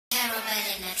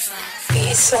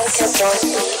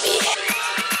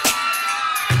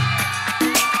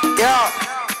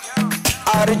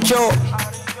Arjo,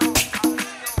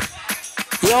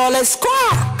 yo let's go.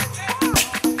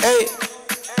 Hey,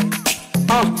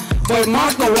 boy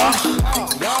Marco wax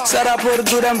sa rapport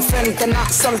du dem fenn te na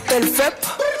saltel fépp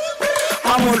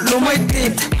amul lu may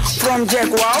tiit from Jack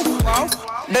waaw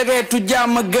deretu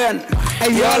jàmm gën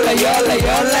ay yoole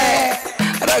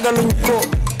ragaluñ ko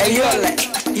ay yoole.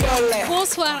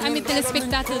 Bonsoir amis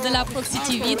téléspectateurs de la Proxi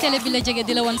TV télé bi la jege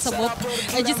di la wan sa bopp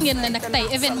gis ngeen ne nag tey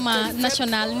événement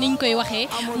national niñ koy waxee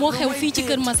moo xew fii ci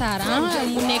Keur Massar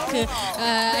mu nekk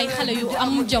ay xale yu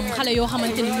am jom xale yoo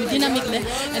xamante ni yu dynamique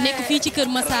la nekk fii ci Keur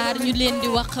Massar ñu leen di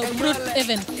wax CRUZ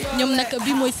event ñoom nag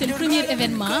bi mooy seen premier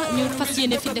événement ñu fas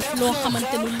yéene fi def loo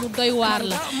xamante ni lu doy waar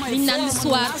la liñ naan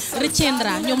l'histoire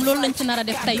retiendra ñoom loolu lañ ci nar a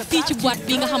def tey fii ci boîte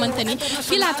bi nga xamante ni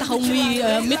fii laa taxaw muy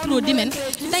métro DYMEN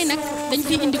tey nag dañ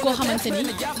fi indi koo xamante ni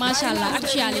macha allah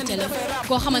actualité la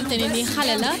koo xamante ne nii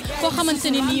xale la koo xamante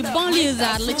ne nii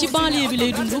banlieusard la ci banlieue bi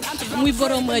lay dund muy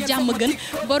borom jàmm gën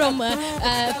borom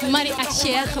Marie ak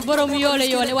Cheikh borom yoole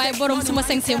waaye borom suma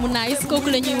sengse mu nice kooku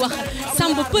la ñuy wax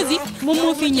Samba Peuzzi moom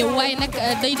moo fiy ñëw waaye nag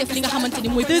day def li nga xamante ni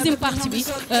mooy deuxième partie bi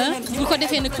bu ko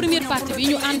defee nag première partie bi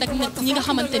ñu ànd ak nag ñi nga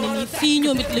xamante ne nii fii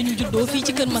ñoom it la ñu juddoo fii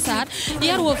ci Keur Massar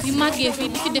yaroo fi màggee fi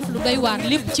di fi def lu doy waar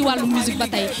lépp ci wàllu musique ba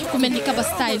tey ku mel ni KABA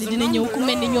style dina ñëw ku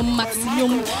mel ni ñoom Max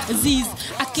ñoom Ziz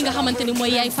ak ki nga xamante ni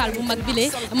mooy yaay Fall bu mag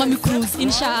bile MAMY CRUZ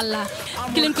incha allah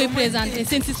ki leen koy présenté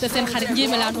seen sister seen xarit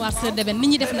njéeme la noirceur d'ébène ni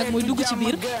ñuy def nag mooy dugg ci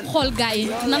biir xool gars yi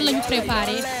nan la ñu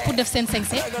préparé pour def seen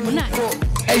sengse mu naaj.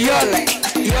 ay yoole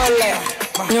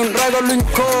ñun ragaluñ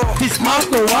ko gis maa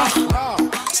ko wax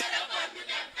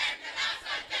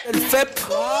fépp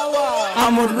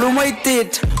amul lu may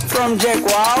tiit from Jack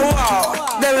waaw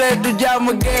delee du jàmm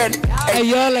geen ay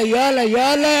yoole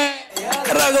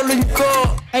ragaluñ ko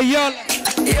ay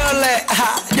yoole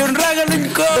ñun ragaluñ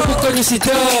ko dëkk ko ñu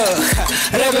cité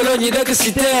révélo ñi dëkk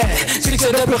cité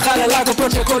succès depuis xale laa ko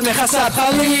porté kon ne xasaat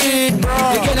xale yi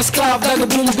di gën esclave dagg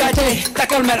bu mu gàcce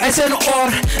takkal mer ay seenu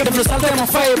or def lu salte ma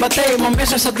fay ba tey ma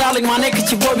message sa darling ma nekk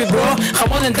ci boobi bro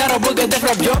xamoon leen dara bëgg a def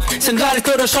rap job seen daari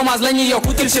taux de chômage la ñuy yokk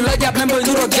util si la jàpp même bay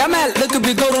nuroog jamel dëkk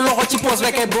bi góoru loxo ci poos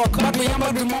rek ay bokk bat bu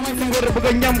yambal bi moom ay fi ngër bëgg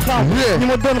a ñam xam ñu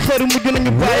ma doon xëru mujj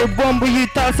nañu bàyyi bomb yi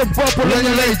taal sa bopp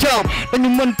lañu lay jam dañu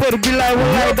mën peur bi laay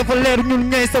wallaay dafa leer ñun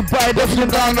ñooy sa baay def ñu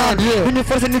daanaan duñu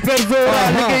forcé ni persora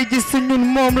la ngay gis si ñun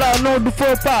moom la non du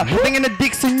faux pas da ngeen a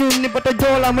dig si ñun ni bata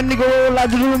joola ma ni ko woo laa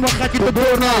dulu ma xàcc te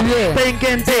door naa tey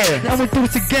ngente amul tur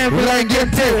si game bi laay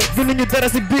ngente duñu dara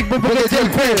si big ba bëgg a jël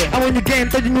fee amuñu game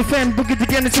te ñu fenn bëgg di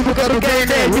génn si bu karu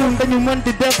gaynde ñun dañu mën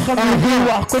di def xam ñu buy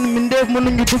wax kon mi ndeef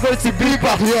mënuñu dugal si biir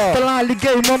baax talent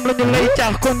liggéey moom la ñu lay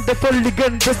caax kon defal li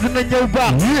gën bés dina ñëw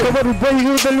baax kabaru bay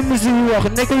da lu mu si wax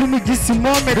nekk lu mu gis si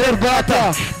moom et der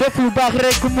baata def lu baax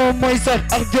rek moom mooy sax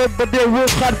ak job ba dee woo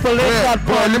xaat fa leen xaat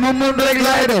ba li ma mën rek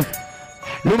laay def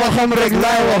lu ma xam rek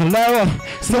laay wax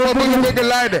sama bëgg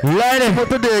laay def ma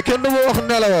tëddee kenn du ma wax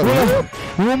nelawal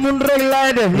lu ma mën rek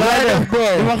laay def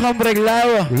boy lu ma xam rek laay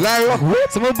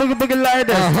wax sama bëgg laay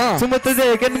def su ma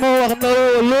tëddee kenn du ma wax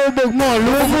nelawal loo bëgg moo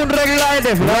lu ma mën rek laay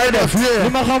def lu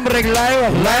ma xam rek laay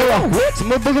wax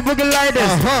sama bëgg laay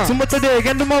def su ma tëddee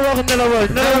kenn du ma wax nelawal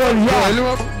yaa li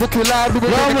ma bukki laa dugg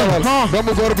ci nelawal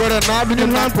dama góor bëre naa duñu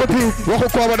naan petit waxu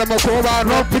kooba dama koobaa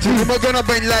no petit li ma gën a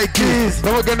bañ laay gis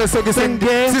dama gën a sëgg sëng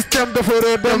système dafa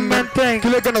réer dem maintain ki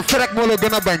la gën a frek moo la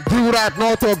gën a bañ jiwraat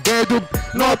noo toog gën a jub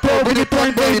noo toog bu ñu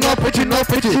tooñ bay nopp ci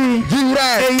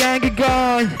jiwraat yaa ngi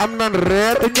gaañ am nan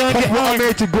reer xof bu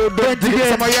amee ci góor doon jigéen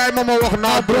sama yaay ma wax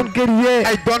naa doon guerrier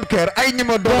ay doon kër ay ñi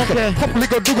ma doon xeex xof li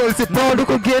ko dugal si noo du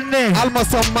ko génne alma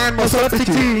sam maan ma sotti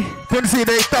ci kon si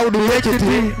day taw du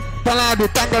wecciti talent bi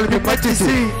tàngal bi màcc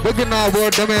si bëgg naa boo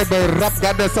demee bay rap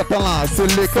gàdde sa talent c'est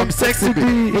li comme sexe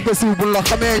bi bëgg si bu la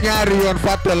xamee ñaari yoon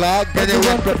fàtte la gañe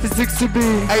woon ko physique bi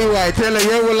ay waay teel a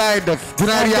yeewu laay def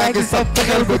dinaar yaa ngi saf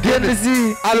fexeel ba génn si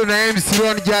alu na em si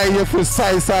doon jaay yëfu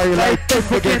saay lay tëj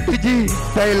ba gént ji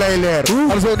tey lay leer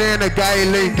also nee na gars yi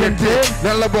lay ngénte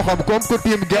nan la boo xam comme ko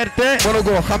tiim gerte mën a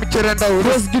goo xam cere ndaw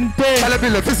rës gunte xale bi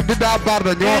la fis bi daa baar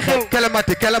na ñoo xew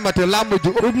kelemati lamb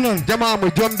ju ub na jamaamu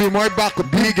jom bi mooy bàq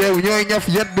biigee ñooy ñaf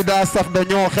yet bi daa saf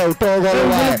dañoo xew toogal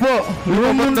waaye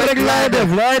lu mun rek laay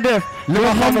def li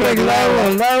ma xam rek laay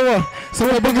wax su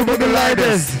ma bëgg laay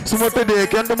des su ma tëddee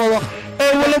kenn du ma wax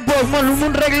wala boog man lu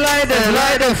mun rek laay def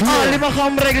li ma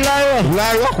xam rek laay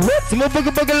wax su ma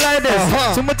bëgg laay des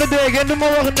su ma tëddee kenn du ma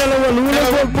wax nelawal wala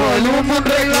boog man lu ma mun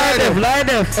rek laay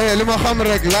def li ma xam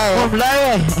rek laay wax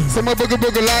su ma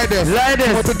bëgg laay def su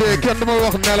ma tëddee kenn du ma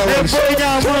wax nelawal booy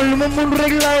ñaa man lu ma mun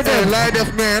rek laay def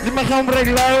man li ma xam rek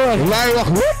laay wax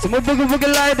su ma bëgg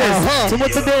laay des su ma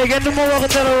tëddee kenn du ma wax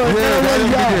nelawal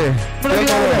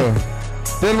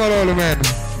teel ma loolu man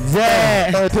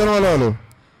teel ma loolu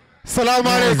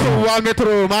salaamaaleykum waa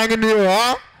métro maa ngi nuyu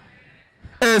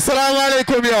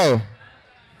salaamaaleykum yow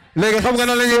léegi xam nga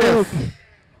nan la ñuy def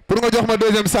pour nga jox ma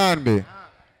deuxième saan bi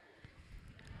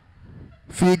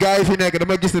fii gars yi fi nekk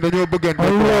dama gis ne dañoo bëggante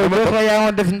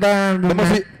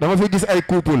dama fi gis ay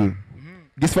couple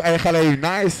gis fa ay xale yu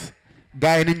nice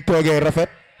gars yi niñ toogee rafet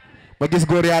ma gis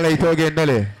góor yàlla yi toogee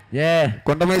nele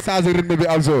kon damay changer rythme bi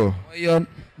also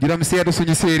di dem seetu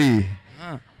suñu série yi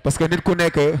parce que nit ku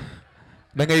nekk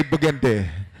da ngay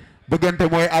bëggante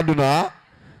mooy àdduna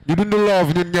ñu dund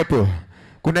love ñun ñëpp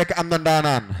ku nekk am na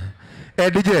ndaanaan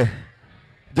DJ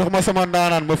jox ma sama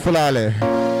ndaanaan ma fulaale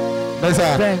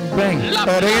ndeysaan da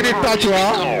ngeen di tàcc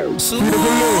waa fii dafa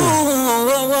loo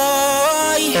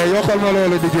yokkal ma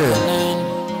loolu DJ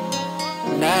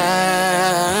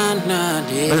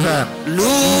ndeysaan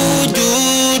lu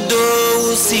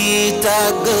juddoo si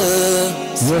tàgg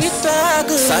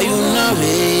sayu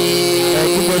nawe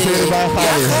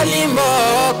yaxali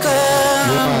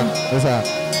mbokkam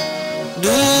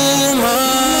duma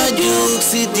juk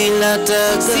si di la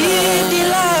tàgg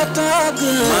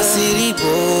masiri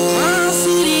bo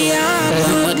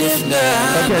ma def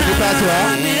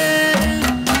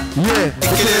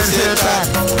dikileen seetaan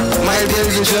may dem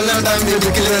gi jël na ndam bi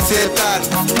dikileen seetaan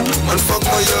man foog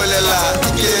ma yoole laa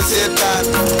dikileen seetaan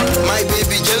may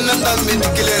baby jël na ndam bi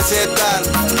dikileen seetaan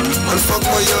man foog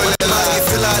ma yoole laa ngi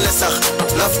filaale sax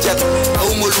laf cat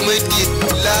awma lu may tiit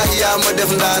laahi yaa ma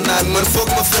def ndaanaan man foog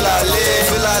ma filaale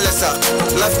sax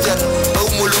laf cat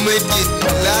awma lu may tiit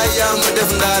laahi yaa ma def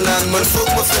ndaanaan man foog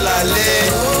ma filaale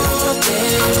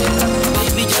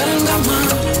baby jël nga ma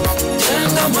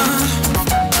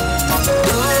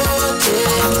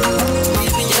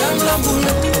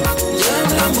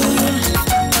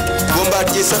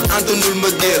Bombardier sax antanul ma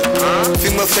géer fi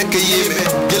ma fekk yéeme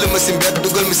jël ma si mbedd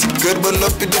dugal ma si kër ba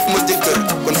noppi def ma jëkkër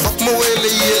kon fokk ma woy la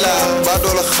yéelaa ba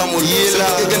doola xamul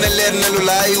yéelaa nga gën a leer ne lu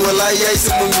laay walaay yaay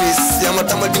sama miis yaa ma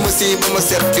tamal di ma siy ba ma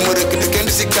set di ma rëkk te kenn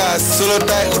du si kaas solo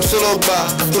taay ut solo baax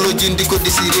tolo jin di ko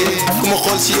désiré ku ma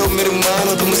xool si yow mbir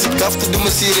maano du ma si kaf te du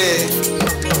ma siree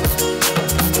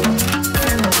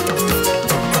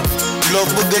loo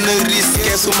bu gën a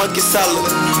risqué su ma ki sàll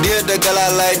dee de gala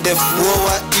lay def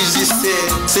woowaa UGC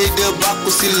say de bàkku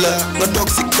si la nga toog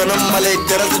si kanam ma lay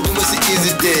teral te du ma si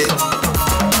hésité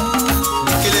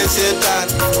di leen seetaan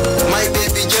may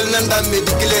baby jël na ndam mi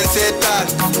di leen seetaan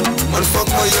man foog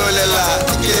ma yoole laa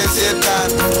di leen seetaan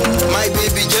may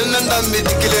baby jël na ndam mi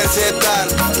di leen seetaan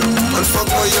man foog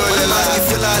ma yoole laa ngi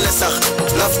filaale sax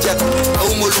laf cat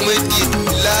awma lu may tiit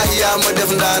laahi yaa ma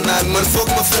def ndaanaan man foog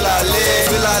ma filaale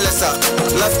sax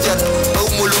laf cat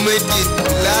awma lu may tiit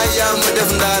laahi yaa ma def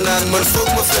ndaanaan man foog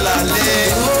ma filaale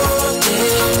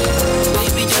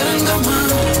baby jël nga ma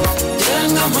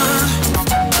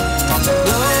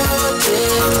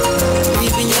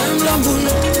baby ñam lambul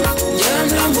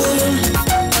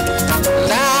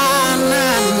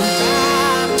ndaanaan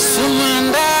suma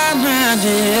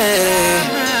ndaanaane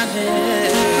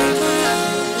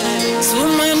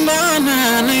suma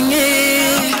ndaanaane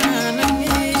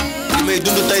li may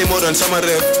dund tey moo doon sama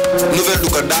rêve nouvelle du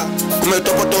ko daa ku may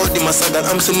toppatoo di ma sagal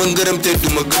am sama ngërëm te du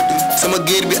ma gëdd sama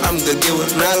géer bi am nga géwal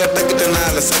naa la tagg te naa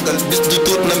la sagal bis du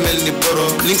tuut na mel ni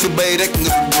borom li nga fi bay rek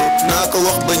nga fi bóob naa ko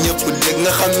wax ba ñëpp dégg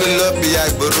nga xam ne lépp bi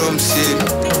yaay borom siin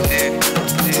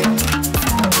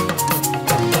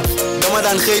dama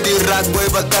daan xëy di raag booy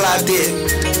ba kalaatee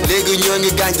léegi ñoo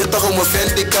ngi gaañ te taxuma fenn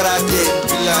di karaatee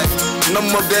billaay nam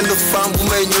ma benn femme bu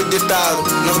may ñëw di taaru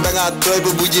ndax dangaa doy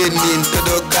ba bu jee niin te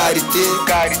doo karité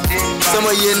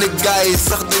sama yenn gaay yi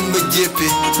sax dañ ma jéppi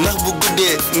ndax bu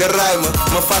guddee nga raay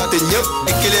ma fàtte ñëpp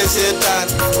di leen seetaan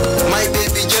may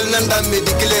baby jël na ndam mi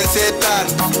di leen seetaan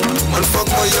man foog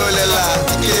ma yoole laa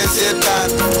di leen seetaan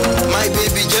may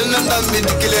baby jël na ndam mi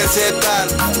di leen seetaan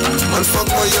man foog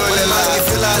ma yoole laa ngi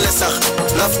filaale sax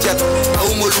laf cat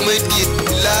awma lu may tiit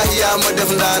laahi yaa ma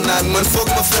def ndaanaan man foog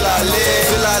ma filaale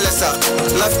sax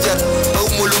laf cat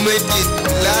awma lu may tiit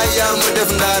laahi yaa ma def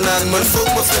ndaanaan man foog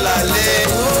ma filaale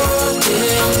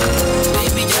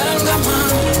baby jaral nga ma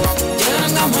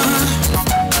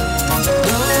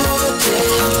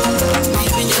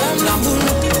baby ñam lambul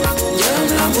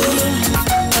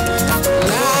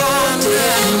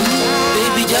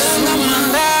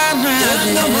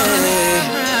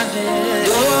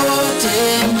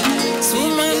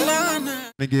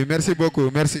merci beaucoup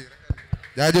merci.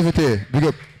 jaajëfatee big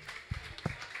up.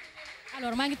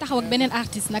 alors maa ngi taxaw ak beneen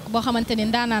artiste nag boo xamante ne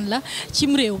ndaanaan la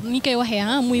cim réew ni koy waxee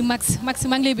ah muy Max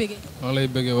maa ngi lay bëggee. maa ngi lay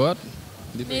bëggee waat.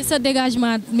 mais sa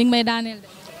dégagement mi ngi may daaneel de.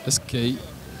 est-ce que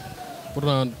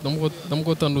pourtant dama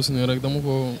ko tàndu si nii rek dama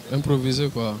ko improviser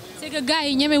quoi. c'est que gars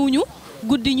yi ñemewuñu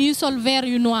guddi ñuy sol vert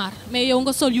yu noir mais yow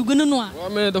nga sol yu gën a noir.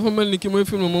 waaw mais dafa mel ni ki mooy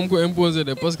film moom ko imposer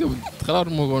de parce que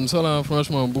xalaatuma ko woon sola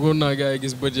franchement bëggoon naa gars yi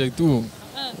gis bët yeeg tout.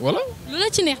 voilà. lu la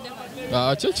ci neex de.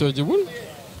 ah ca coo jibul.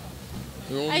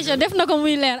 Aïcha def na ko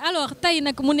muy leer alors tey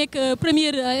nag mu nekk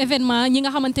premier événement ñi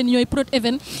nga xamante ni ñooy Prod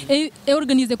Event et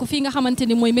organisé ko fii nga xamante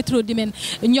ni mooy métro Dimène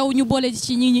ñëw ñu boole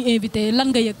ci ñi ñu invité lan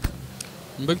nga yëg.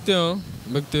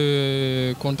 mbégte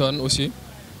kontaan aussi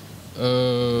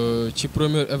ci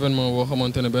premier événement boo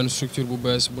xamante ne benn structure bu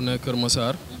bees bu nekk Keur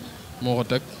Massar moo ko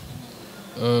teg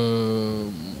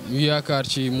ñu yaakaar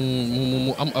ci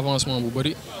mu am avancement bu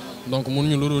bëri donc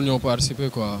mënuñu lu dul ñëw participer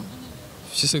quoi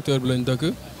ci secteur bi lañ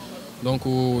dëkk. donc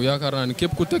yaakaar naa ni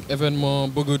képp ku teg événement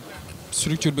bëgg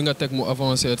structure bi nga teg mu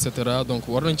avancé et cetera donc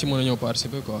war nañ ci mën a ñëw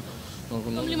participer quoi. donc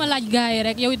comme li ma laaj gars yi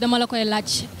rek yow it dama la koy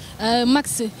laaj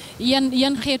Max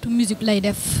yan xeetu musique lay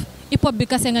def hip hop bi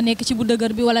kase nga nekk ci bu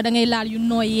dëgër bi wala da ngay laal yu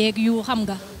nooy yeeg yu xam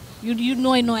nga yu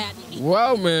nooyaat yi.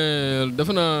 waaw mais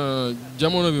defe naa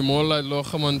jamono bi moo laaj loo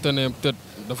xamante ne peut-être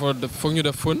dafa foog ñu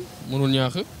def fën mënul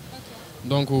ñaax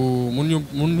donc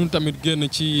mun ñu tamit génn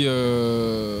ci.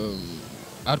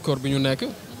 hardcore bi ñu nekk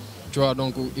tu vois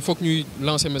donc il faut que ñuy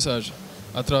lancer message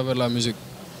à travers la musique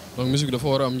donc musique dafa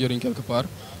war a am njëriñ quelque part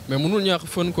mais mënul ñàkk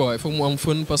fun quoi il faut mu am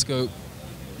fun parce que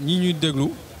ñi ñuy déglu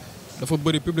dafa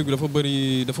bëri public bi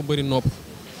dafa bëri nopp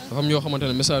dafa am ñoo xamante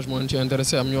ne message moo leen ci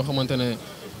intéressé am ñoo xamante ne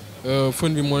fun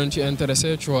bi moo leen ci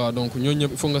intéressé tu vois donc ñooñu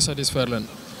ñëpp il faut nga satisfaire leen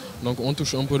donc on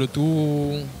touche un peu de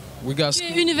tout.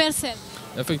 c'est universel.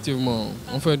 effectivement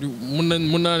en fait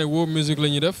mën naa ne woo musique la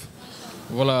ñuy def.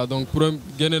 voilà donc pour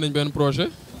génne nañ benn projet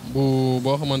boo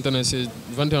xamante ne c'est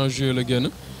 21 juillet la génn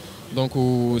donc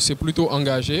c'est plutôt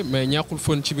engagé mais ñàkkul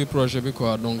fën ci biir projet bi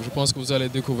quoi donc je pense que vous allez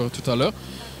découvrir tout à l'heure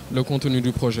le contenu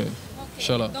du projet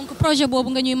inchallah. donc projet boobu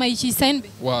nga ñuy may ci scène bi.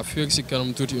 waaw fii ak si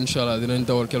kanam tuuti inchallah dinañ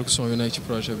dawal quelques sons yu nekk ci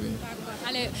projet bi.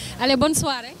 allez bonne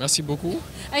soirée. merci beaucoup.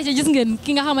 Aïcha gis ngeen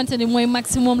ki nga xamante ni mooy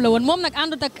Max moom la woon moom nag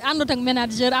àndut ak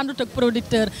manager àndut ak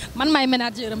producteur man maay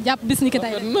manager am jàpp bis ni ki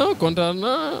tey rek. non kontaan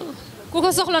naa. ku ko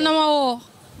soxla na ma woo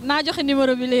naa joxe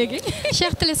numéro bi léegi.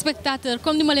 chers téléspectateurs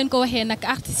comme ni ma leen ko waxee nag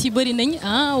artistes yi bëri nañ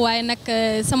waaye nag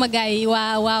sama gars yi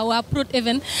waa Prod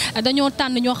Event dañoo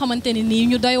tànn ñoo xamante ne nii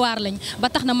ñu doy waar lañ ba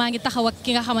tax na maa ngi taxaw ak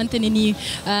ki nga xamante ne nii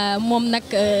moom nag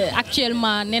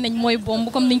actuellement nee nañ mooy bomb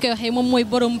comme ni ñu koy waxee moom mooy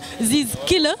borom Ziz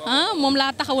KILAH moom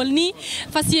laa taxawal nii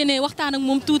fas yéene waxtaan ak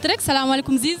moom tuuti rek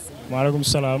salaamaaleykum Ziz. maaleykum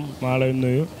salaam maa lay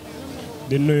nuyu.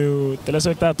 di nuyu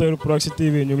téléspectateur Proxi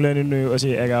TV ñu ngi leen di nuyu aussi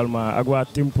également ak waa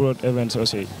TEAMPROD events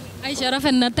aussi. Aïcha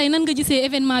rafet na tey nan nga gisee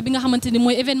événement bi nga xamante ni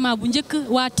mooy événement bu njëkk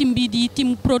waa team bi di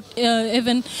TEAMPROD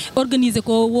event organisé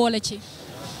ko woole ci.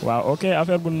 waaw ok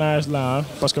affaire bu nice la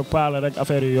parce que parler rek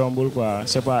affaire yu yombul quoi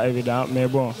c'est pas évident mais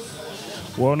bon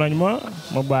woo nañ ma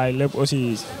bàyyi lépp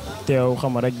aussi teew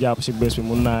xam rek jàpp si bés bi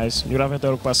mu nice ñu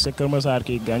rafetal parce que Keur Massar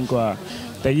kii gañ quoi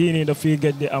te yii nii daf fiy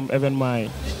gëj di am événement yi.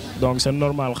 donc c'est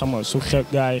normal xam nga su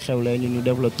gars yi xewlee ñun ñu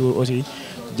def le tour aussi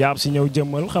jàpp si ñëw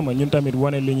jëmmal xam nga ñun tamit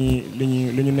wane li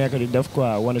ñu nekk di def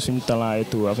quoi wane suñu talent et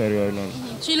tout affaire yooyu noonu.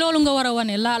 ci loolu nga war a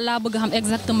wane laa bëgg xam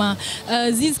exactement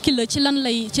Ziz KILAH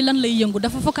ci lan lay yëngu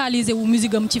dafa focaliser wu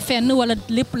musique am ci fenn wala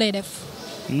lépp lay def.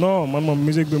 non man moom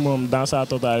musique bi moom dans sa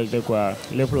totalité quoi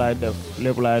lépp laay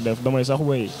def damay sax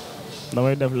wéy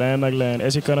damay def leneen ak leneen et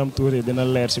si kanam tuuti dina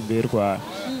leer si biir quoi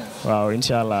waaw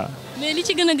incha allah. mais li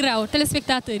ci gën a graaw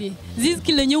téléspectateurs yi Ziz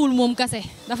KILAH ñëwul moom kase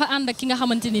dafa ànd ak ki nga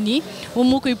xamante ne nii moom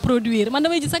moo koy produire man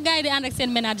damay gis sa gars yi di ànd ak seen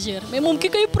manager mais moom ki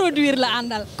koy produire la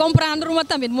àndal comprendre ma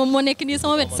tamit moom moo nekk nii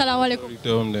sama wet salaamaaleykum.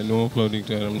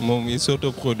 producteur am moom il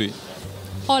s'autoproduit.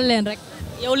 xool leen rek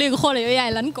yow léegi xoole yow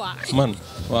yaay lan quoi.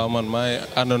 man maay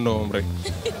àndandoom rek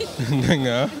dégg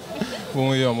nga bu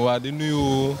mu yomb waa di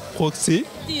nuyu Proxi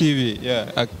TV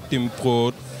ak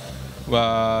TEAMPROD.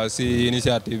 waa si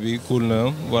initiative bi cool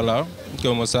na voilà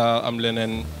Keur Massar am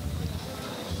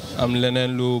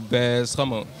leneen lu bees xam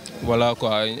nga voilà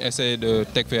quoi essayer de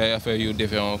teg fi ay affaires yu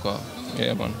différent quoi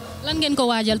man. lan ngeen ko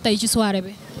waajal tey ci soirée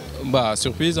bi. bah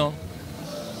surprise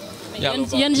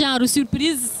yan genre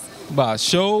surprise. bah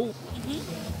show.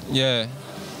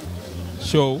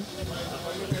 show.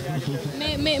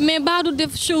 mais baa du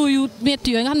def show yu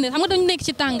métti yooyu nga xam nga dañu nekk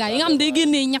ci tàngaay yi nga xam day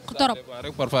génnee ñàkk torop.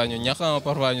 rek parfois ñu ñàkk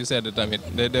parfois ñu sedd tamit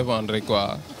day dépendre rek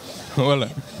quoi voilà.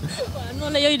 waaw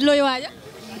noonu la yooyu looy waaja.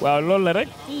 waaw loolu la rek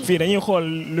fii dañuy xool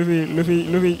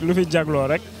lu fi jagloo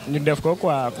rek ñu def ko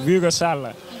quoi vu que salle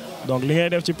la donc li ngay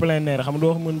def ci plein air xam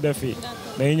doo ko mën def fii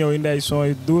dañuy ñëw indi ay son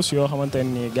yu douce yoo xamante ne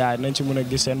nii gars yi nañ ci mën a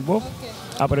gis seen bopp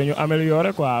après ñu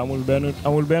améliorer quoi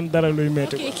amul benn dara luy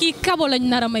métti. kii kabo lañ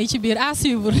nar a may ci biir à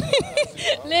suivre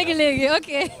léegi ok.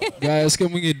 gars est-ce que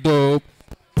mu ngi dope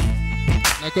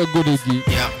naka guddi gi.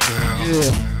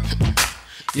 yeah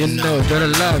you know that I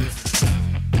love you.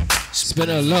 It's been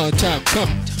a long time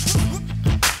coming.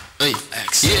 Hey,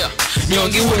 yeah, ñoo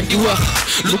ngi wër di wax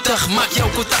lu tax mag yow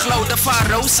ku tax law dafa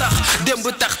raw sax démb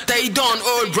tax tey doon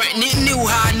all right ni new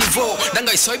high niveau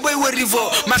dangay sooy booy wër rivo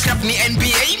mag rap ni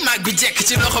NBA mag bi jekk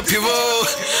ci loxo pivot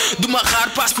duma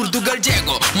xaar passe pour dugal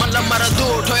jéego man la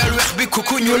Marado tooyal weex bi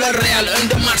kuku ñu la Real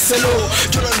de Marcelo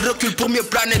jëloon recul pour mieux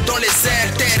planer dans les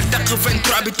airs terre tax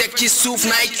 23 bi teg ci suuf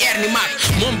Nike Air ni mag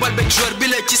moom bal beeg joueur bi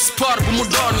la ci sport bu mu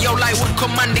doon yow laay wut ko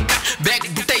mandikat beeg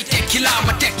bu tey tekki laa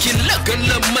ma tekki la gën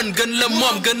la mën gën la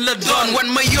moom gën la doon wan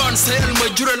ma yoon sëyal ma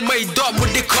jural may doom mu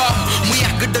di ko mu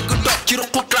yàgg dëgg toog ci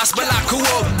ruqu classe balaa ko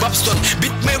woo Bobston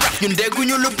bit may rap ñun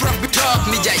dégguñu lu prof bi toog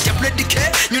ni jaay jàpp la dikkee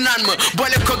ñu naan ma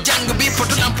boole koog jàng bi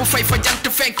potu lamp fay fa jant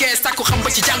fenkee sàkku xam ba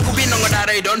ci jàngu bi nango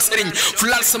daaray doon sëriñ fu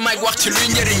laal sa mic wax ci luy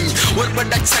njëriñ war ba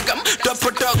daj sagam topp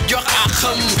toog jox a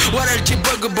xam waral ci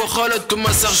bëgg ba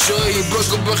xoolatuma sax jooy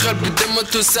bëgg ba xel bi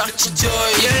dematu sax ci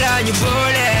jooy yàlla ñu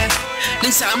boole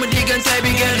nañ sama diggante bi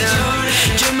gën a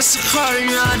jëm si xool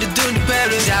ñu ànd dund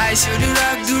paradise du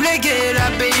rock du reggae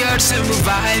rap yor sama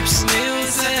vibes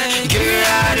girl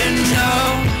I don't know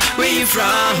where you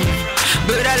from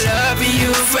but I love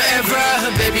you forever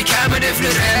baby kaay ma def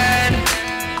la ren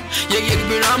yëg-yëg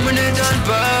bi romb na doon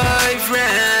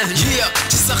boyfriend yeah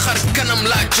ci sa xar kanam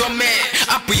laa jommee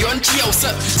app yoon ci yow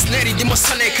sa snare yi di ma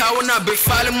sone kaaw naa ba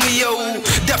faale mu yow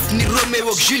def ni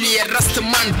Roméo ak Juliette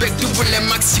Rastaman beeg double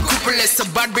max ci couple sa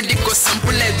baat bi di ko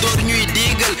sample door ñuy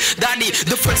diigal daal di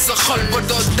defal sa xol ba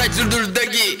doo daj lu dul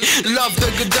dëgg yi love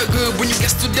dëgg-dëgg bu ñu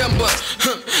gestu dem ba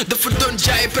dafa doon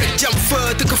jaay prek jam fa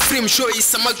te ko frame show yi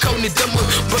sama kaw ni dëmb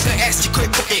bëgg a ees ci koy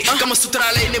bokki kama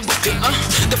sutura lay ne bokki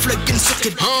daf la gën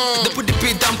suqit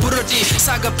depuis TEAMPROD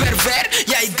saga pervers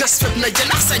yaay gas fépp na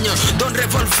janax saña doon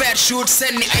revolver shoot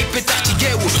seen ni ay pétax ci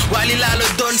géewu wali laa la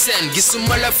doon seen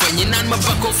gisuma la fa ñi naan ma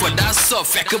bakko fa daa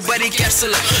soof fekk bari kersa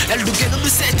la el du génn du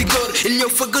seeti góor il ñëw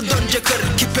fëgg doon jëkkër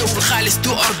kippewul xaalis du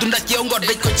or du ndat yow ngor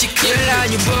dañ ko ci kër laa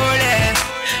ñu boole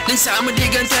nañ sama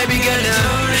diggante bi gën a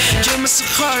jëm si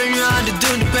xool ñu ànd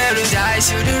dund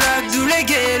paradise du rock du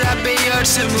reggae rap yor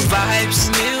sama vibes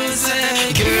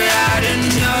girl I don't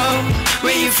know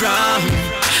where you from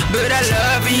but I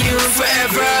love you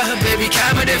forever baby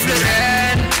kaay ma def la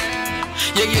ren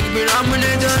yëg-yëg bi romb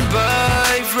na doon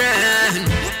boyfriend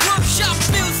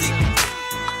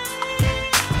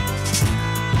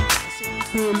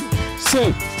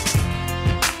so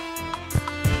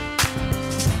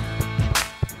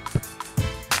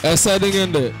esa da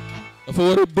ngeen de dafa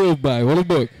war a dóob baay wala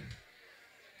boog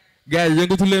gars yi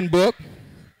yëngatu leen boog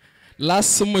last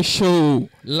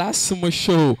summer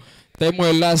show tey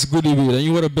mooy last guddi bi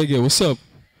dañu war a bëggee what's up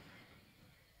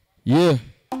yeah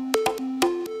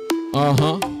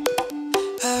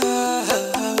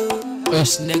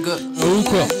nigga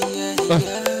uko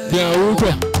bien uko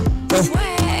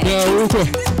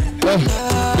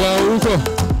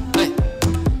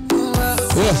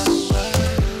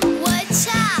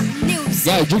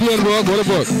gars jug leen boog wala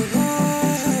boog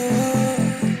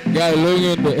gars loolu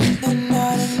ngeen de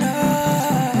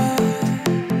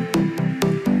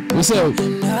what's up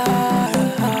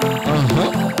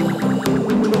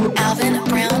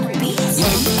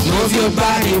move your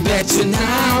body better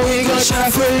now we gon'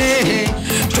 shuffle it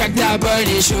track that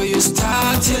body show you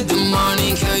start till the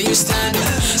morning girl you stand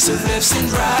up so left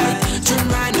and right turn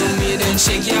right on me then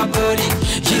shake your body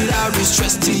get out of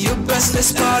stress to your best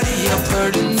let's party up for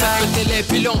the night les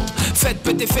pilons faites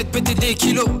péter des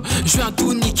kilos je viens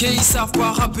tout niquer ils savent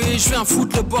pas rapper je viens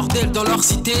foutre le bordel dans leur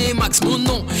cité Max mon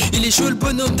nom il est chaud le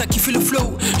bonhomme t'as kiffé le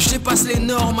flow je dépasse les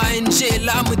normes ANG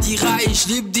là me dira et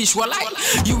je lip dish voilà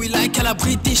you will like à la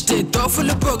British t'es dof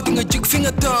le bug dinga jug fi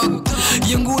nga toog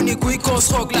yëngu ni kuy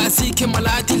construire classique et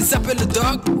malade ils appellent le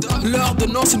dog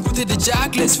l'ordonnance une bouteille de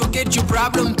Jack let's forget your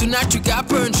problem tonight you got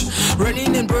punch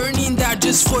running and burning that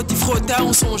just frotti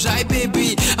on songe hey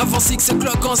baby avant 6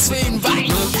 o'clock on se fait une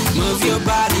vibe move your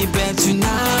body back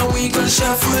tonight we gon'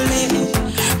 shuffle it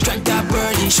track that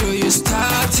body show you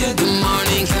start till the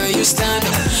morning girl you stand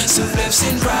up so left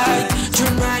and right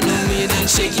turn right on me then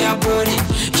shake your body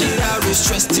get out of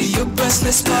stress to your best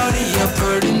let's party up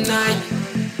for the night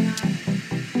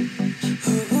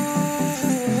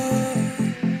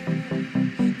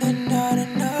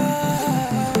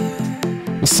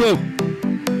what's up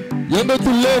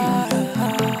yëngatu leen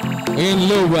ngeen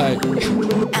lëw waay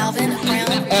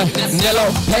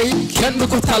nelaw tey kenn du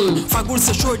ko tal fagul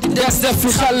sa show di des def fi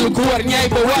xal ku war ñaay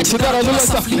ba wàcc dara lu la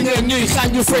saf li nga ñuy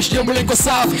xañ ñu fresh yëmb lañ ko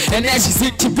saaf énergie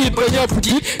zik ci beat ba ñëpp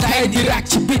di tay di raak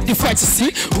ci beat di fecc si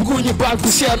bugguñu baal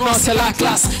poussière non c'est la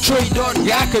classe show yi doon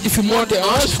yaaka di fi monté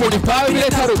ange pour di paa bi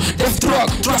taru def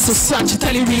drogue 360 ci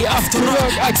tali bi after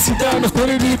rock accident na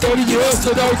tali bi tali ñu ëst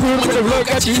daw pour mu def loo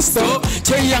gàcc isto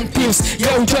cay young pips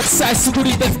yow jot saay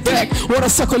suguri def back war a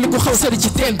sako li ko xaw sari ci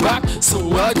teen back so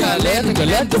waaga leen nga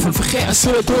leen defal fi xeex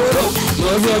sur le toro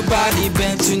move your body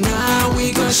bend tonight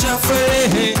we gon' shuffle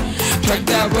it track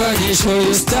that body show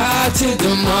you start till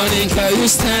the morning can you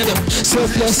stand up so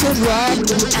flex and right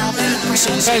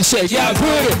and shake your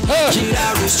booty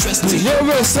yo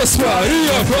wrist let's party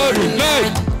up for the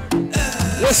night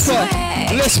let's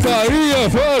party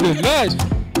up for the night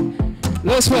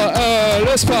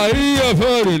let's party up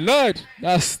for the night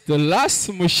that's the last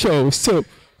show so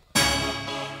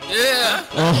yeah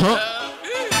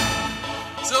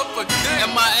super good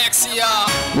MIX y'all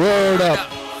word up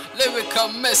lyrical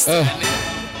mister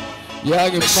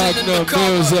Young and Magnum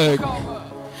music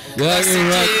Young and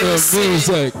Magnum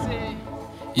music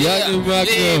Young and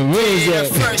Magnum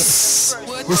music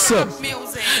what's up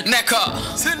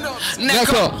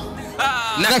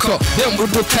Neko démb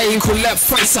du tey ku leb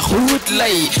fay sax wut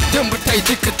lay démb tey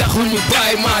dikk taxul ñu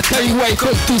bàyyi ma tey way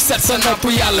comme tout set sa nopp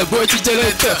yàlla boo ci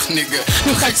jëlee tëx nigga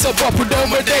ñu xaj sa bopp doo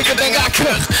ma dégg dangaa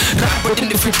kër rap ba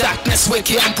dindi fi darkness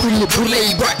wekki am pour ñu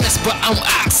brûler brightness ba am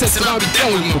access ran bi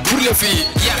demul ma brûler fii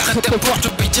yàqate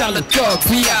porte bi jàll toog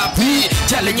VIP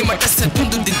jàll ñi ma des sa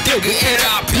dund di dégg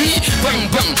rap yi bang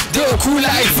bang deux ku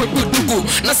laay fëgg dugg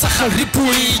na saxal ripu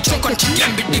yi jonkon ci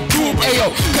gem bi di groupe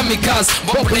ayow kamikaze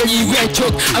bopp lañuy weccoog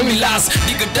ami laas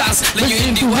digg daas lañu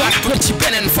indi waat pour ci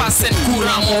beneen face seen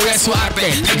courant moo weesu arbe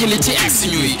dañu li ci ex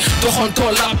ñuy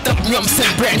doxantoo laptop ñoom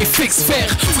seen brain yi fixe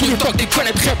feex fu ñu toog di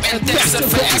connect xep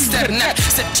internet externet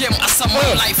septième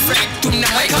asamaan lay frek tum ne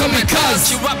may kamikaze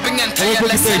ci rap bi ngeen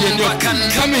tayale seen bakkan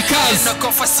kamikaze na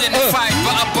ko fas yéene fight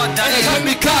ba abadan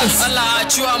kamikaze ala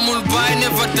ci amul bay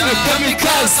never done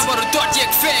kamikaze sabaru doot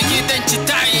yeeg feeg yi dañ ci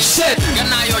tay shit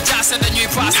gannaaw yoo jaase dañuy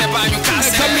passé ba ñu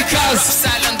kaase kamikaze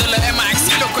silent de la MIX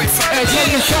lo koy faral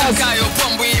kayo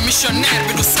bombu yi missionnaire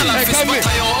bi du salafis ba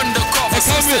tayo undercover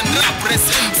seen rap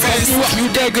face wax ñu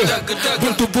dégg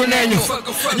buntu bu neñu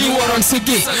ñi waroon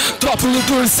sigi topp lu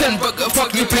dul seen bëgg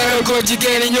foog ñu pere góor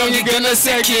jigéen ñoo ngi gën a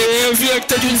sekki fii ak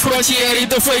tëjuñ frontière yi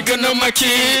dafay gën a makki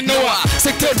noa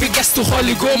secteur bi gestu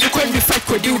xooli góomu koñ bi faj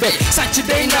ko diw day sàcc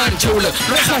day naan jëw la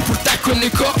looy xaar pour tàj ko ni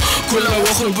ko ku la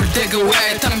waxul bul dégg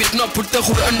waaye tamit nopp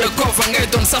taxul undercover ngay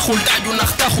doon saxul daaju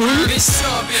nax taxul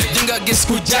di nga gis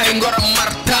ku jaay ngoram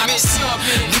marta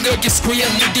di nga gis ku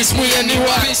yen ñu dis mu yen ni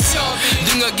waa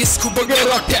di nga gis ku bëgg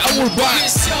rotte amul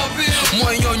baax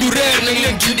mooy ñoo ñu réer nañ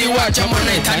leen gindi waa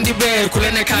jamonoy tàndi beer ku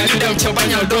leen kaay ñu dem ca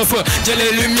bañal doo fa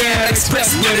jëlee lumière express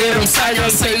ñu réerum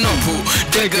sañal say nopp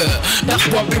dégg ndax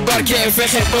bopp bi barke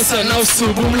fexe ba sa naw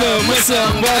subum la mësa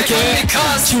mbarke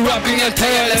ci rap bi ngeen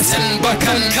tayale seen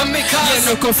bakkan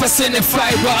yéen ko fas yéene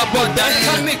fay ba abadan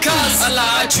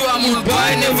ala ci amul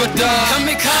baay never done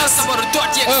kamikaze sabaru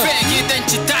doot yeeg feeg yi dañ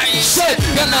ci tay shit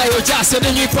gannaaw yoo jaase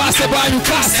dañuy passé ba ñu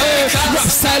kaase rap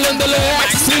silent de la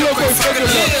si loo koy fëgg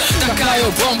la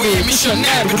takaayo bomb yi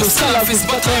missionnaire bi du salafis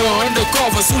ba tayo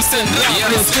undercover sul seen rap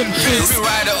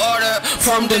rewrite the order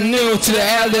from the new to the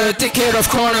elder take care of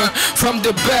corner from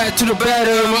the bad to the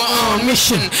better my own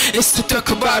mission is to talk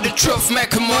about the truth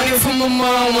make money from my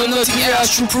mom and nothing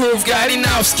else to prove got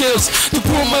enough skills to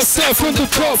pull myself on the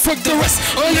top fuck the rest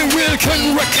only real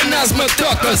can recognize my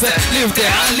thought cause I live there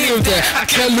I live there I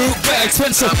can't look back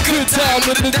spend some good time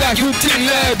with the dark you think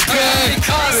like back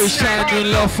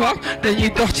shining love fuck then you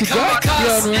dox ci dox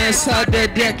yoon wee sa de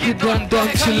dekk yi doon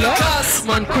ci la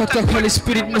man kota Holy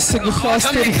Spirit ma sëgg xoos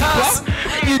te di baax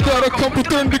yi door a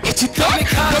computer ndikk ci toog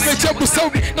dama jàpp saw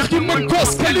bi ndax ñu mën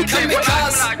koos qualité nga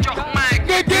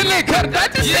génne carte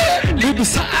d'identité lii du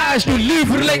sa âge du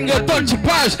livre lañ nga doon ci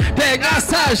page te nga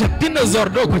sage ak dinosaure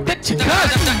doo ko teg ci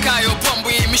cage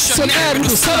missionnaire du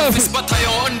salafis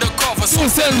bataillon undercover sous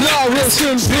seen raw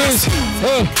resul bis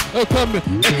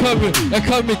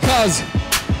kamikaze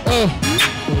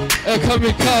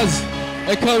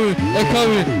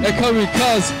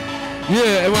kamikaze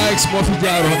yeah MIX moo fi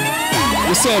jaaroon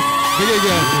what's up dégg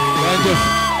ngeen jëf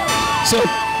so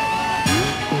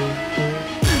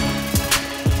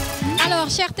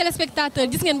chers téléspectateurs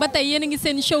gis ngeen ba tey yéen a ngi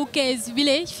seen showcase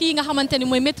village fii nga xamante ni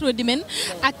mooy métro DYMEN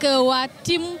ak waa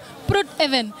team TEAMPROD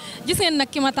event gis ngeen nag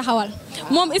ki ma taxawal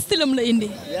moom stylam la indi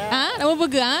dama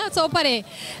bëgg soo paree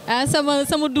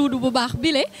sama duudu bu baax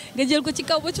bile nga jël ko ci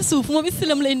kaw ba ci suuf moom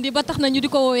stylam la indi ba tax na ñu di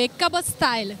ko woowee KABA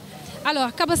style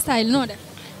alors KABA style noo def.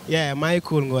 maa ngi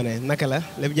cool Ngoné naka la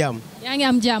lépp jàmm. yaa ngi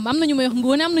am jàmm am na ñu may wax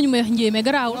Ngoné am na ñu may wax Njéeme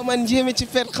garaaw. man Njéeme ci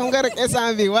fet xam nga rek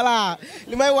instant bi voilà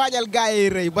li may waajal gars yi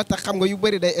rëy ba tax xam nga yu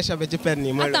bëri day échappé ci fet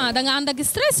nii. attends da nga ànd ak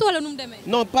stress wala nu mu demee.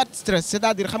 non pas de stress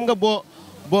c'est-à-dire xam nga boobu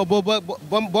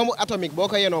atomique boo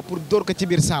ko yenoo pour dóor ko ci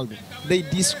biir salle bi day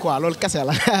diis quoi loolu kese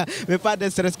la mais pas de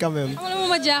stress quand même. xam nga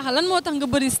moom a jaaxal lan moo tax nga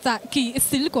bëri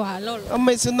style quoi loolu.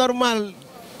 mais c'est normal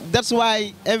that's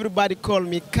why everybody call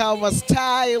me KABA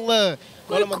style.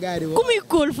 loolu ma gars yi di woo ku muy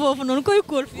kóol foofu noonu koy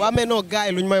kóol fii. waaw mais non gars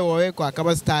yi lu ñu may woowee quoi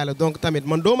KABA style donc tamit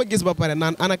man doo ma gis ba pare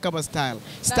naan ana KABA style.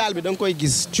 style bi da nga koy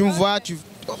gis tu me vois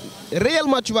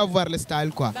réellement tu vas voir le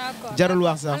style quoi. jarul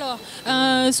wax sax.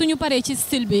 alors suñu paree ci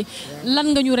style bi lan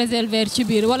nga ñu réserver ci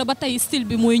biir wala ba tey style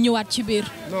bi mooy ñëwaat ci biir.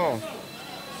 non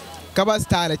KABA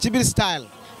style ci biir style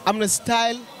am na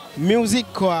style music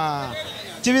quoi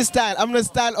ci biir style am na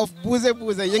style of bouse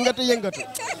yëngatu.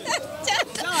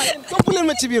 topp leen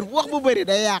ma ci biir wax bu bëri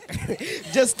day yàq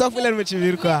just topp leen ma ci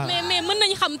biir quoi. mais mën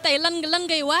nañu xam tey lan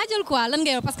ngay waajal quoi lan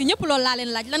ngay parce que ñëpp loolu laa leen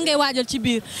laaj lan ngay waajal ci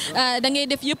biir da ngay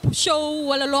def yëpp show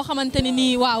wala loo xamante ne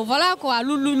nii waaw voilà quoi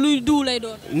luy du lay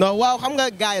doon. non waaw xam nga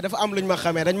gars yi dafa am luñ ma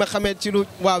xamee dañ ma xamee ci lu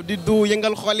waaw di du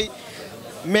yëngal xol yi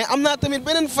mais am naa tamit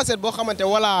beneen facette boo xamante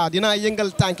voilà dinaa yëngal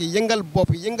tànk yi yëngal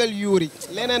bopp yi yëngal yuur yi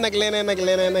leneen ak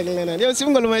leneen yow si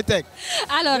nga lu may teg.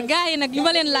 alors gars yi nag li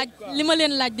ma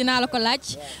leen laaj dinaa la ko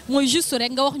laaj mooy juste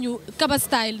rek nga wax ñu KABA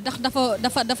style ndax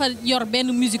dafa yor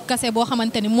benn musique kase boo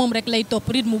xamante ni moom rek lay topp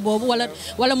rythme boobu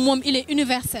wala moom il est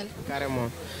universel. carrément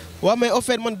waaw mais au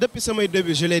fait man depuis samay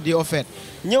début je l'ai dit au fait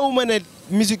ñëwuma ne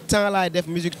musique temps laay def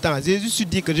musique temps j'ai juste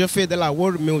dit que je fais de la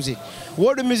world music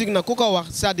nag ku ko wax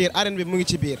c'est-à-dire R&B mu ngi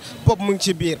ci biir pop mu ngi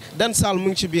ci biir dancehall mu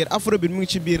ngi ci biir afrobeat mu ngi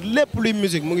ci biir lépp luy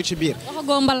musique mu ngi ci biir.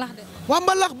 waxagoo mbalax de. waa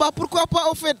mbalax ba pourquoi pas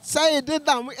au fait ça y est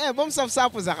dedans ba mu saf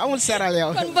sapp sax amul seeral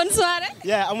yow. kon bonne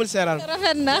soirée. amul seeral.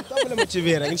 rafet na. toppale ma ci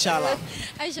biir incha allah.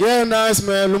 yeah nice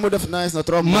man lu mu def nice na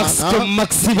trop. max comme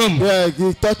maximum.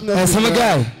 gi toj na sama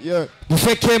gars bu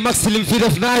fekkee max lim fi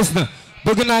def nice na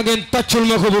bëgg naa ngeen tàccul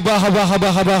ma ko bu baax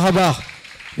a baax.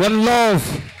 one love.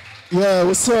 yeah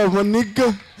what's up man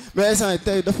nigga. mais instant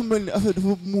tey dafa mel ni affaire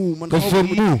dafa muu. man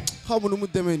xaw ma nu mu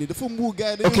demee nii dafa muu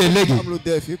gars yi. ok léegi am lu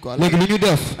def fii quoi. léegi lu ñu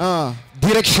def.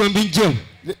 direction bi ñu jëm.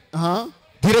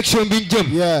 direction bi ñu jëm.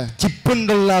 ci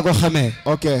pëndal laa ko xamee.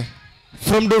 ok.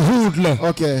 from the hood la.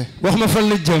 ok wax ma fan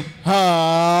la jëm.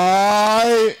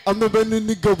 haay am na benn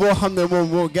nigga boo xam ne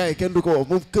moom gars yi kenn du ko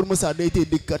moom Keur Massar day tey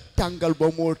dikka tàngal ba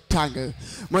moo tàng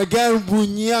ma gars bu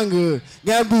ñàng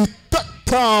gars bu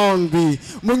town bi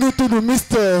mu ngi tudd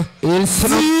Mr.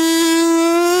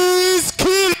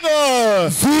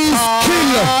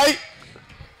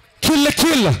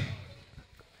 Killa.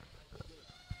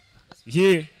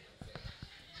 yii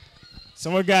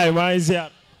sama gars yi maa ngi ziar.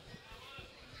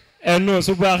 non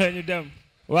su baaxee ñu dem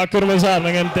waa Keur Massar na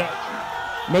ngeen dem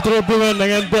métropole na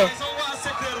ngeen dem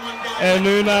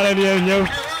nuyu naa leen yéen ñëw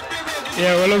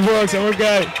wala boog sama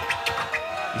gars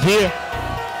yi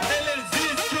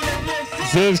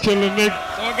Zez clinique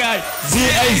sama gars yi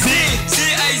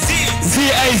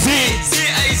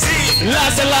laa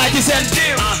sa laa ci seen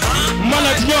team man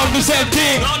ak ñoom du seen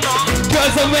team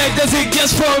cause I make the music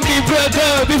just for me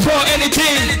brother before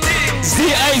anything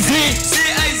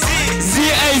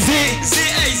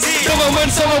dama mën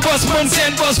sama boss mën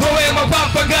seen boss ba wey ma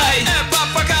papa gaay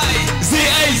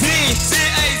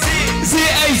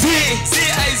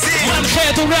man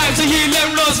xeetu rhyme sa yi lem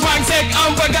loos maa ngi seeg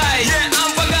am ba gaay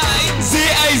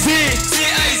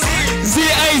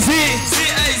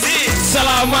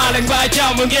salaamaaleykum ba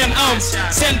jàmm ngeen am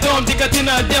seen doom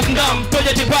dikkatina def ndam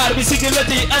tojati baar bi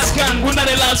sigilati askan bu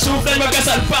nare laal suuf dañ ma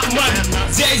gasal pax man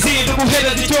Jay-Z du bu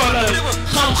xëy di coolal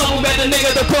xam-xamu benn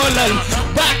nigga de poolal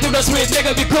back to the street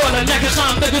nigga bi koolal ñàkk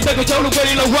xam dëgg-dëgg coow lu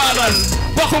bëri la waalal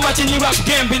bokkuma ci ñi rap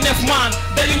game bi nef man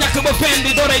dañu ñàkk ba fen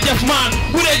di dooree jëf man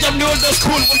bu dee jam ni woon de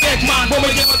school mu dégg man boo ma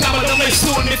jëm a kama damay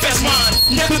suul ni fes man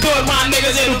njëkk door man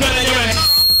nigga zeedu gën a ñëwee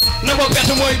na ko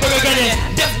perte mooy bëgg a gañe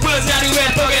def buzz ñaari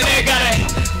weer toogee ne gare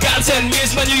gaal seen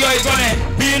miis ma ñu yooy gone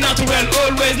be natural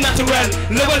always natural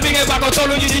lëbal bi ngay bako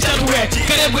tollu ñu ci catuwee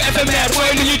carrière bu éphémère mooy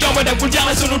lu ñu jomba def bu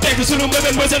jàll sunu tekk sunu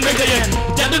mbëbën mooy seen mbégte yéen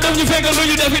jant def ñu fekk lu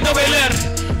ñu def it dafay leer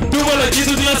duuma la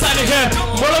jiitu dina sànni xeer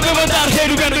mbooloo bi ma daar xëy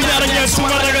du benn du ñaar ak ñeent su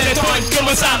ma ragalee tooñ Keur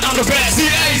Massar am the best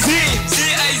CIZ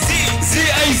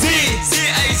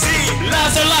laa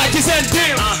sa laa ci seen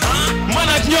team man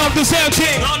ak ñoom du seen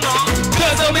team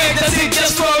cause I make the music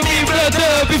just for me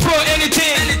brother before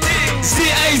anything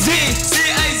CIZ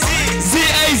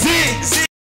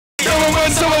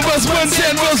man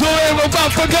seen boss woowee ma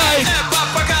Papa Gaye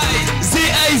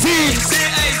Z.I.Z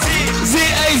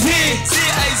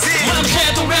man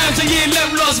xeetu rap sa yi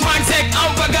lem los man teg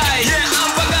am bagaay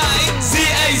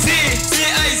Z.I.Z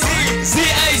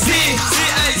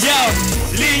yow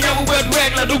lii ñamu wet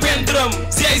week la du benn dërëm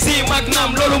Z.I.Z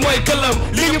magnam loolu mooy këlëm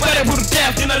li ñu bare pour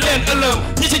def dina leen ëllëm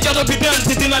ñi ci joto bi dën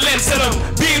ci dina leen sërëm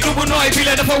bii du bu nooy bi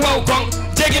le dafa waw koŋ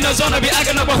jéggi na zone bi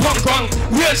àgg na ba Hong Kong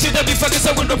wéer si da bi fekk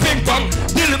sa buntu ping pong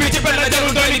dil bi ci benn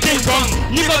jarul doy ni king kong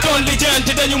ñi ko doon li jën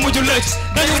ci dañu mujj lëcc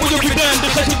dañu mujj bi dën di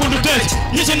xëcc buntu tëj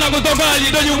ñi ci nagu dogal yi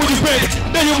dañu mujj péeg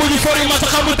dañu mujj fori ma sa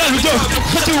xamu dalu jóg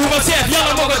xëcc wu ma seet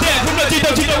yàlla moo ko def bu ma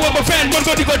tiitaw ci woo ma fenn mën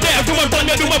ko di ko def du ma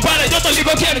tànne du ma baale jotal li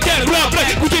ko kenn rap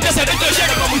rek bu ci dese dañ koy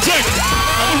jege ba mu jég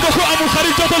amul mbokk amul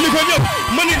xarit jotal li ko ñëpp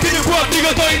mën ni dini boot di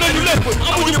nga tooy nañu lépp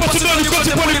amuñu potu noonu ko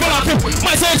ci poli bala fépp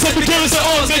may sa exet bi 15 sa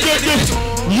 11 nga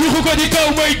jég yuuxu ko di kaw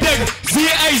mooy dégg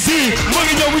Z.I.Z moo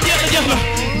ngi ñëw bu jeex na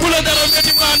bu la dara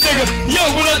metti maa dégg yow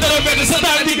bu la dara metti sa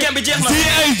taal di gem bi jeex na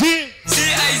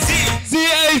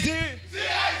Z.I.Z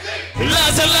laa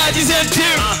sa laa ci seen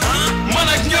team man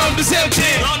ak ñoom du seen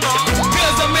team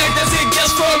cause I make the sick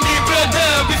just for me brother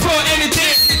before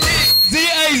anything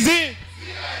Z.I.Z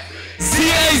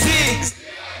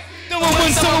dama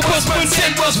mën sama boss mën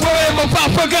seen boss woowee ma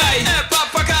Papa Gaye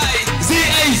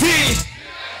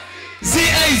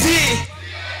Z.I.Z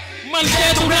man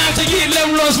xeetu rap sa yi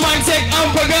lem los man teg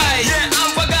am bagaay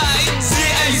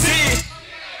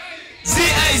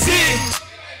Z.I.Z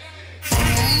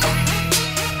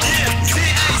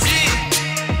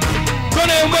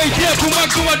kone may jeex ku mag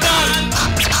du ma daan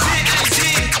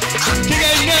ki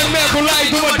ngay neen mee ku laay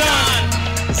du ma daan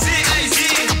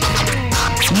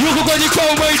yuxu ko ci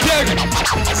kaw may dégg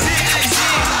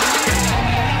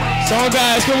sama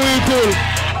gars est-ce que muy cool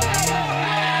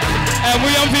mu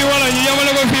yam fii wala ñu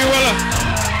yamale ko fii wala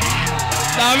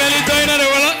daa mel ni doy na de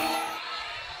wala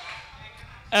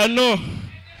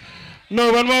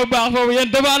non man moo baax foofu yéen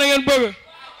débat na ngeen bëgg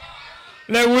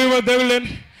léegi wuy ma dégg leen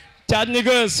caat ñi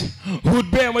gës wut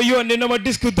bee ma yónni na ma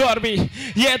disque d'or bi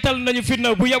yeetal nañu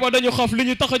fitna bu yaba dañu xof li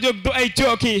ñu tax a jóg du ay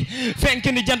cooki fenk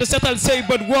ni jant setal say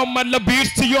bët woom man la biir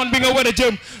si yoon bi nga war a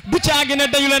jëm du caagi ne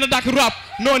dañu leen a dàkk rap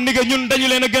noon ni nga ñun dañu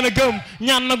leen a gën a gëm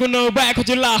ñaan nagu na bàyyi ko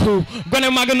ci laaxu gone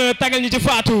màgg na tagal ñu ci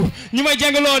faatu ñi may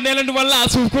jengaloo nee leen du ma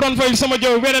laasu ku ron fay sama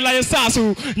jow wéere lañu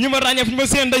saasu ñi ma ràññeef ñi ma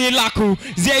seen dañuy làkku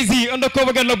Z.I.Z ënda ko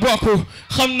bëgg la bokk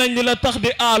xam nañ li la tax di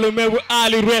aalu mais bu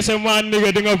aali reese maa ni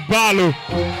nga di nga baalu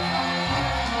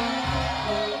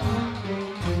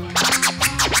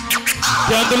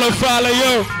kenn du la faale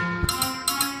yow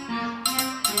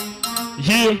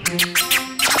yeah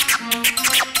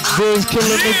Z's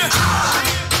killer nigga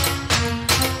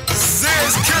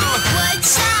Z's killer What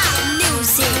time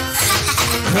music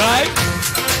right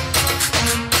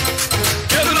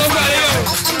kenn du la faale yow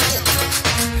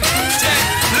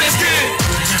let's get it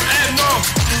and no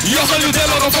yokkal ñu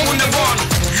delloo ko fa mu nekkoon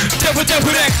tepp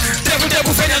rek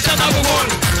feeñal tata bu woon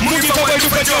mu ngi fa bay du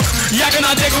fa jóg yàgg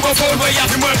naa dégg ko foofu ba yaa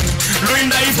fi mën luy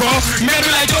nday fo meer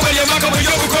bi lay jógal yow maa ko ba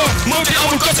yóbbu ko moom di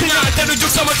amul ko si ñaar te du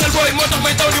jug sama xel booy moo tax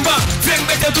may taw di mbaa feeg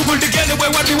mbégte dugul di génn booy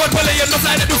wat bi wat bale yéen nof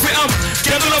laay ne du fi am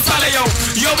kenn du la faale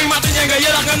yow bi matt ñee nga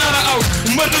yérax nga nar a aw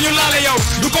mbër duñu laale yow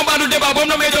du combat du débat boobu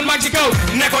na may doon mag ci kaw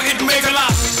ne ko it méega la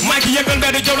maa ngi yëngal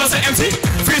mbedd jow la sa MC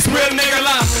fils réel néega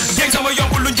la géng sama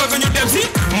yombul luñ bëgg ñu dem si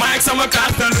maa ak sama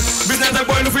cartel business ak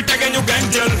booy lu fi tege ñu gañ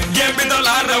jël game bi da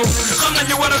la raw xam nañ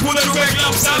ñu war a puudar weeg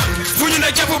lam sal fu ñu ne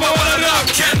jàpp ba wala raw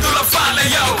kenn du la faale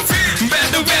yow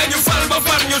mbedd bee ñu fal ba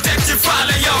far ñu teg ci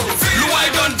faale yow lu waay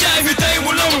doon jaay fi tey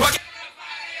mu law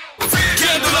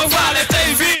kenn du la faale tey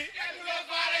fii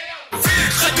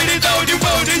xaj bi di daw di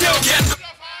mbaw di ñëw kenn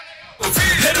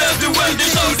héros di wël di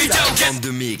xaw di jaw kenn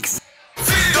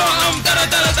doo am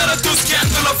dara tus kenn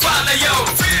du la faale yow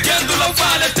kenn du la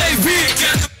faale tey fii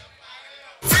kenn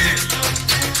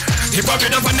hip hop bi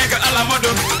dafa nekk ala ma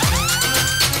doon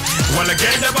wala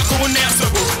gerte ba ku mu neex sa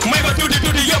bu may ba tuuti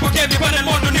yóbbu kenn di beneen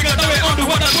monde ni nga dawee ondu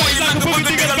wata booy lang bëgg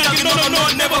digal tànk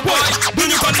non never boy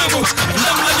duñu ko nangu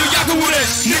ndam la ñu yàgg wure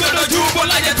ni nga doo juum boo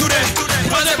laajee ture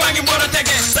projet baa ngi mboor a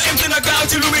tege sa imti na gaaw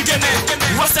ci lu muy génne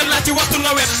wasal la ci waxtu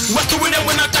nawet waxtu bu ne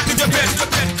mën a takk jëppee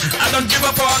I don't give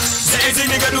a fuck Z.I.Z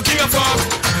ni nga du ki nga foog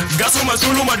gasuma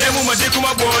suluma demuma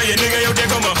dikkuma booy ni nga yow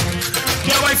dégguma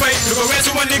ñaway fay lu ko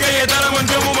weesuma ni nga yee dara man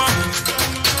gëmuma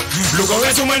lu ko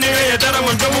weesuma ni nga yee dara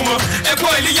man gëmuma e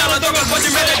boy li yàlla dogal ba ci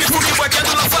mbere di fukki ba kenn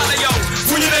du la faale yow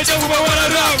fu ñu ne jëfu ba wala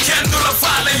raw kenn du la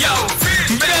faale yow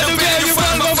mbedd bee ñu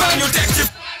fal ba far ñu teg ci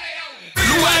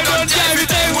lu waay doon jaay fi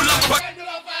tey mu lamb ba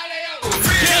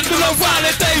kenn du la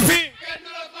faale tey fii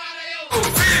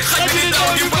xaj bi daw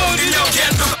di mbaw di ñëw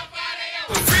kenn du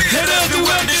héros di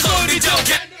wër di xaw di jaw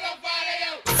kenn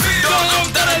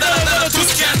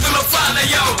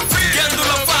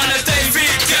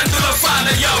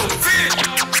yow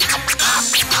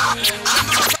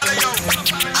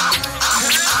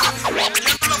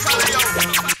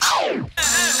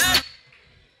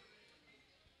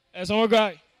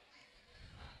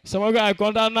sama gaay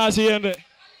kontaan naa si yéen de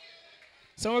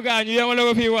sama gaay ñu yemale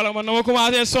ko fii wala man dama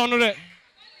commencé sonn de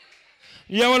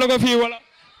ñu yemale ko fii wala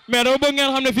mais dama bëgg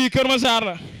ngeen xam ne fii Keur Massar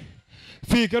la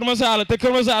fii Keur Massar la te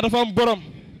Keur Massar dafa am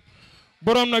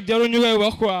borom nag jarul ñu koy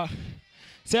wax quoi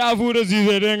c'est à vous de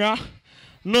juger dégg nga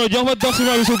non jox ma dox si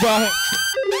ma bi su baaxee.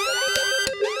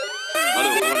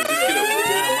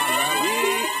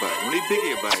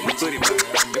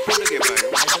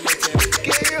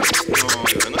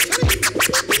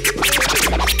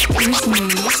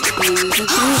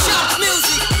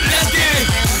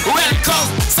 Welcome,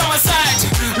 sama side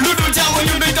lu dul jàmm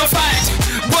ñu duñ ko fight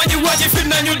boo ñu woo ci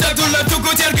fitna ñu daggu la dugg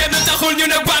cër genn taxul ñu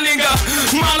ne bandi nga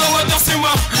maa la wa dox si ma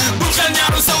bu xel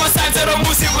ñaaru sama side zéro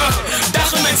musiba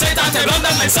dàq nañ seytaan te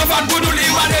randal nañ safaan bu dul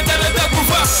iman et tere dëkku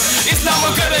fa islam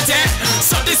chrétien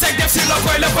sotti sek def si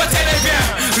lokoy la ba tere bien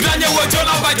ràññe woo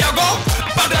joola ba jago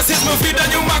pas de racisme fii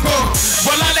dañu mago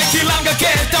boo laalee kii laal nga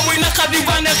kee te muy naqar di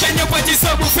bànneex xëy ñëpp a ci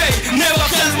soobu fay nee wa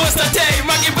xel mës ta tey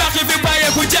maa ngi baax yi fi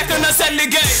bàyyeeku jekk na seen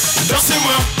liggéey dox si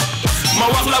ma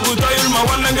wax la bu doyul ma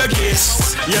wan la nga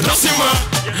gis ya dox si ma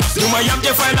du ma yam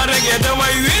ci fay la rek ya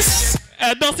damay wis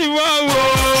dox si ma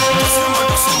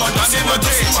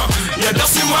ya dox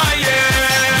si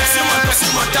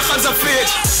ma taxal sa fit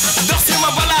dox si ma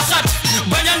balaa xat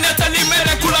bañ a nettali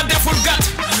mere ku la deful gàtt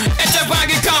ete baa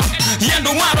ngi kam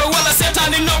yendu maaro wala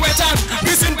seetaani nowetaan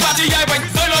bisin parti yaay bañ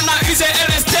doyloon naa usé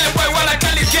RST boy wala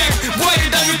qualité boy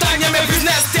dañu tàng ñeme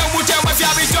business teew mu teew ma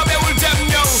fiyaa bi joobewul dem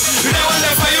ñëw réewal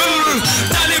ne fayul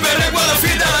taalibe rek wala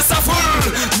fii dara saful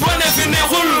boo ne fi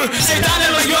neexul seytaane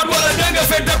la yoon wala dënga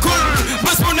fe dëkkul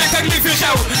bés bu nekk ak li fi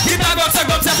xew gi tàggoog sa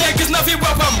gob saxee gis na fi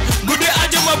boppam guddi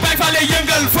àjjuma bay fale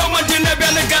yëngal foo mënti ne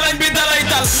benn galañ bi dalay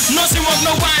dal no si moom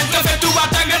no wine café Touba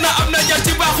tàng na am na jël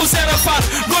ci baaxu seera faat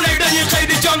gone yi dañuy xëy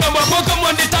di jongama boo ko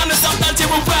mën di tànn sax dal ci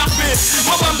bu baax bi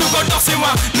boppam du ko dox si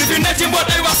ma li fi nekk ci mboot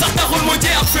ay wax sax taxul mu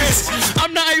jeex fiis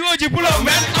am na ay wooji bulo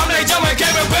men am na ay jamay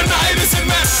kebe bër na ay risin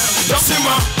men dox si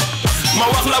ma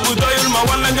wax la bu doyul ma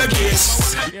wan la nga gis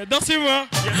dox si ma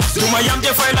du ma yam ci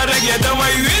fay la rek ya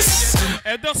damay wis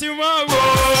dox si ma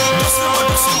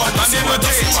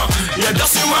ya dox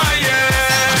si ma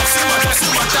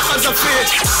taxal sa fit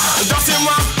dox si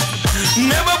ma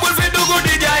never bul fi dugg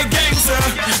di jaay gangster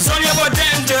son yëpp a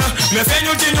danger mais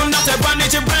feeñul ci ñun ndaxte bandi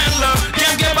ci brand la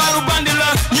kenke baaru bandi la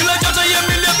ñi la jota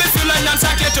yemmi lépp fi la ñaan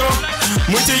saketo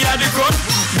mu ci yaadi kon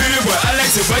biri boy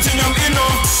Alex ba ci ñoom ino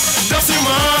dox si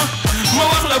ma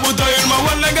wax la bu doyul ma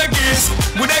wan la nga gis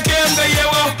bu dekkee am nga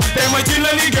yeewoo tey ma ci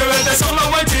la liggéeyal te soxla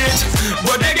ma tiit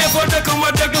boo déggee foo dëkk ma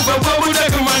dëkk fa boobu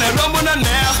dëkk ma ne romb na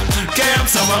neex kay am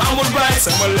sama amul baay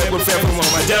sama léegul fépp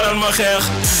ma jaral ma xeex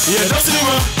yee dox si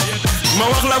ma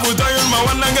wax la bu doyul ma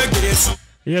wan la nga gis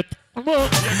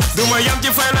du ma yam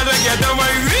ci fay la rek ya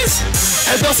damay wis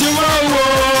et dox si ma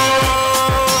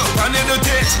woo bandi du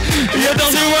tiit yee dox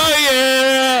si ma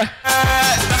yee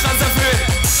taxal sa fi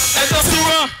et dox si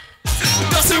ma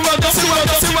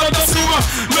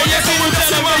no yekku mu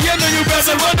tele ma yenn ñu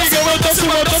beesal ma digga ma dox si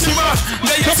ma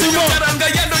nga yekku ñu teral nga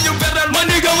yenn ñu beral ma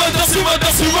digga ma dox si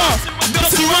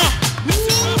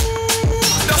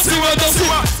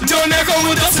ma joo ne ko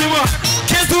mu dox si ma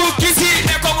keesu kisi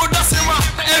ne ko mu dox si ma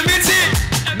emiti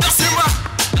dox si ma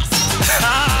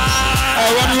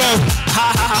one love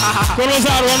Keur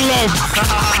Massar one love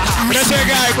merci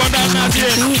gaay kontaan naa ci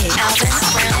yéen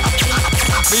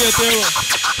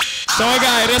sama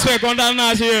gaay respect kontaan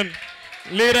naa ci yéen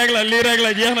lii rek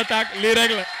la jeex na tàkk lii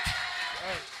rek la.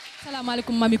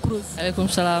 salaamaaleykum Mamy CRUZ. aleykum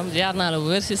salaam ziar naa la bu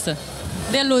wér sister.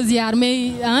 delloo ziar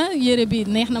mais yére bi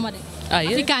neex na ma de.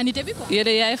 africanité bi quoi.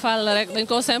 yére yaay faal la rek dañ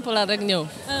koo simple la rek ñëw.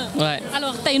 waay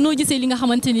alors tey noo gisee li nga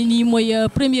xamante ne nii mooy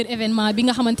premier événement bi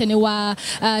nga xamante ne waa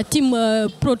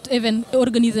TEAMPROD event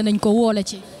organisé nañ ko woole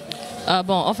ci.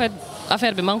 bon en fait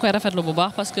affaire bi maa ngi koy rafetlu bu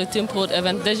baax parce que TEAMPROD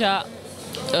event déjà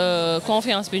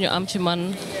confiance bi ñu am ci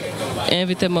man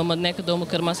invité ma nekk doomu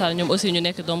Keur Massar ñoom aussi ñu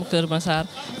nekk doomu Keur Massar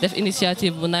def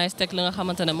initiative bu nice teg li nga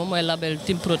xamante ne moom mooy label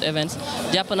TEAMPROD events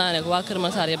jàpp naa ne waa Keur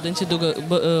Massar yëpp dañ ci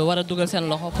war a dugal seen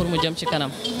loxo pour mu jëm ci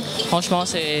kanam franchement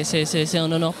c'est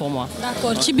un honneur pour moi.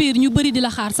 d'accord ci biir ñu bëri di la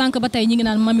xaar sànq ba tey ñi ngi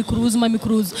naan Mamy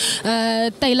CRUZ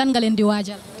tey lan nga leen di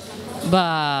waajal.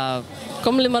 bah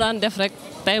comme li ma daan def rek.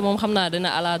 tey moom xam naa dina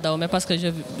ala daw mais parce que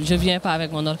je viens pas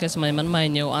avec mon orchestre man maay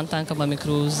ñëw en tant que Mamy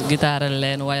CRUZ guitaral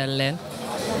leen wayal leen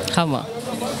xam nga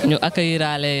ñu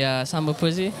accueilliraale Samba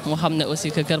Peuzzi mu xam ne aussi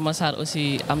que Keur Massar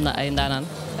aussi am na ay ndaanaan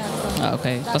Ah, ok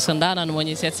parce que ndaanaan moo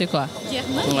ñuy seet si quoi. jeex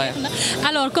na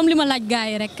alors comme li ma laaj gars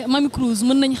yi rek Mamy CRUZ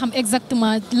mën nañu xam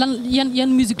exactement lan yan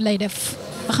musique lay def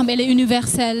nga xam elle est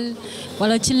universelle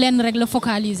wala ci lenn rek la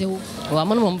focaliser wu. waaw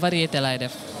man moom variété laay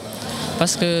def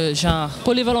parce que genre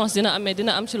polyvalence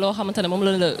dina am ci loo xamante ne moom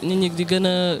la nit ñi di gën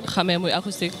a xamee muy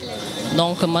acoustique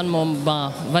donc man moom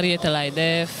bon variété laay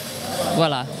def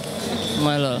voilà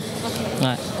mooy loolu.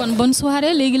 waaw kon bonne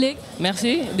soirée léegi.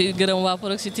 merci di gërëm waa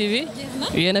Proxi TV.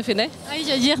 yéen a fi ne.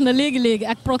 Aïcha jeex na léegi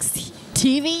ak Proxi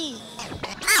TV.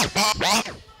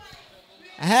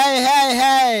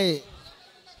 Hey.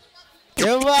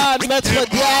 Come on, Metro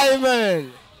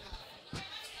Diamond.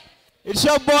 It's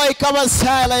your boy Keur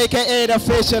Massar, aka the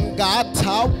Fashion God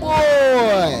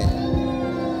Boy.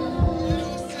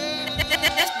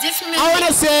 I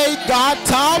wanna say God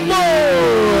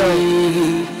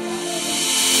Boy.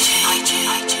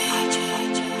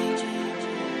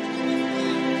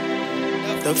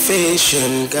 The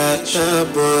Fashion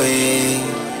God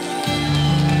Boy.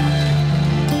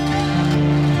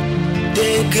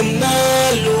 Dégg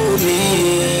naa lu ne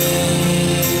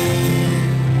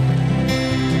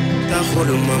taxul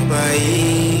ma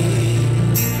bàyyi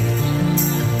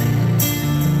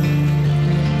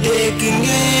dégg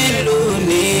ngeen lu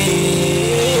ne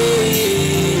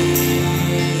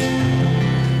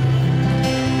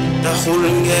taxul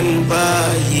ngeen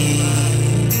bàyyi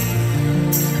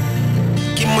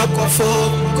ki ma ko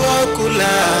foog kooku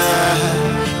la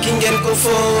ki ngeen ko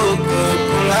foog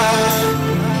kooku la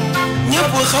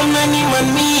ñëpp xam na ni man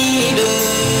mii la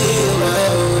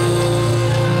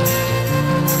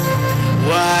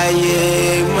waaye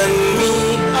man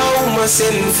mii aw ma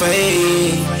seen fay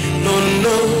non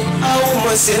aw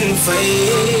ma seen fay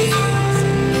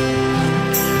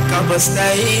KABA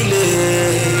style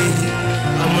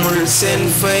amul seen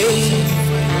fay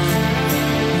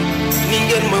ni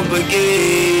ngeen ma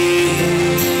bëggee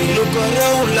lu ko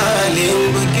raw laa leen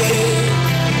bëggee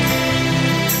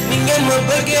ni ngeen ma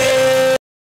bëggee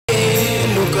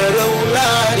lu ko raw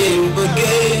laa leen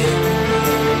bëggee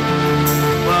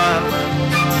waaw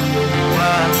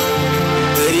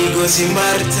barigo si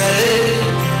mbartal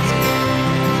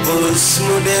bus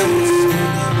mu dem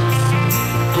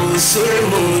busul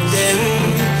mu dem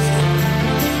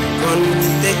kon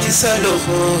teg ci sa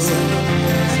loxo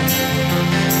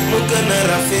mu gën a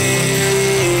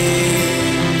rafet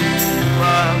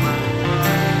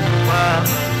waaw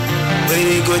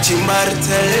barigo ci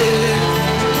mbartal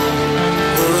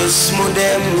bus mu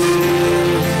dem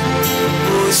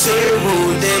busul mu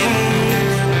dem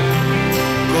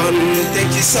kon teg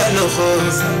ci sa loxo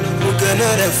mu gën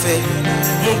a rafet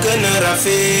mu gën a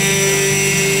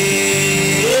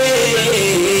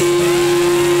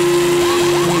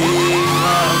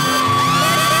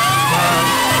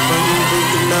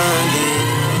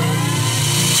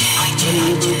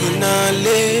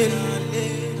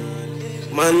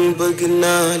man bëgg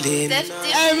naa leen.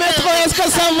 Hey Metro, est-ce que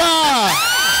ça va?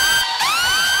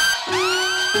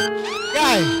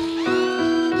 Gaay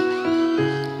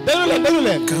déglu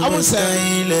leen amul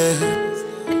seen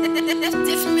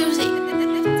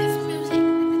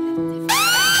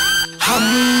xam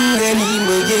nga ni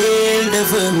mbëggeel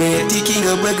dafa metti ki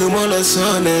nga bëgg moo la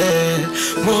sonal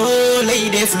moo lay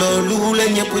def loolu la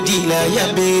ñëpp di la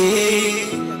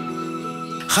yàbbee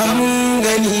xam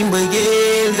nga ni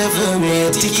mbëggeel dafa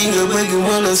metti ki nga bëgg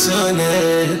moo la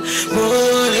sonal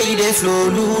moo lay def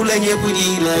loolu la ñëpp di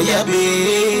la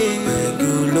yàbbee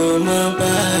bëgguloo ma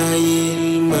bàyyil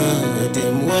ma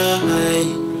dem waay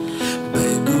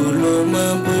bëgguloo ma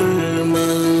bul ma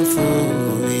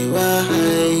foowe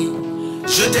waay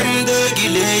je t'aime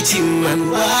dëggile ci man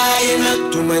waaye nag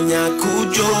duma ñàkku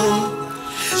joo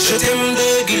je t'aime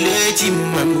dëggile ci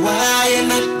man waaye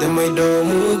nag damay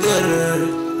doomu gër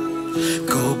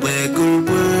ko bëggul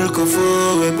bul ko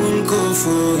foowe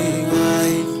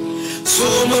waay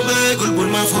soo ma bëggul bul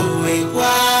ma foowe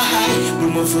waay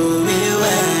bul ma foowe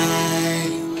waay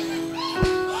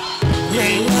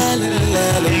la la la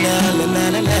la la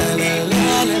la la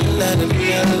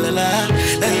la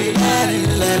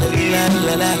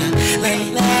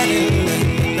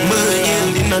mbëggeel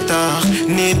dina tax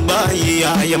nit bàyyi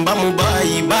yaayam ba mu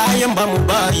bàyyi baayam ba mu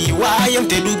bàyyi waayam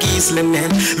te du gis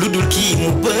leneen lu dul kii mu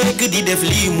bëgg di def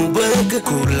lii mu bëgg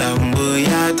ku lamb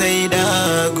yaa tey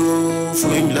daagu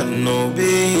fuñ la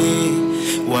noobee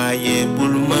waaye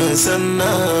bul ma sa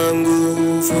nangu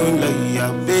fuñ la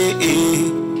yàbbee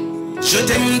je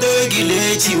t'aime dëggile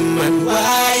ci man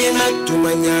waaye nag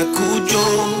duma ñàkku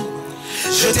joo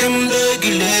je t'aime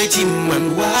dëggile ci man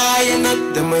waaye nag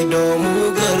damay doomu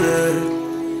gër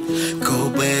ko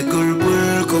bëggul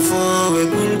bul ko foowe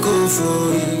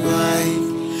waay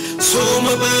So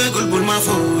my bagel pull my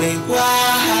away, why?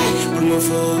 Pull my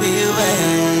away.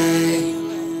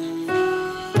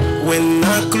 When I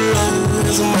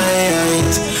close my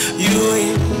eyes, you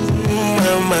in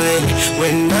my mind.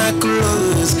 When I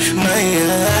close my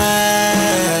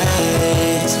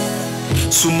eyes,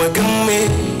 so my gamme,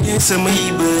 so my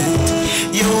bird,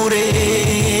 you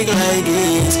like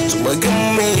this. So my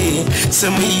gamme, so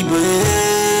my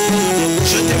bird.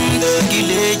 Je t'aime de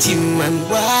guillet, man,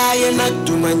 why not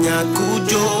to my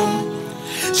nyakujom?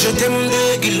 Je t'aime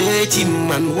de guillet,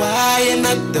 man, why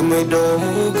not to my dom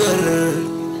girl?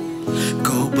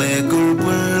 Go back,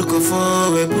 go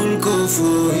forward, go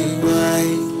forward, why?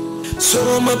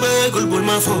 So my bagel, pull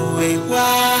my forward,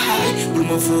 why? Pull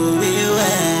my forward,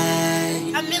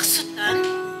 why? Amir Sultan.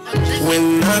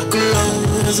 When I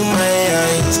close my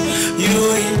eyes,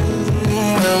 you in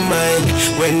my mind.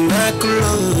 When I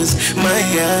close my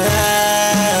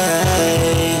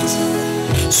eyes,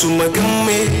 so my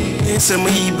gamme, so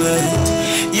my bird,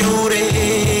 you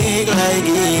like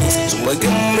this. So my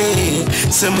gamme,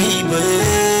 so my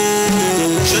bird.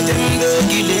 Je t'aime de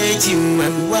guillet,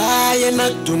 man, why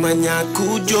not to my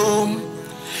nyakujom?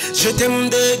 Je t'aime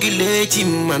de guillet,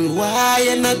 man,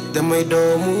 why not to my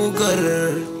domu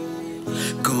girl?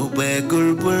 Go back,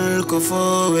 go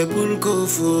forward, go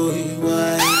forward,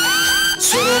 why?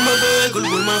 So my bagel,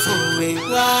 pull my forward,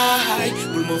 why?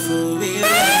 Pull my forward, why?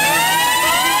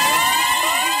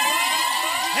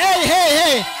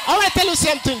 Hey, I want to tell you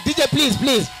something. DJ,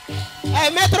 please. Hey,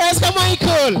 Metro, est-ce que moi,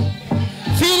 cool?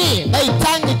 Fini, hey,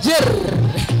 tang jir.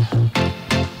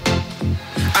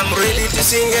 I'm ready to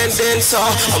sing and dance.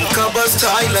 I'm KABA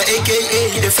styler,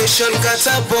 aka the fashion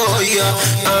kata boy.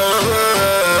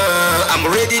 I'm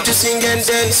ready to sing and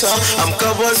dance. I'm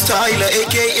KABA styler,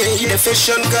 aka the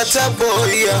fashion kata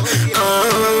boy.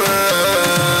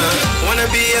 Wanna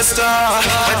be a star,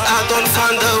 but I don't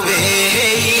find the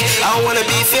way. I wanna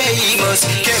be famous,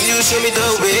 can you show me the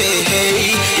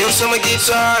way? You're some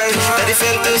guitar, that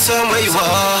defend some my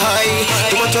why.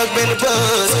 You want to talk Ben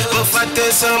Buzz, but fat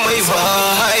some my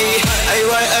why. I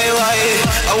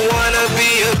wanna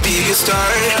be a big star,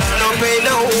 no pain,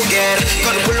 no get.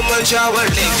 Gonna pull my jaw, leg,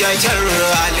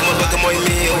 I'm a bug of my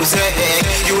music.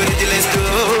 You ready, let's do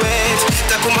it.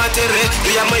 Takumatere, do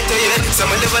ya my tail? Some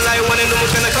level I wanna know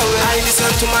can I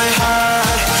listen to my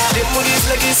heart. The mood is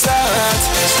like it's hot.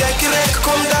 Take it,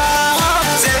 come down.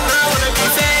 Say I wanna be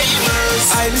famous.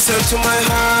 I listen to my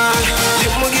heart. The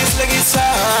mood is like it's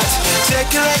hot.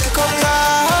 Take it, come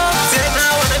down. Say I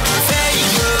wanna be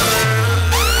famous.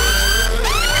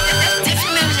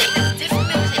 Different music.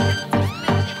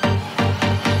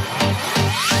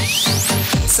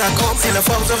 Ça compte et la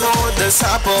force de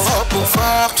ça pour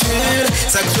fortune.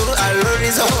 Chaque jour à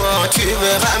l'horizon, tu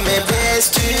verras mes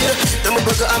bestures. De mon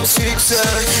bug am succès,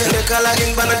 le cala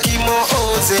une banane qui m'a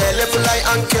osé. Le poulet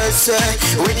encaissé,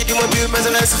 oui dis mon but mais je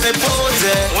laisse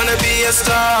reposer. Wanna be a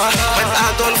star, but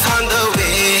I don't find the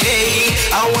way.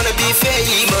 I wanna be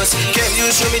famous, can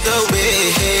you show me the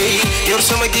way? You're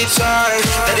some guitar,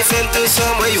 that defend to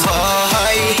some way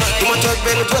why. You want to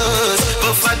Ben Buzz,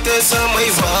 but fat some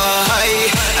way why.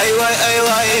 I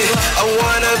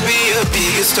wanna be a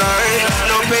big star,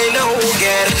 no pain, no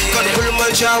get. Gonna pull my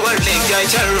jaw, leg,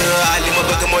 I'm a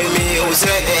bug of my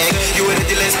music. You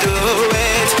ready, let's do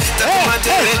it.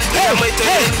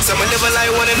 Some level I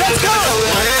wanna know.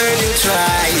 When you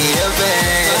try your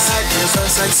best, you don't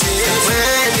succeed.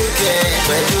 When you get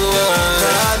what you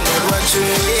want, not what you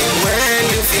need. When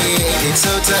you feel it's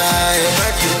so tired,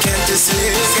 but you can't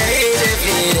sleep. Say the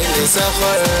feeling is so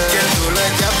hard. Can't do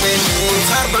like Japanese.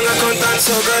 Banga kontaan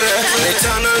so gore, ne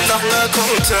channel ndax nga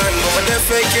kontaan. Boo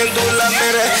defee kenn du la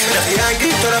mere, ndax yaa ngi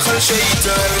toroxal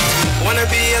shaytaan. Wanna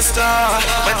be a star,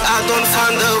 but I don't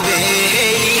find the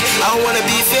way. I wanna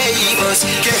be famous,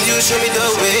 can you show me the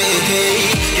way?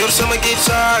 You're some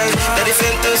guitar, that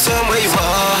defend some way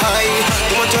why.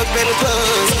 You want to Ben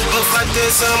Buzz, but fat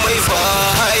some way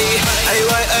why. I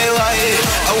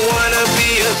wanna be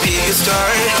a big star,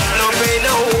 no pain,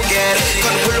 no get.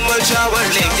 Gonna pull my jaw,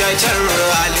 leg,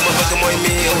 I'm a bug of my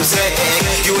music.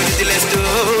 You ready, let's do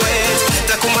it.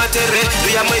 Takumatere, do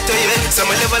ya my tail? Some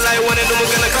level I wanna know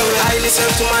gonna come. I listen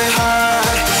to my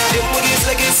heart. The mood is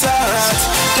like it's hot.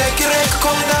 Take it,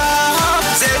 come down.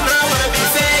 Say I wanna be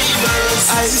famous.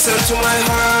 I listen to my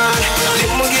heart. The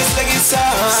mood is like it's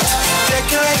hot.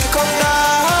 Take it, come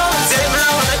down. Say I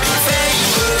wanna be famous.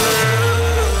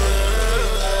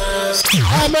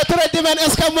 I'm a threat man,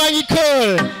 est-ce que moi il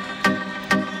cool?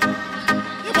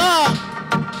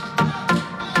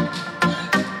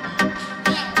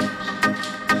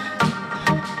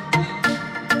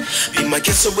 Be my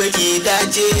kiss away,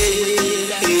 daje.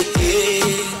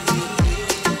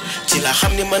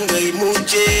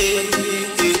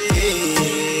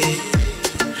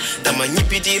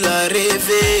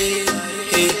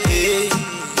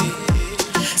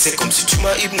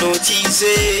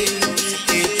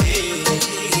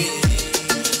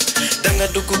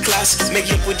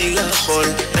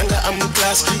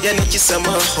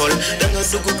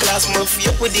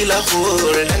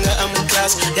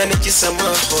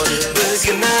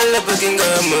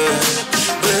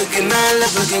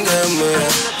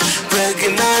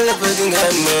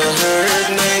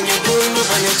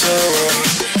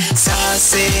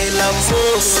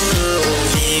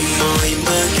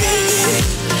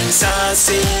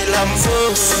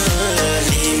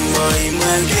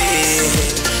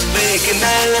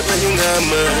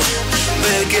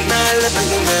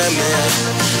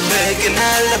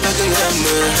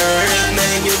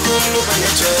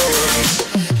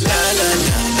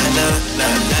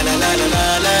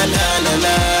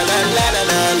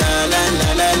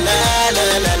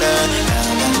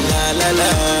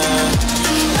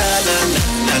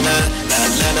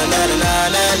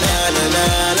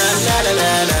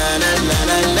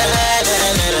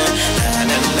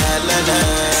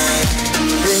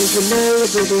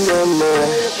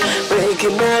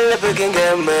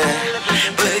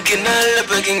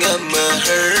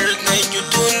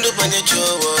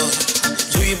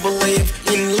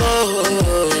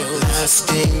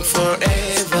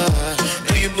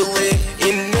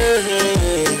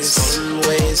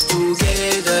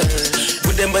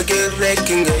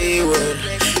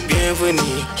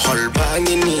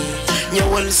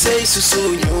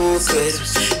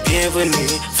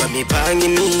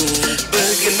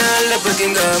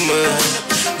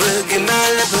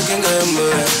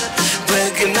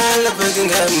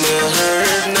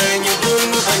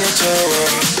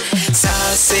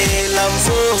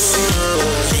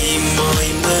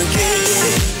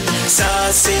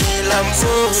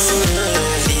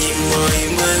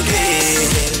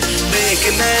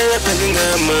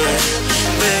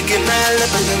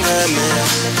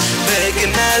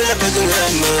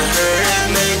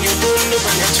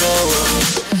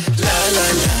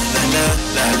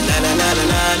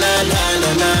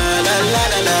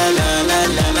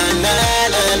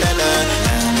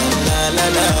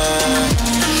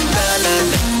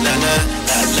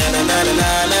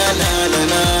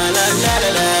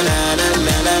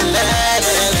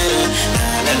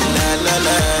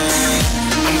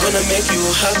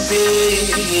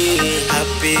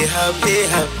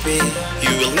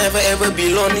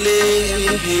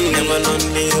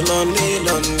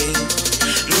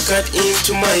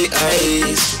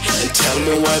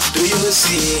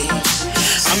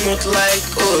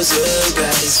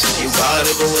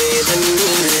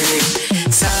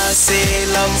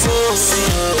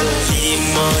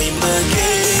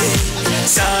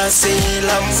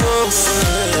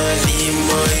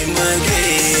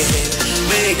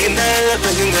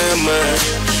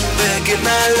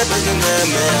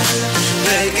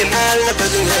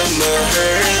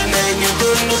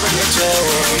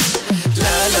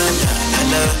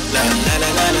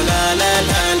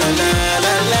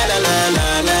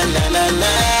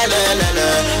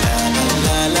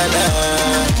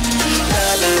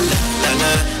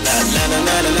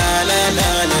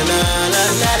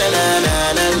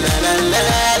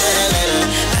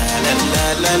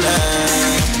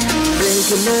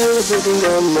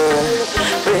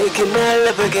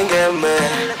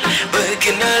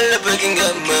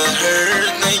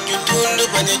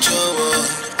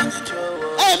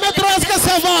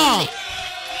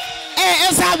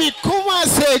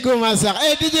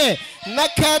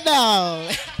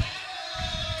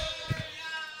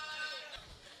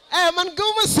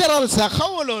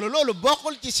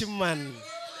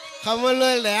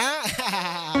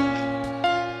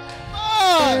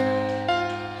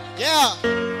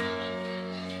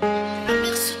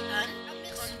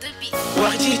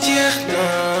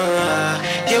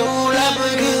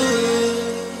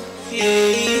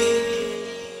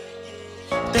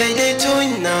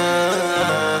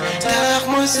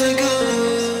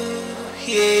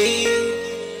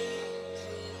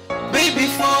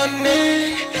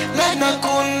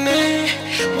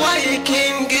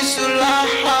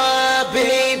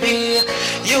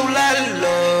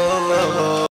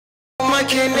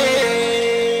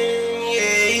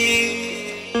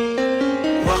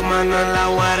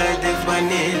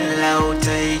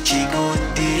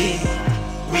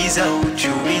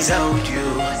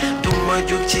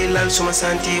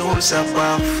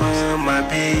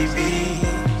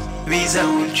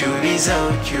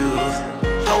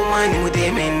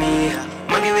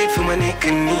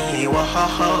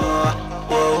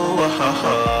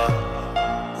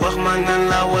 wax ma nan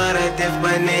la war a def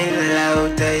ba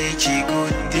nelaw tey ci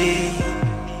guddi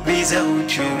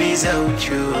without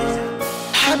you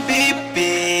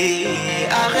Habibi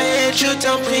arrête je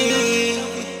t'en prie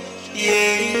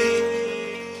yeah.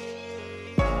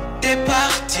 T'es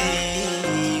parti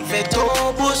fais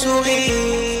ton beau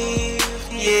sourire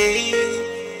yeah.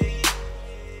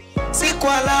 C'est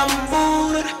quoi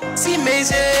l'amour si mes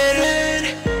erreurs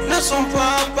ne sont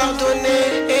pas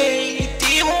pardonnées hey,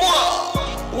 dis-moi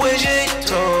où j'ai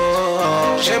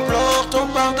tort j'implore ton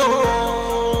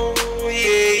pardon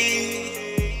yeah.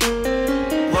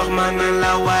 Wax ma nan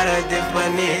la war a def ba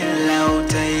nelaw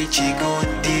tey ci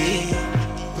guddi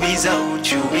without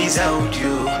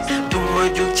you duma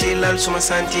jug ci lal suma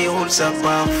sentirul sa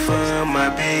parfum ma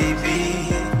baby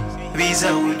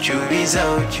without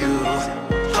you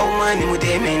xaw ma ni mu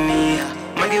demee nii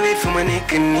ma ngi wéet fu ma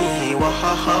nekk nii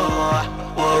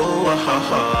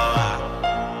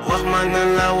wax ma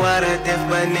nan la war a def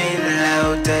ba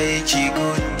nelaw tey ci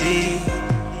guddi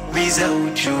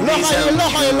without you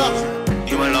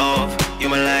You my love, you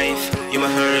my life, you my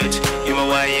hurt, you my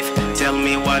wife. Tell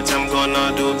me what I'm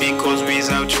gonna do because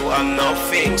without you I'm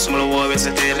nothing. Small worry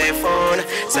sa telephone,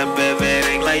 sa bebe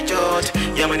rek lay jot.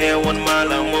 Yama ne won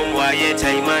mala mom waaye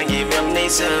tay ma ngi mel ni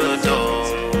sa doom.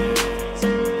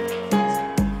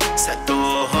 Sa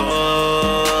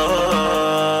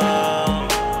doom.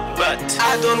 But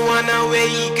I don't wanna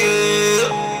wake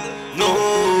up. No.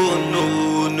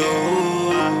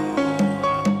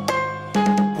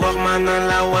 Nan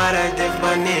la war a def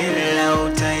ba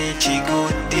nelaw tey ci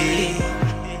guddi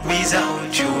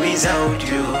without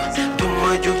you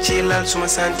duma jug ci lal suma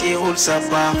sentirul sa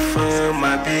parfum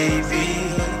ma baby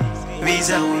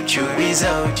without you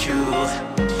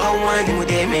xaw ma ni mu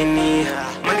demee nii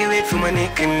ma ngi wéet fu ma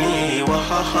nekk nii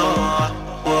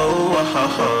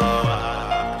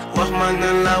wax ma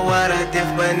nan la war a def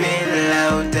ba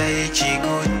nelaw tey ci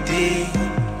guddi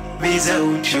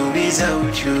without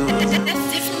you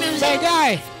Hey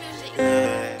guys,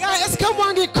 est-ce que moo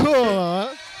ngi cool?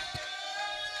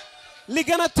 Li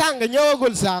gën a tàng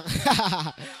ñëwagul sax.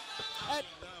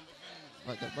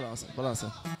 Balance.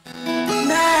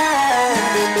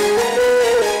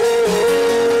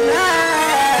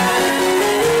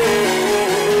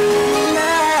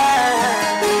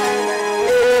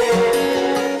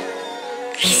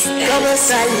 Kama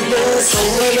saylo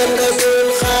sama lan nga doon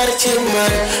xaar ci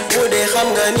man bu dee xam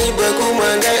nga ni bëgguma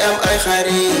ngay am ay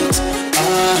xarit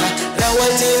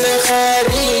rawatina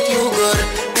xarit yu góor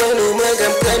mënuma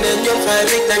gëm keneen ñoom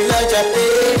xarit dañ la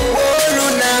jàppee wóolu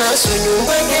naa suñu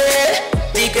mbëggee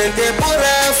diggante bu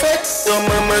rafet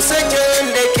dooma ma sa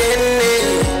jënde kenn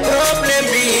problème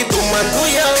bi du man du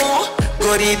yow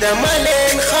góor yi dama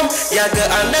leen xam yàgg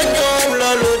ànd ak ñoom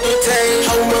loolu du tey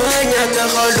xaw ma ñàkk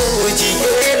xolu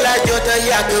jigéen la jota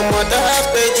yàgg moo tax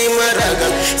te ji ma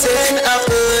ragal seen ak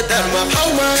dal ma xaw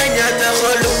ma ñàkk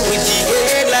xolu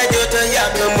jigéen la jota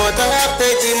yàgg moo tax te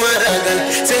ji ma ragal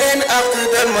seen ak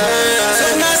dal ma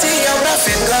soxna si yow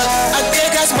rafet nga ak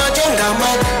dégas ma jonga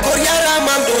ma góor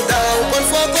yaramam du daw kon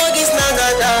foo ko gis na nga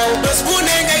daw bés bu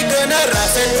ne ngay gën a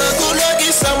rafet bëgguloo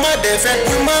gis sama defet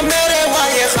bu ma mere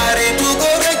waaye xaritu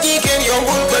góor ak jigéen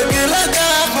yombul bëgg la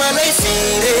gaax ma lay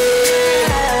fiire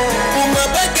bu ma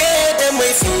bëggee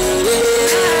damay fiire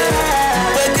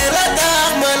bëgg la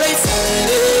gaax ma lay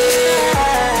fiire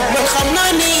man xam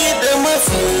naa ni dama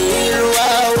fiir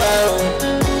waaw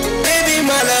baby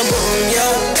ma la moom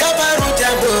yow jabaru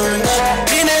jàmbur nga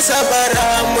li ne sa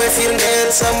baram mooy firndeel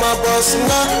sama bos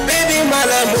nga baby ma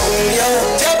la moom yow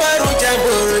jabaru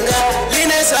jàmbur nga li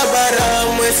ne sa baram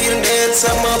mooy firndeel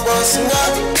sama bos nga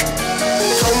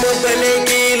xaw ma ba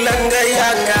léegi lan nga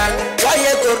yaakaar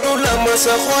waaye góor du la ma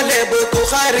sa xoole bëgg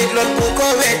xarit lool bu ko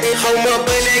weddi xaw ma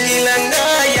ba léegi lan nga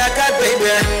yaakaar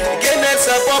baby génneel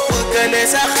sa bopp gëne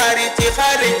sa xarit yi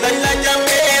xarit lañ la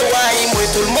jàppee waaye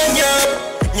moytul ma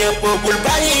ñëpp bul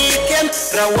bàyyi kenn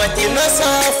rawatina sa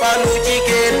fanu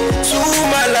jigéen su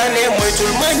ma la ne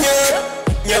moytul ma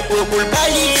ñëpp bul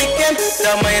bàyyi kenn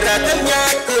damay ragal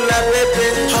ñàkk la bébé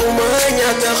xaw ma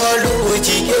ñàkk xolu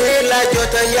jigéen la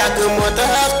jota yàgg moo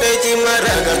tax te ji ma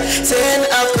ragal seen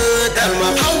ak dal ma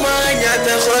xaw ma ñàkk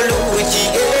xolu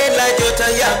jigéen la jota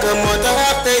yàgg moo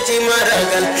tax te ji ma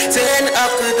ragal seen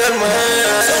ak dal ma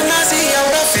soxna si yow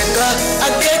rafet nga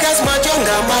ak dégas ma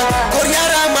jonga ma góor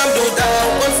yaramam du daw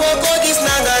kon foo ko gis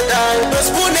na nga daw bés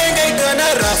bu ne ngay gën a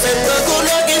rafet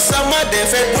bëgguloo gis sama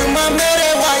defet bul ma mere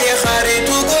waaye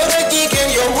xaritu góor ak jigéen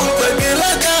yombul bëgg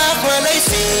la gaax ma lay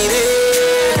fiire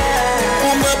bu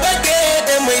ma bëggee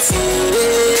damay fiire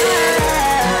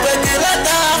bëgg la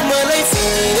gaax ma lay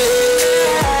fiire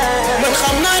man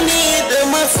xam naa ni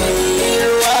dama fiir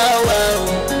waaw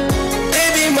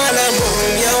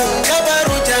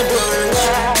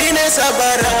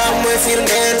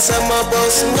sama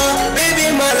boss nga baby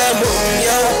mala moom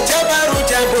yow jabaru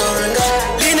jabor nga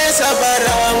li ne sa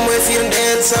baram mooy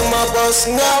firndeel sama boss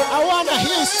nga I wanna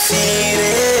hear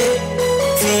fiire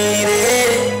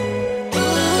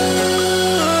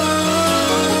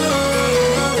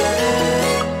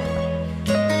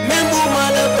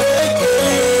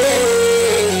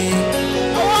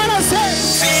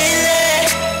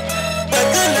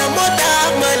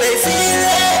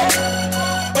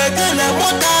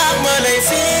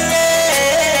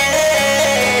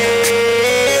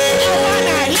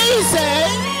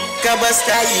KABA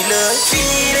style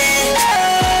fiire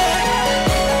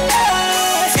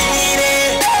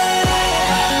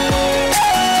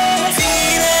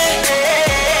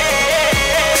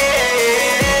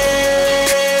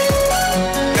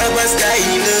KABA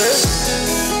style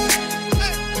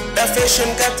the fashion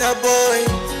got a boy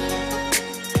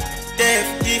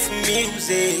deaf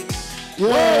music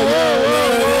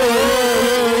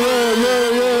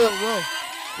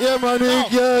yeah man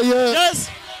yeah Yes.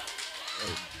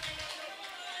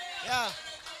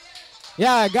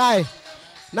 Yeah, guy.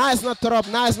 Nice not trop.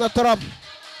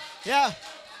 Yeah.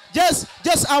 Just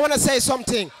I want to say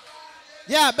something.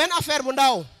 Yeah, ben affaire bu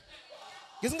ndaw.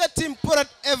 Gis nga TEAMPROD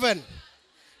event.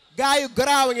 Guy yu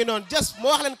garaaw ngi noonu. Just mo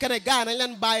wax leen que ne gars nañ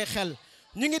leen bàyyi xel.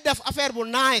 Ñu ngi def affaire bu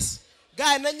nice.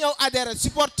 Gars nañ ñëw adhérer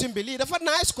support team bi lii dafa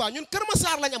nice quoi. Ñun Keur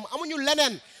Massar lañ am amuñu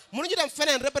leneen. Mënuñu dem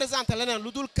feneen représenter leneen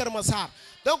lu dul Keur Massar.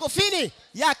 Donc fii nii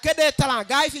y a que des talents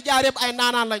gars yi fi jaar yëpp ay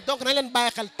naanaan lañ donc nañ leen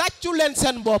bàyyi xel tàccu leen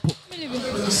seen bopp.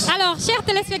 Alors chers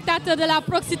téléspectateurs de la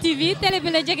Proxi TV télé bi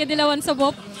la jege di la woon sa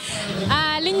bopp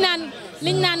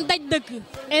liñ naan daj dëgg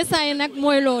instant yi nag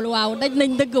mooy loolu waaw daj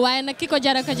nañ dëgg waaye nag ki ko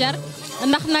jar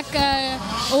ndax nag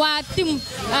waa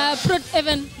TEAMPROD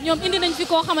event ñoom indi nañ fi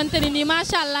koo xamante ne nii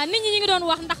macha allah nit ñi ñu ngi doon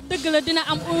wax ndax dëgg la dina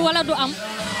am wala du am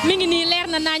mi ngi nii leer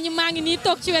na naa ñi maa ngi nii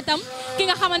toog ci wetam ki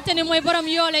nga xamante ne mooy borom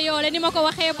yoole ni ma ko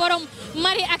waxee borom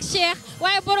Marie ak Cheikh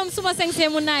waaye borom suma sengse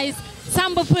mu nice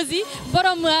Samba Peuzzi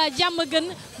borom jàmm gën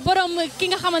borom ki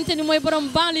nga xamante ni mooy borom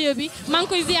banlieue bi maa ngi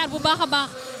koy ziar bu baax a baax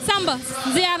Samba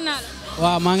ziar naa la.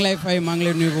 waaw maa ngi lay fay maa ngi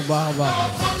lay nuyu bu baax a baax.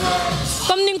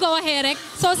 comme ni nga ko waxee rek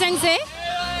soo sengse.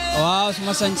 waaw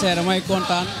suma sengse damay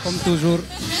kontaan comme toujours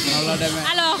noonu la demee.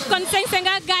 alors kon sengse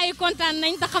nga gars yi kontaan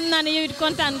nañ te xam naa ne yow it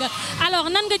kontaan nga alors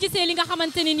nan nga gisee li nga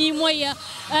xamante ne nii mooy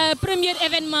premier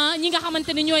événement ñi nga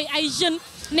xamante ne ñooy ay jeunes.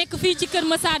 nekk fii ci Keur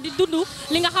Massar di dund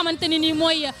li nga xamante ne nii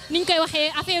mooy ni ñu koy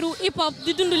waxee affaire hip hop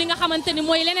di dund li nga xamante ni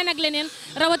mooy leneen ak leneen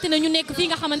rawatina ñu nekk fii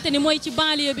nga xamante ni mooy ci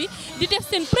banlieue bi di def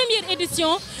seen première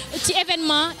édition ci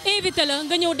événement invité la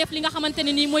nga ñëw def li nga xamante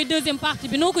ne nii mooy deuxième partie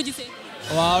bi noo ko gisee.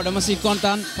 waaw dama siy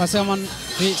kontaan parce que man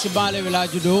fii si banlieue bi laa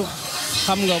juddoo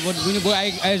xam nga bu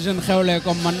ay jeunes xewlee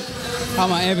comme man xam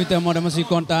nga invité moo dama siy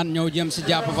kontaan ñëw jëm si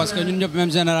jàpp parce que ñun ñëpp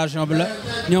même génération bi la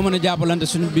ñoo mën a jàppalante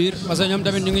suñu biir parce que ñoom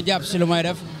tamit ñu ngi jàpp si lu may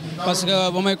def parce que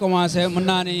ba may commencé mën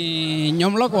naa ni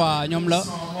ñoom la quoi ñoom la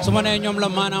su ma nee ñoom la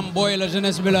maanaam booy la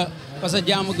jeunesse bi la parce que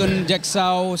jàmm gën jeg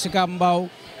saaw si Sicap Mbao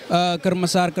Keur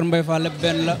Massar Kër Mbaye Fall lépp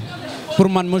benn la pour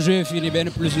man ma joué fii nii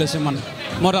benn plus la si man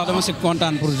moo tax dama si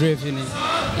kontaan pour jouer fii nii.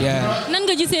 nan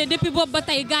nga gisee depuis boobu ba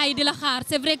tey gars yi di la xaar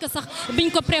c'est vrai que sax biñ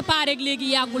ko préparé léegi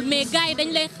yàggul mais gars yi dañ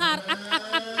lay xaar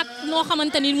ak noo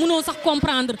xamante ni mënoo sax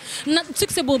comprendre na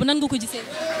succès boobu nan nga ko gisee.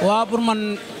 waaw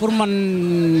pour man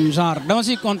genre dama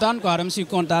siy kontaan quoi dama siy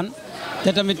kontaan te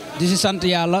tamit di si sant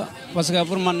yàlla parce que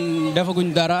pour man defaguñ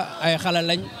dara ay xale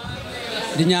lañ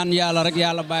di ñaan yàlla rek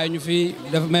yàlla bàyyi ñu fi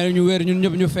dafa mel ñu wér ñun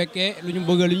ñëpp ñu fekkee lu ñu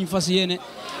bëgg lu ñu fas yéene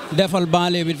defal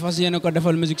banlieue bi fas yéene ko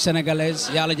defal musique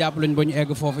sénégalaise yàlla jàpp lañ ba ñu egg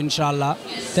foofu incha allah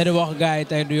te di wax gars yi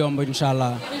tey du yomb incha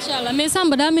allah. incha allah mais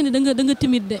Samba daa mel ni da nga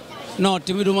timide de. non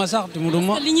timiduma sax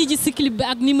timiduma. li ñuy gis si clip bi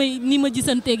ak ni ma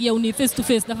gisanteeg yow nii face to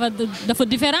face dafa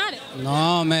différent de.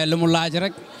 non mais lu mu laaj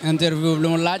rek interview bi lu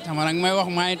mu laaj xam nga nag may wax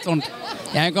maa ngi tontu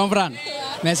yaa ngi comprendre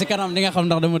mais si kanam di nga xam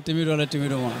ndax dama timide wala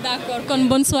timiduma. d'accord kon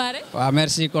bonne soirée. waaw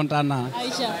merci kontaan naa.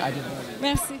 Aïcha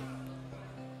merci.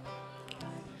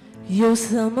 Yow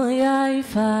sama yaay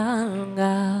faal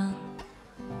nga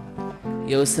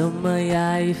yow sama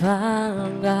yaay faal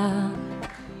nga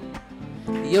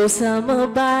yow sama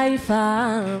baay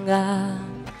faal nga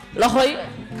loxo yi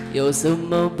yow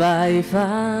sama baay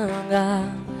faal nga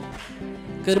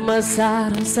Keur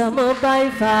Massar sama baay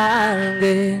faal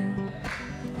nga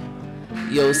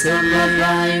yow sama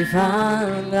yaay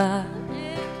faal nga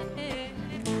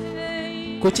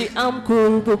ku ci am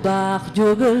kul bu baax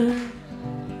jógal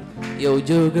yow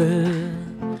jógal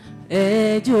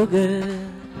jógal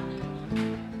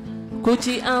ku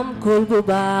ci am kul bu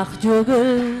baax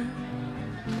jógal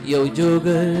yow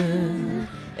jógal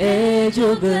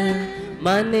jógal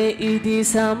ma ne idi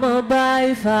sama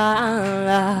baay faal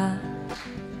la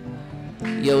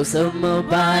yow sama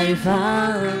baay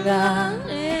faal nga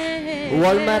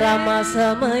wol ma rama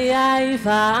sama yaay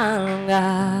faal nga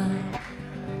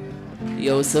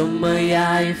yow sama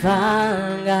yaay faal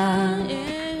nga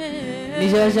ni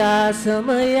jaja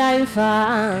sama yaay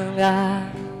faal nga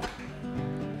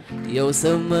yow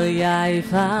sama yaay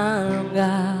faal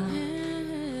nga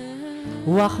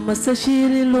wax ma sa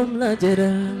chéri lum la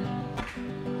jëral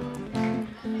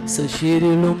sa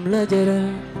chéri lum la jëral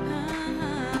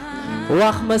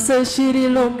wax ma sa chéri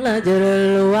lum la jëral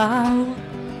waaw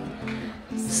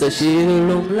sa chéri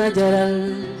lum la jëral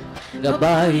nga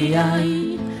bàyyi yaay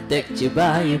teg ci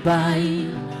bàyyi bàyyi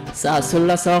saa su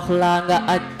la soxla nga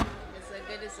aj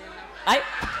ay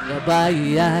nga bàyyi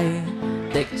yaay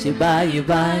teg ci bàyyi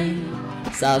bàyyi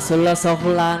saa su la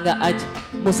soxla nga aj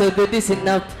musa gëddi si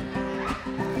napp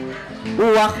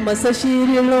wax ma sa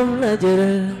chéri lum la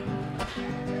jëral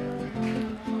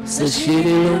sa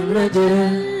chéri lum la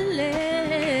jëral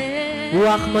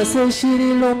wax ma sa chéri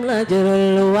lum la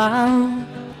jëral waaw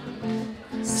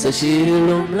sa chéri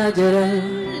lum la jëral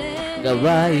nga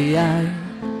bàyyi yaay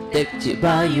teg ci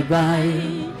bàyyi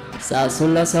bàyyi saa su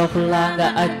la soxla nga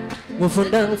aj mu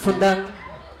fundang fundang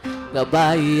nga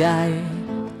bàyyi yaay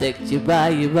teg ci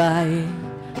bàyyi bàyyi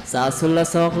saa su la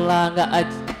soxla nga aj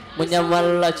mu ñamal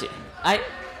la ci ay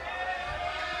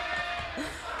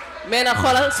mais nag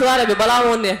xoolal soirée bi balaa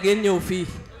moo neex ngeen ñëw fii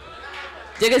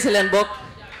jege si leen bokk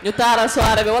ñu taaral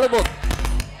soirée bi wala bokk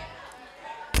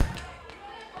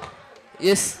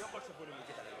yes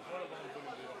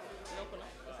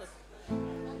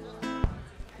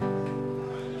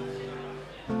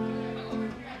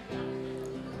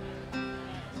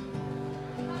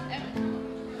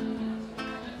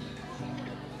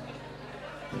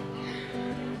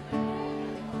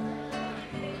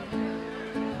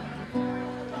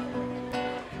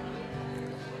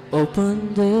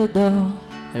Open the door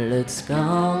and let's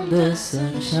count the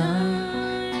sunshine.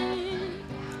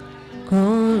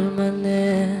 Call my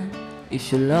name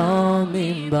if you love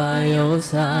me by your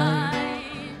side.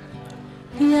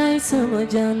 Yeah, it's so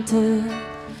gentle,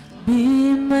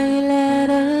 be my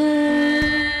letter.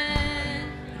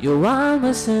 You are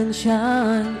my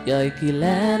sunshine, yeah,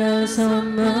 KILAH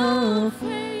summer.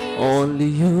 Only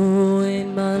you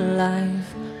in my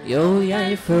life. Yo,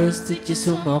 yeah, first did you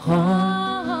so my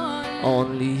heart.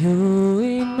 Only you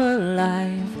in my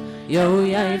life. Yo,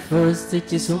 yeah, first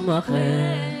did you so my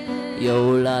head.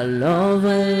 Yo, la love,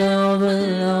 love,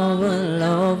 love,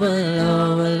 love,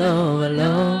 love, love,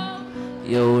 love.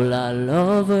 Yo, la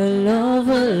love, love,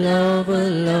 love,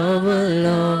 love,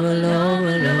 love, love,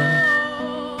 love.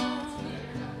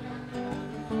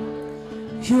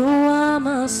 You are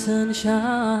my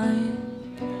sunshine.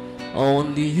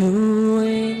 Only you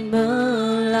in my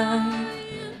life.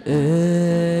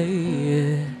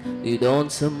 You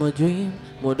don't summer dream,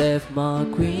 more deaf my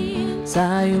queen.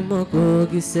 Sayo mo ko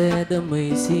gised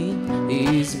amazing.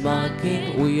 He's my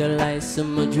king, we are like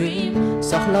summer dream.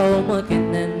 Saklaw mo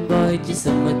kinan boy, just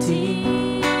summer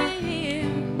team.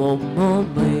 Momo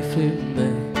may film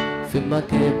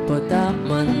makipatak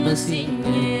man masing.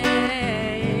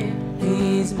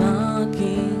 He's my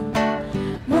king.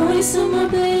 Boy, summer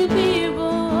baby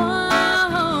boy,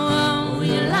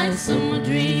 you like summer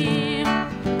dream.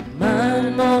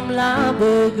 Man, mom la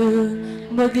burger,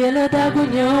 magila dago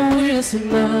niya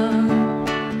wisma.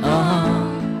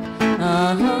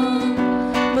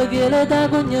 Magila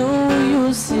dago niya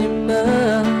wisma.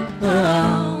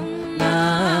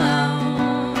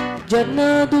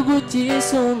 Jana dugo ci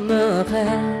summa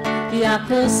khel, yak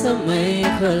samay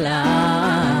khala.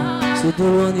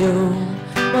 Sudulon yo.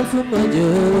 Mà phút mà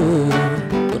giờ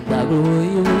còn đã rồi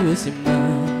yêu xin mơ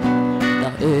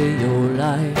đã yêu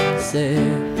lại sẽ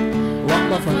hoặc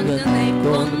mà phần gần này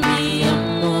còn mi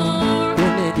amor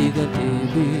con ne diga te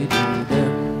vida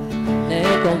ne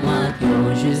como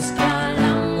eu jusqu'à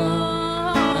la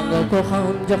mort ang ko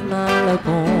không chắc na la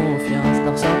confiance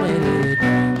dans sa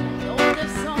mérite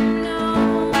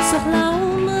sắc lao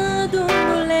mà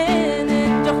đun lên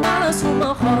chắc na la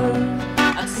suma khol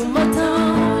ak suma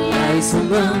tao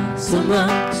Suma, suma,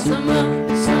 suma,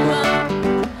 suma,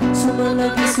 suma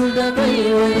lagi sudah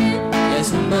bayi. Ya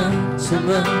suma,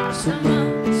 suma, suma,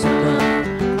 suma,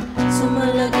 suma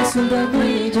lagi sudah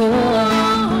bayi.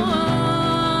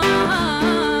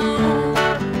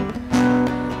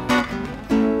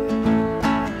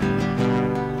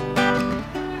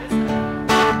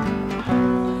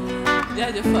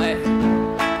 Jadi fai.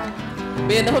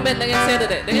 Biar dapat main dengan saya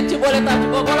deh. Dengan coba letak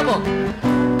coba bola bok.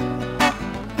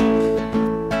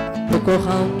 Cô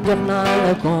không chắc na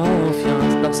là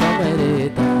confiance dans sa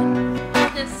vérité.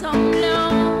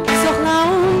 Sắc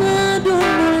lâu mà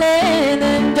đun lên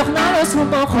chắc na là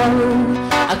suma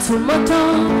suma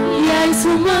temps yaay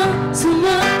suma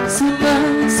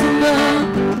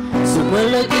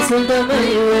la gisul damay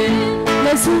wéy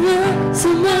yaay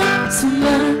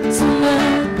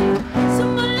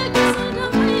suma la gisul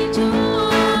damay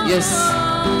jooy yes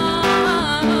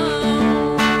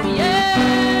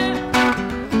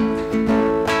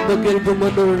bëggeel bu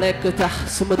mënul nekk tax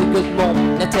su ma digg ak moom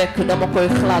ne tekk dama koy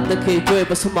xalaat da koy jooy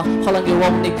ba suma xol a ngi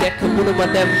wom ni tekk mënu ma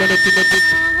dem mënatuma dig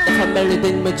dafa mel ni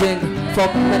dañ ma jéng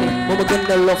foog na ni moo ma gën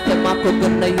a loof te maa ko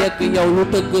gën a yegg yow lu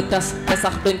tëgg tas te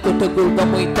sax dañ ko tëggul ba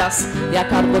muy tas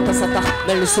yaakaar ko tas a tax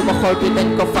mel ni suma xol bi dañ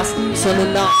ko fas sonu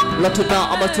naa lotu naa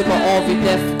amatuma envie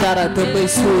def dara damay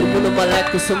suur mënu ma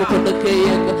lekk suma ko dëkkee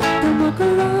yëng dama ko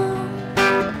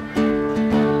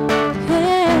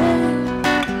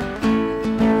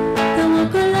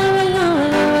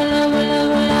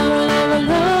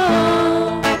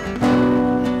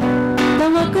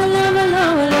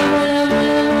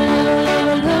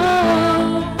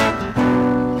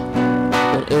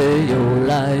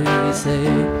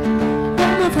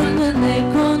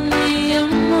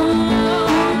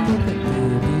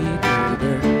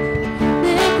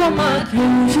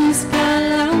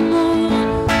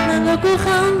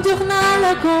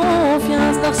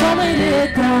confiance ndax soo may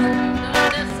reetaan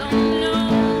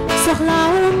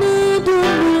soxlaawu ni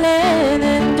dundu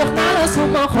leneen jox naa la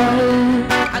suma xol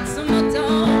ak suma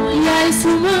temps yaay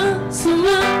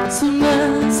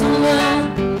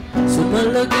suma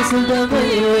la gisul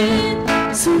damay wéet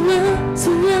suma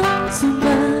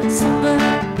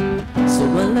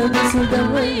la gisul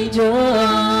damay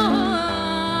jooy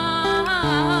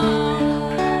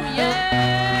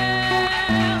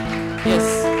yes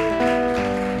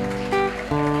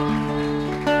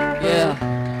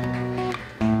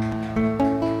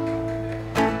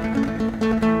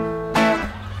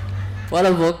wala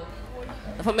boog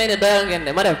dafa mel ni doyal ngeen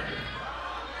de ma dem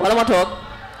wala ma toog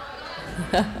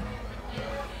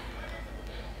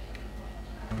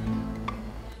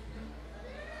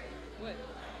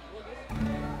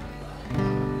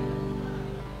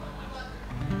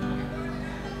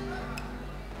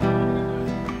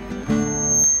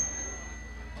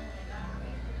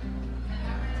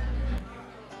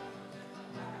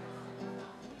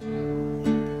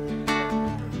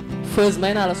first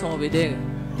may naa la son bi dégg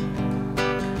nga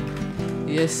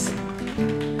yes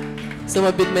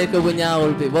sama beatmaker bu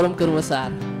ñaawul bi borom Keur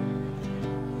Massar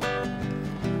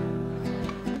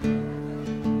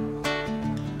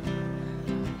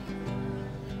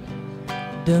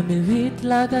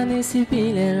la gane si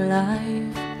bile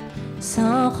life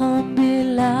sans xombi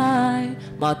laay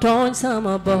ma tooñ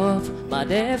sama bopp ma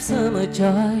def sama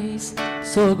choice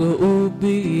soog a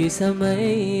ubbi sama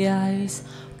eyes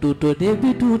tout au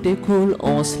début tout est cool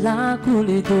on se la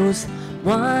coule douce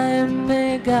moi et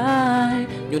mes gars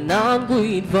ñu naan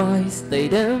good voice day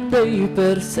dem day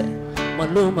percé man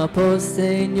lu ma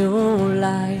posté ñu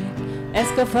like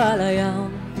est-ce que fa la yam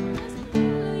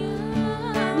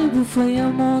ni bu fa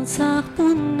yamoon sax bu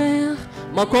neex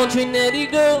ma continuer di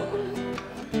gëm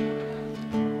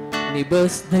ni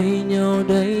bés day ñëw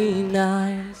day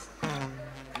nice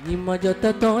ñi ma jot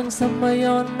a tooñ sama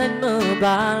yoon nañ ma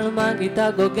baal maa ngi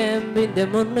tàggoo gem bi de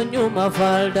mën nañu ma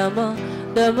fal dama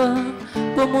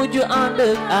ba mujj ànd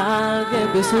ak aal gem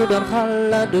bi su doon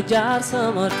xalaat du jaar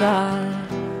sama taal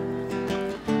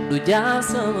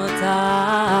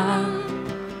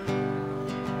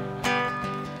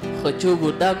xëccu bu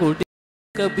dagul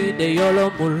dikk bi de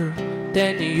yolomul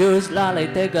 10 years laa lay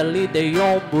tegal li de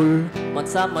yombul man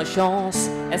sama chance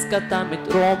est-ce que tamit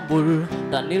rombul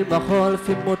tanil ma xool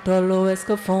fi mu tollu est-ce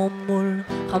que fommul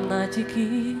xam naa ci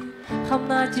kii xam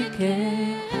naa ci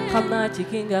kee xam naa ci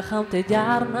ki nga xam te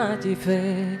jaar naa ci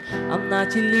fee am naa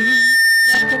ci lii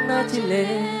ñàkk naa ci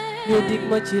lee ñu dig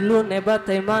ma ci lu ne ba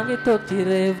tey maa ngi toog ci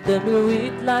rêve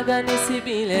 2008 laa gane si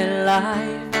bile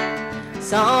life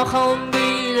sans xam bi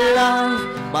life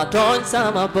ma tooñ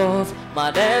sama bopp ma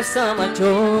def sama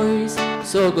choice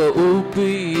soog a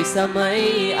ubbi samay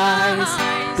eyes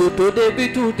tout au début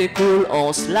tout est cool on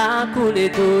se la coule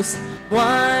douce moi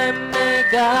et mes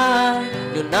gars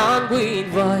ñu naan good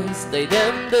voice day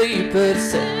dem day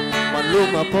percé man lu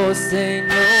ma posté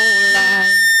ñu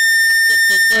like kon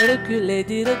foog ma reculer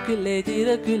di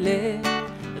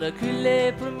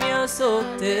reculer pour mieux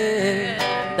sauter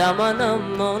dama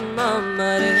namoon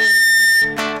namare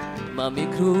Mami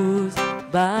CRUZ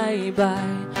bye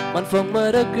bye man foog ma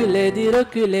reculer di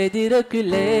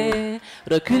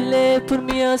reculer pour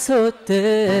mieux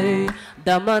sauter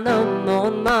dama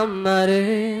namoon mamare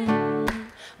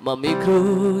Mami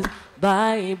CRUZ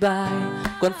bye bye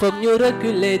kon foog ñu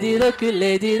reculer di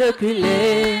reculer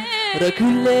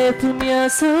pour mieux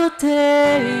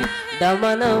sauter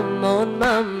dama namoon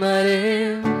mama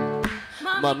réew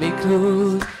Mami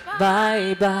CRUZ bye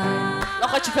bye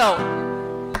loxo ci kaw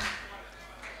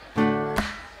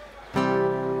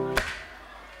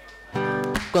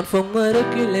kon foog ma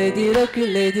reculer di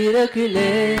reculer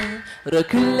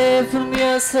pour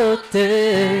mieux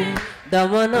sauter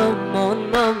dama namoon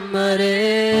mama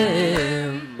réew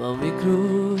Mami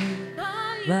CRUZ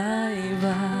bye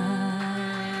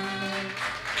bye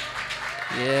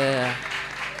yeah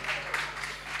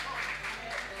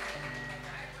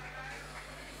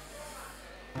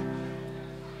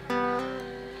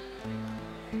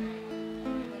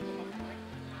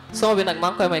son bi nag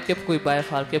maa ngi koy may képp kuy Baay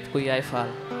Faal képp kuy Yaay Faal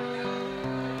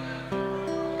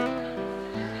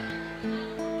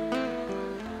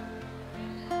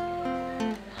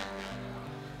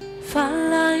fa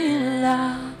la ilaha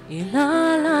illa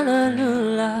la la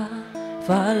la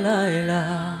fa la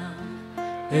ilaha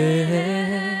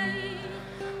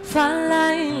fa la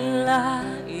ilaha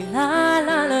illa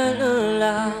la la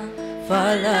la fa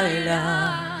la ilaha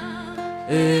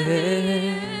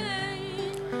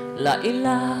la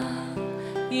ilaha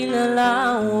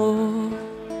illallah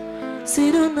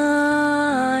Siduna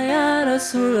ya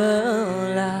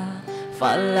Rasulullah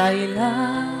fa la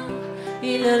ilaha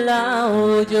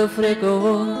illallah jofreko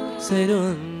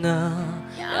Siduna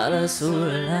ya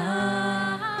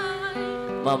Rasulullah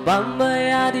Mabamba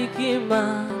ya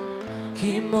dikima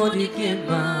kimo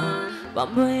dikima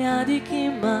Bamba ya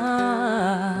dikima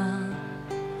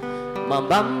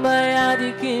Mabamba ya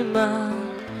dikima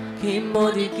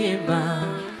kimo dikima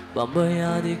Bamba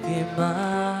ya dikima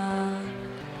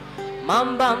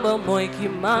Mambamba mooy ki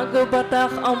màgg ba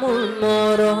tax amul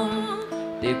morom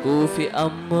te ku fi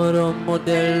am morom mu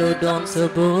dellu doon sa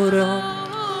borom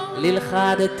lil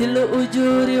xaadatil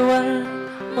ujuri wal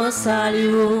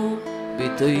masaliwu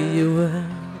bitoyiwa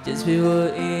jazbiwa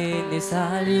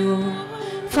inisaliwu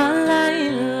fa la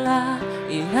ilaha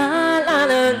illa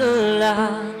la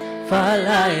fa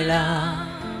la ilaha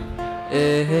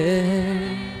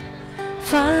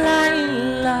fa la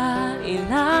ilaha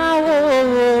illa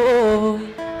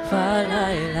fa la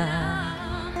ilaha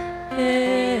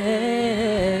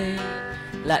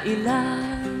la ilaha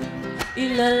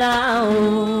illallah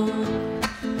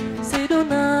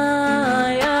Sayyiduna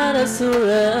ya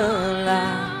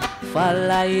Rasulullah fa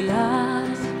la ilaha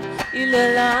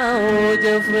illallah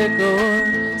jofreko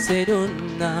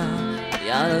Sayyiduna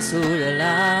ya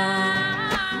Rasulullah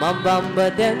Mambamba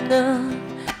denda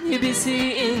ñibbisi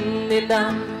indi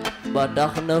ndam ba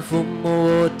tax na fu mu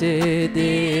woote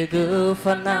dégg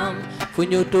fanam fu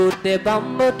ñu tudde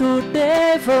Bamba tudde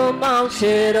fa Maam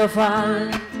Cheikh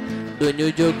Fall duñu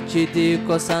jóg ci di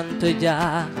ko sant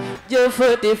ja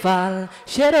jëfati Fall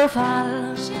Cheikh Fall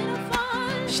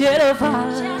Cheikh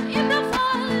Fall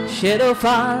Cheikh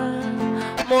Fall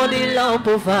moo di Lamp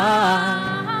Fall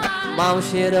Maam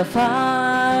Cheikh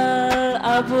Fall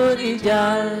Abu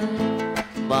Rijal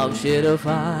Maam Cheikh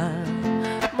Fall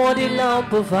moo di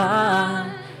Lamp Fall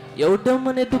yow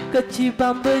dama ne dukkat ci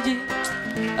Bamba ji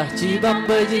ah ci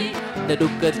Bamba ji ne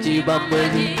dukkat ci Bamba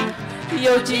ji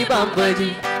yow ci Bamba ji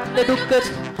ne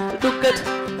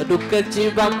dukkat ci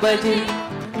Bamba ji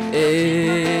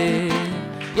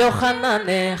yow xanaa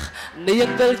neex ne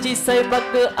yëngal ci say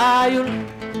mbagg aayul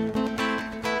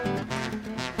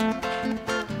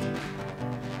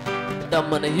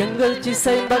dama ne yëngal ci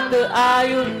say mbagg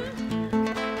aayul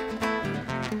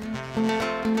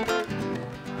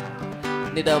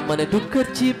ni dama ne dukkat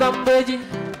ci Bamba ji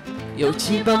yow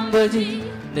ci Bamba ji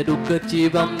ne dukkat ci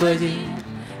Bamba ji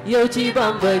yow ci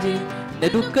Bamba ji ne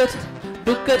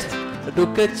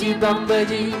dukkat ci Bamba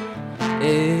ji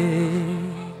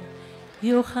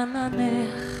yow xanaa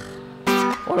neex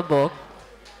wala boog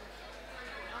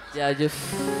jaajëf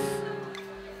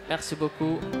merci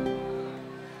beaucoup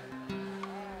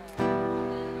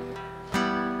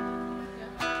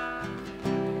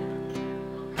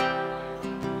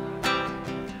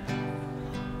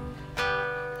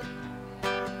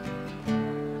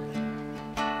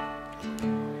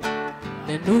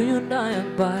nuyu ndaay ak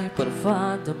baay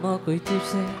parfois dama koy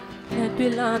tipse net bi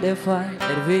laa defay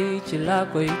nervi ci laa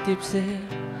koy tipse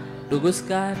dugg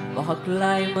Skype wax ak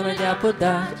laay mën a jàpp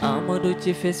daaj Amadou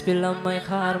ci fes bi la may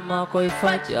xaar maa koy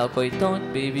faj yaa koy tooñ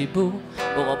baby boo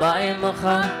bu ma bàyyi ma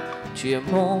xaar tu es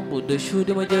mon bout de chou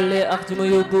di ma jëlee ak di ma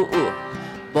yóbbu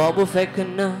boobu fekk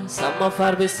na sama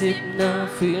far bi sib na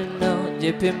fiil na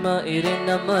jéppi ma iri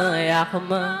na ma yàq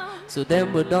ma su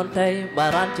démb doon tey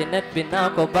mbaraan ci net bi naa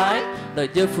ko bàyyi da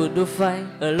jëf du fay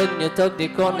ëllëg ñu toog di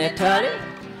ko nettali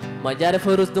ma jaare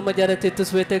fa rus du ma jaare titus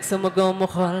wéeteeg sama góomu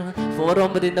xol fu ma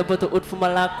romb di nëbbatu ut fu ma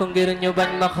laak ko ngir ñu bañ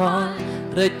ma xool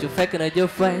rëccu fekk na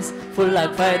jëf fees full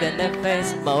ak fayda ne fees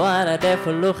ma wara def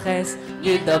lu xees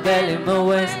li dabeli ma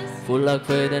wees full ak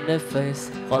fayda ne fees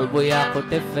xol bu yàqu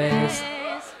te fees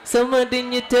sama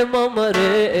dignité moo ma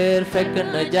réer fekk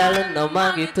na jàll na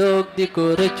maa ngi toog di ko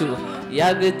rëccu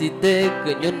yàgg di dégg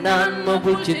ñu naan ma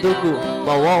bul ci dugg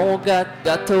ma wow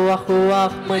gàtt waxu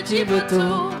wax ma ci bëtu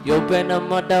yóbbe na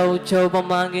ma daw coow ba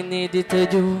maa ngi nii di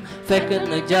tëju fekk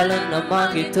na jàll na maa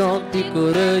ngi toog di ko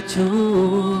rëccu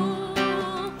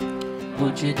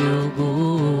bul ci dugg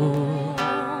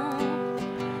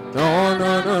non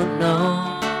non non non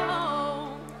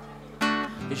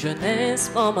jeunesse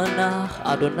moo ma nax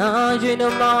aduna ji na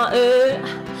ma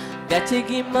gàcce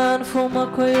gi man fu ma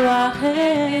koy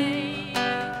waxee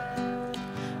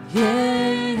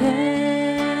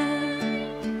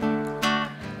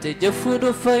te jëfu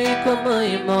du fay comme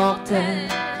immortel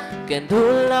kenn du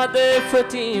la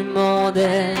defati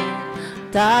modèle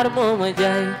taar moo ma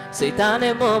jaay seytaane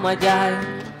moo ma jaay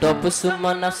topp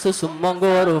suma nafsu suma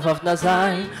ngóoru faf na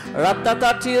saay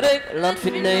ratatati rek lan fi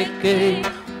nekkee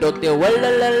dog de wala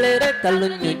lale rek talu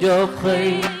ñu jóg xëy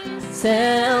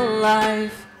seen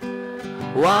life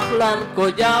wax lan ko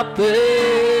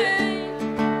jàppee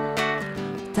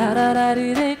tararari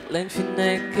rek lañ fi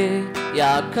nekkee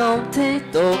yaa kawte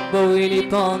toog ba wili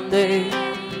ponde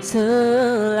sa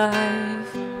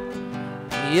life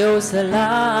yow sa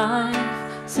life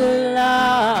sa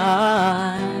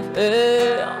life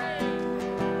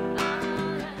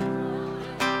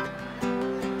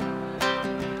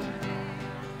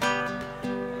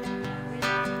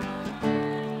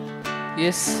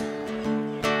yes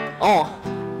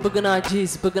bëgg naa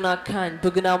gis bëgg naa kañ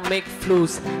bëgg naa make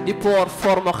flows di pour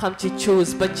forme xam ci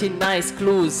choose ba ci nice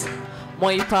clues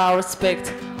mooy power respect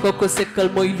kooku sekkal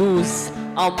mooy lose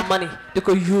am money di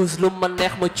ko use lu ma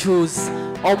neex ma choose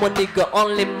oh ma nigga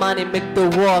only money make the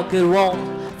world go wrong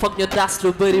foog ñu das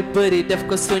lu bëri bëri def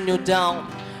ko suñu down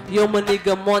yow ma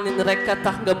nigga morning rek a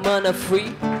tax nga mën a free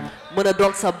mën a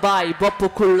doon sa baay bopp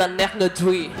ku la neex nga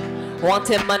duy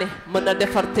wante money mën a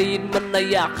defar te it mën na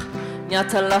yàq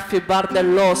ñaata la fi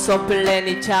bardeloo soppi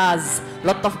leeni caas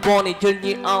lot of boni jël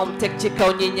ñi am teg ci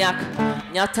kaw ñi ñàkk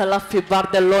ñaata la fi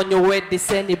bardeloo ñu weddi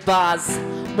seeni base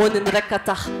moo nin rek a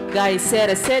tax gaay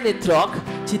seere seeni drogue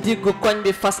ci diggu koñ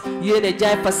bi fas yéene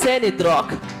jaay fa seeni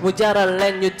drogue mu jaral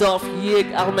leen ñu doof yéeg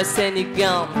armé seeni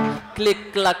gam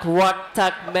click clack what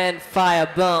tag man fire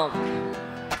bomb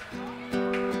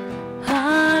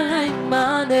I like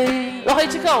money loxo yi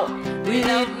ci kaw we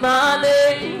need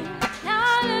money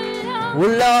we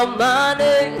love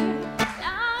money.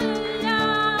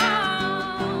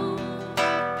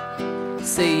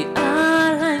 Say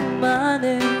I like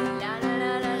money.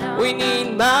 We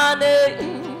need money.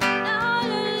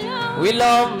 We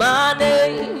love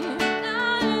money.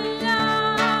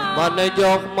 Money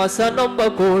jox ma sa number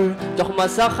goal, jox ma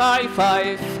sa high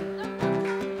five.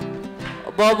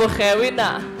 Boobu xewi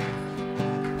na.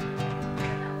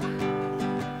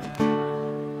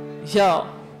 Yo.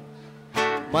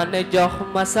 Money jox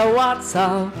ma sa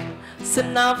WhatsApp,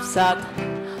 Snapchat,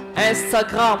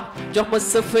 Instagram, jox ma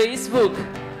sa Facebook.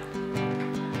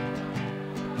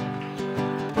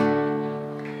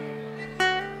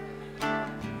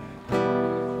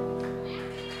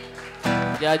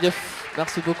 Jaajëf,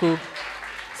 merci beaucoup.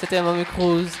 C'était MAMY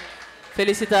CRUZ.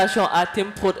 Félicitations à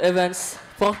TEAMPROD Events,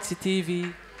 Proxi TV,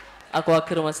 ak waa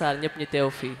Keur Massar ñëpp ñu teew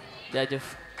fii. Jaajëf.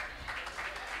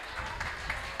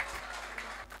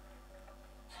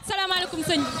 salaamaaleykum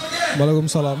sëñ bi. maaleykum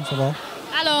salaam ça va.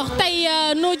 alors tey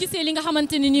noo gisee li nga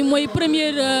xamante ne ni mooy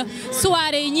première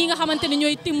soirée ñi nga xamante ne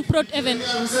ñooy TEAMPROD event.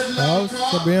 waaw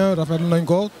c'est bien rafetlu nañ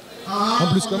ko en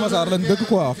plus Keur Massar lañ dëkk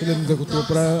quoi fi leen dëkk tout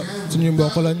près suñuy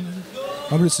mbokk lañ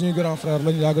en plus suñuy grand frère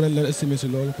lañ yàgg nañ leen estimer si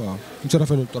loolu quoi ñu si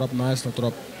rafetlu trop nice na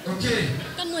trop.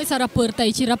 kan mooy sa rappeur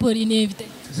tey ci rappeur yi ñu invité.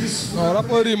 non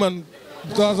rappeur yi man.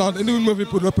 de temps en temps indiwuñ ma fi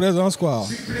pour la présence quoi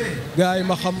gars yi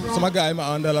ma xam sama gars yi ma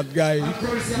àndalat gars yi.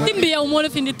 tim bi yow moo la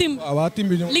fi indi tim. waaw tim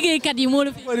bi ñoom liggéeykat yi moo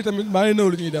la fi indi. bëri tamit maa ngi nëw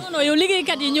lu ñuy def. non non yow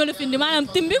liggéeykat yi ñoo la fi indi maanaam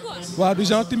tim bi quoi. waaw du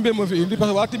genre tim bi ma fi indi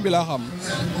parce que waa tim bi laa xam.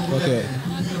 ok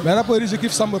mais rappeurs yi je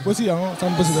kiffe Samba Peuzzi ah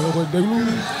Samba Peuzzi dama koy déglu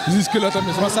jusque là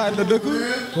tamit sama side la dëkk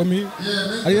comme yi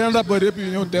ak yeneen rappeurs yëpp yu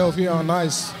ñëw teew fii en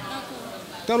nice.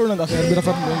 teelul nañ affaire bi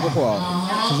rafet nañ ko quoi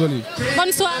c'est joli.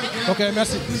 bonne soirée. ok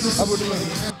merci.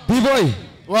 B-boy.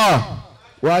 waaw.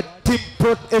 waa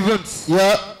TEAMPROD Events.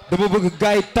 dama bëgg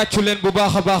gars yi tàccu leen bu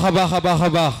baax a baax a baax a baax a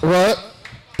baax. waaw.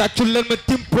 tàccu leen ma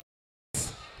TEAMPROD.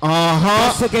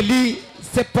 parce que lii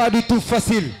c'est pas du tout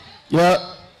facile.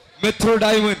 Métro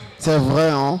DYMEN. c'est vrai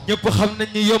hein. ñëpp xam nañ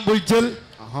ni yombul jël.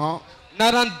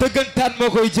 naanaan dëggantaan moo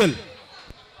koy jël.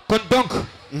 kon donc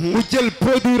mu jël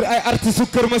produire ay artistes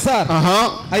Keur Massar.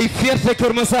 ay fierté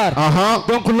Keur Massar.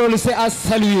 donc loolu c'est à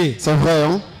saluer. c'est vrai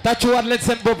hein. tàccuwaat leen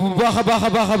seen bopp bu baax a baax a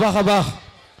baax a baax a baax.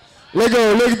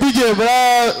 léegi DJ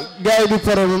balaa gars yi di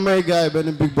pare ma may gars yi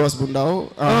benn big boss bu ndaw.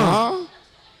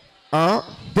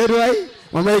 déedéet waay.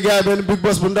 ma may gars yi benn big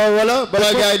boss bu ndaw wala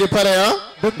balaa gars yi di pare ah.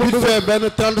 vite fait benn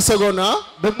 30 secondes ah.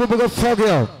 dëgg ma bëgg a foog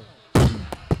yow.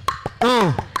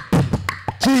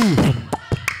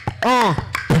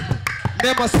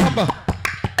 Nema Samba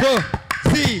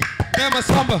Peuzzi, Nema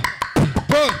Samba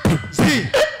Peuzzi,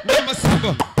 Nema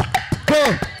Samba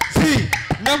Peuzzi,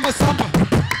 Nema Samba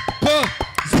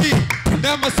Peuzzi,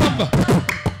 Nema Samba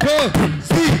Peuzzi,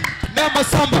 Nema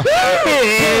Samba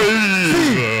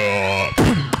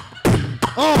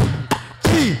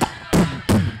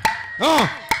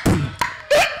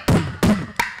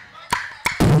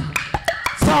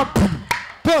Samba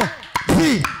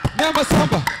Peuzzi, Nema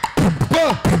Samba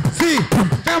Peuzzi,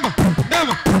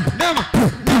 Nema.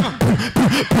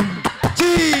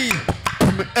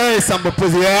 Hey Samba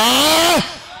Peuzzi.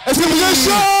 Est-ce que vous êtes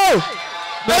chaud?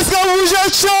 Est-ce que vous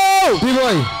êtes chaud?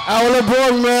 B-boy. I wanna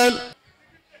born man.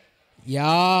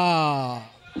 Yeah.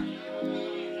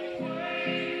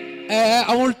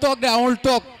 I will talk there. I will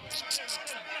talk.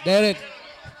 Derek.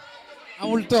 I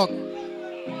will talk.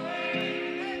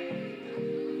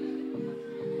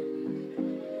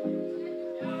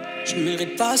 Je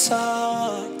mérite pas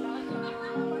ça.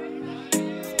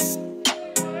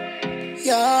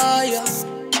 Yeah, yeah.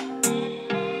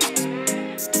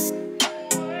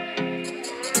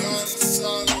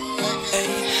 Hey,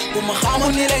 bu ma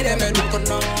xamoon ni lay demee du ko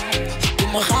nopp. Bu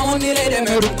ma xamoon ni lay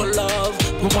demee du ko love.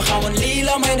 Bu ma xamoon lii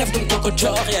la may def du ko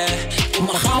jox, yeah. Bu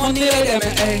ma xamoon ni lay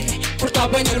demee, hey. Pourtant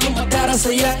bañu lu ma dara sa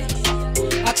yaay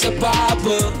ak sa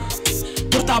papa.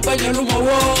 Pourtant bañu lu ma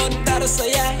woon dara sa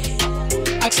yaay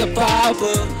ak sa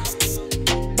papa.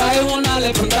 Bàyyi woon naa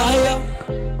lépp ndax yow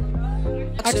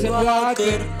ak seen waa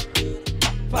kër.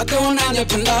 Fàtte woon naa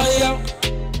lépp ndax yow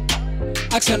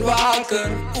ak seen waa kër.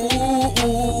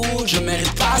 Je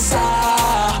mérite pas ça.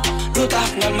 Lu tax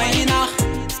nga may nax.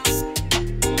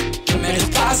 Je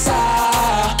mérite pas ça.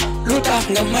 Lu tax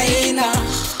nga may nax.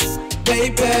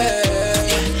 Baby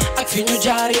ak fi ñu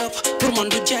jaar yëpp pour man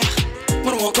du jeex.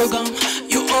 Mën moo ko gëm.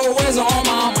 You always on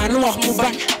my mind. Lu wax mu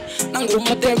bañ nangu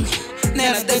ma déglu.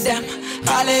 Nee na day dem.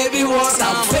 Allez, vivo, ça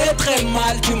me fait très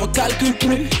mal, tu me calcules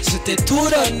plus. C'était tout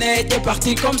donné, t'es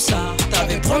parti comme ça.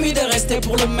 T'avais promis de rester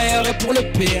pour le meilleur et pour le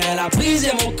pire. Elle a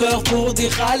brisé mon cœur pour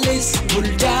dire Alice. Bul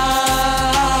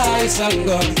jaay sa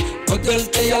ngor. Bëggal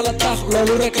te yàlla tax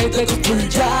loolu rek ay dëgg. Bul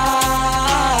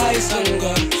jaay sa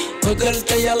ngor. Bëggal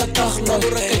te yàlla tax loolu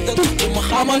rek ay dëgg. Bu ma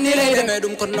xamoon ni lay demee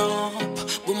dum ko nopp.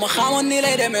 Bu ma xamoon ni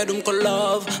lay demee dum ko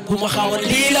love. Bu ma xamoon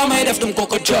lii la may def dum ko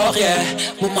jox, yeah.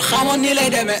 Bu ma xamoon ni lay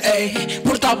demee, ay.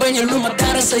 Pourtant bañu lu ma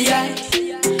dara sa yaay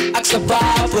ak sa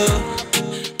papa.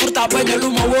 Pourtant bañu lu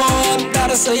ma woon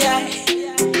dara sa yaay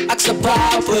ak sa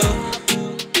papa.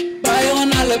 Bàyyi woon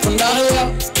naa lépp ndax yow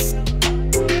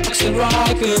ak seen waa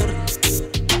kër.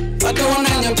 Fàtte woon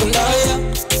naa ñëpp ndax yow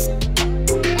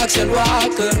ak seen waa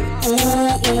kër.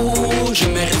 Je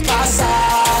mérite pas ça.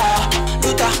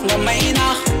 Lu tax nga may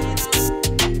nax.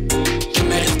 Je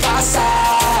mérite pas ça.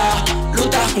 Lu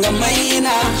tax nga may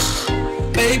nax.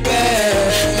 Baby,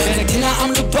 mais dina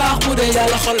am lu baax bu dee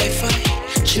yàlla xol lay fay.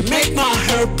 She make my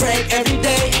heart break every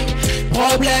day.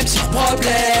 Problème sur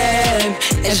problème,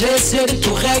 et j'essaie de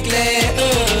tout régler.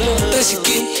 T'es si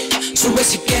qui, suba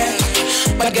si kee.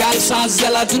 Bagaay sans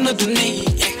zela duna duni.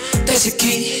 T'es si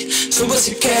qui, suba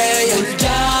si kee. Bul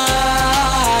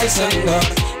jaay sa ngor.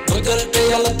 Bëggal te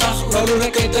yàlla tax loolu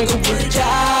rek ay dëgg. Bul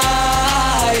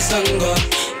jaay sa ngor.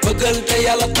 Bëggal te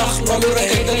yàlla tax loolu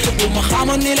rek ay dëgg. Bu ma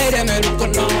xamoon ni lay demee du ko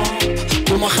nopp.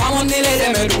 Bu ma xamoon ni lay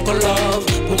demee du ko love.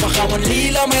 Bu ma xamoon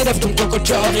lii la may def du ko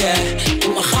jox, yeah. Bu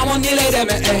ma xamoon ni lay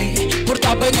demee, ay.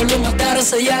 Pourtant bañu lu ma dara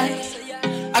sa yaay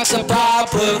ak sa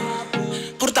papa.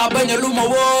 Pourtant bañu lu ma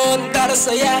woon dara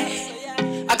sa yaay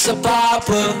ak sa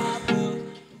papa.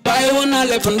 Bàyyi woon naa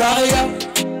lépp ndax yow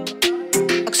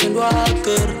ak seen waa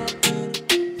kër.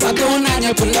 Fàtte woon naa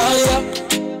ñëpp ndax yow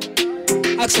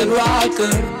ak seen waa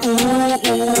kër.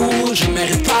 Je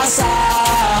mérite pas ça.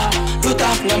 Lu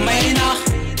tax nga may nax.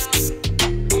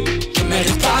 Je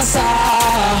mérite pas ça.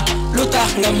 Lu tax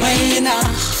nga may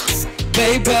nax.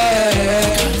 Baby.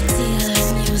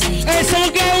 Hey, sama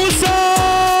gars, what's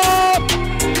up?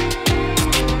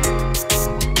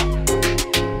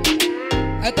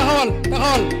 Hey, taxawal.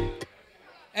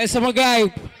 Hey, sama gars.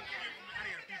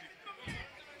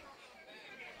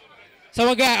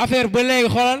 Sama gars, affaire ba léegi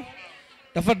xoolal.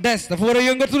 Dafa des, dafa war a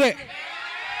yëngatu de.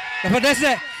 Dafa des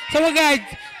de. Sama gars,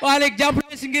 waa léegi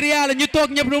jàppale si ngir yàlla ñu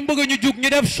toog ñëpp dama bëgg ñu jug ñu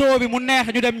def show bi mu neex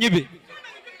ñu dem ñibbi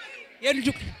yéen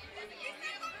jug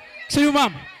suñu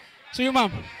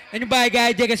maam dañu bàyyi gars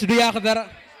yi jege si du yàq dara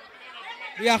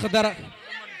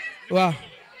waaw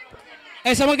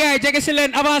ay sama gars yi jege si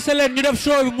leen avancé leen ñu def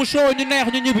show bi mu show ñu neex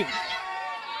ñu ñibbi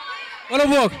wala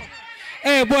boog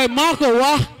boy maa ko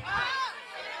wax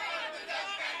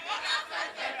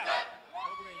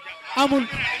amul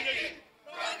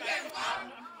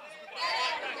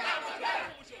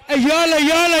yoole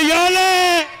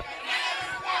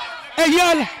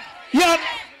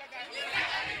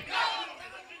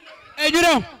ñu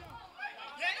dem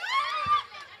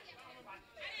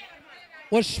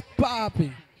what's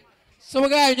poppin sama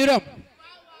gars yi ñu dem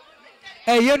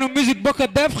yéen musique bokk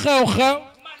def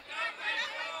xew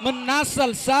mën naa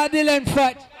salsa di leen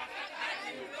faj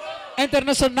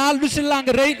international lu si lang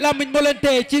rëy lamiñ moo leen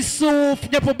teye ci suuf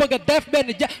ñëpp bëgg a def benn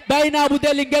bàyyi naa bu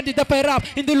deli ngeen di dafay rap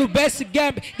indi lu bees si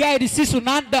game bi gars yi di siisu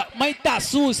naan da may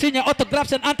tasu signé autographe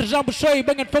seen entre jambe show yi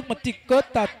ba ngeen foog ma tikko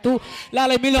tatu laa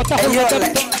lay million taxul nga dem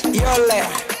yoole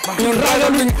ñun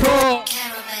ragaluñ ko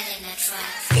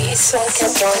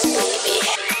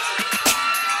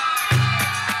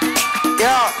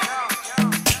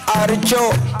Arjo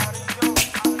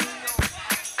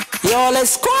Yo,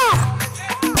 let's go.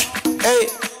 Hey,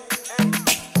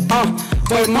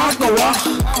 boy, Marco,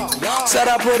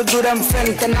 Sarah pour Durham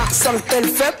Fenton, Saltel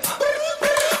Fep.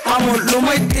 I'm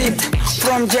Lumited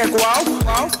from Jack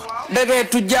Wow. They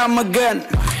get to jam again.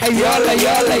 Hey, yole.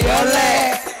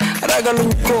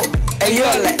 Ragalunko. Hey,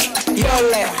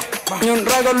 yole. Yun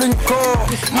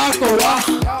Ragalunko.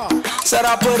 Marco,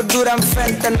 Sarah pour Durham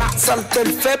Fenton,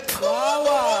 Saltel Fep.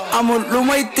 I'm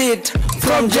Lumited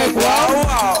from Jack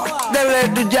Wow. They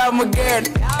let to jam again.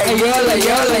 Hey, yole.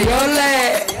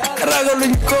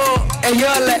 Ragalunko. Hey,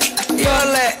 yole.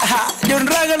 Ha, yun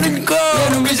Ragalunko.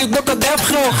 Yun music book of death,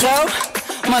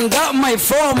 man dat my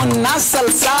phone, man na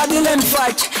salsa di leen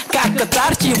faj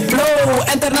kakatar ci flow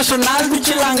international du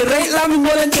ci lang rey la mi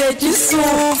mo leen tee ci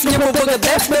suuf ñëpp bëgg a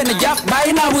def benn jàpp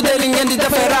bàyyi naa bu dee li ngeen di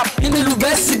defee rap indi lu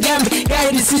bees si game bi gars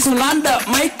yi di siisu naan da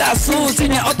may tasu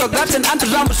signé autographe seen entre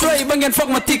jambe show yi ba ngeen foog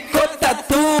ma tikko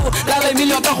tatu laa lay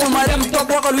million taxul ma dem toog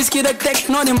waxal whisky rek teg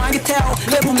noonu maa ngi teew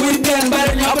lépp muy benn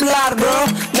bari ñu ab laar bro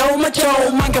daw ma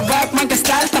coow manqué vibe manqué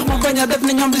style tax ma bañ a def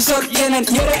ni ñoom di sol yeneen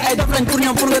yére ay def lañ pour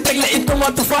ñoom pour nga teg la it comme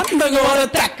tu fan da nga war a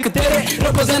tàkk tere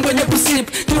représente ba ñëpp siib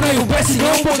tuuna yu bees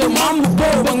yow bëgg maam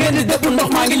boobu ba ngeen di dëpp ndox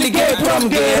maa ngi liggéey pour am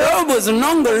géero bës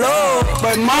nongolo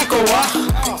bay maa ko wax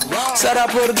sa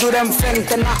rapport du dem fen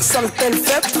te na saltel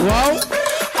fépp waaw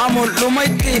amul lu may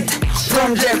tiit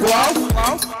from Jack waaw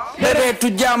deretu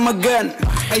jàmm gën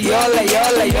yoole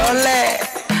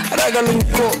ragaluñ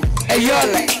ko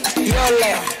yoole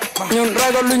ñun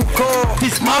ragaluñ ko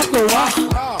maa ko wax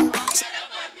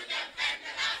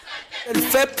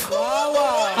Fep,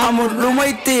 amul lu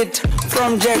may tiit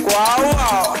from Jack wow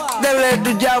def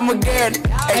du jàmm again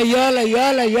ay yoole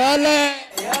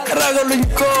ragaluñ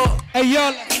ko ay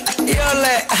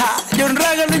yoole ha ñun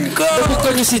ragaluñ ko dëkk ko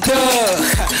ñu cité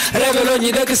révélo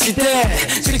ñi dëkk cité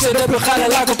succès depuis xale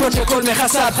laa ko porté kon mi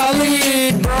xasaat xale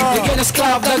yi di génn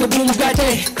esclave dagg bu mu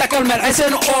gàcce takkal mer ay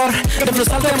seen or def lu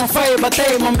salte ma fay ba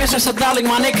tey ma message sa darling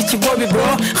ma nekk ci boobi bro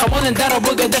xamoon ne dara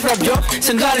bëgg a def rap job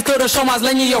seen daari taux de chômage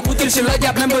la ñuy yokk util si la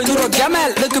jàpp même bay nuroog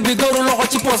jamel dëkk bi góoru loxo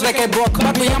ci poos rek ay bokk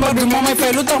bat bu yambar bi moo may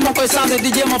fay lu tax ma koy changé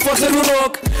di jéem a forcé lu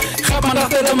roog xeeb ma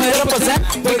ndaxte damay représente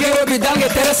ba géro bi dal nga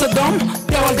tere sa doom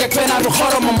teewal jeg pena du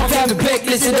xorom ma fi ami béek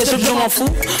li si des choses je m'en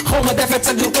fous xaw ma defet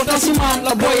chaque jour potentiellement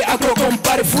la boy accro comme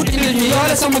pari foot indil ñu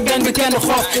yoole sama gang bi kenn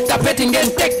xoof tapeti ngeen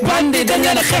teg bandi dañ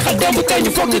leen a xeexal démb tey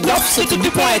ñu foog ñu dof surtout du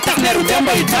point tax neeru démb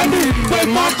yi tàndu boy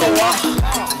maa ko wax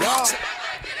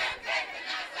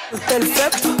tel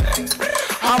fépp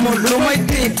amul lu may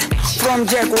tiit from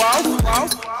Jack waaw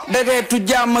deretu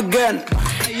jàmm gën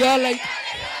yoole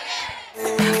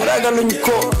ragaluñ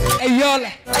ko yoole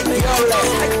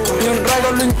ñun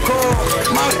ragaluñ ko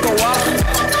maa ko wax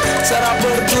sa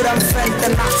rapport duram fente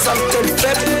na saltel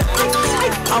fépp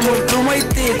amul lu may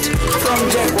tiit from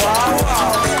Jack waaw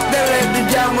deretu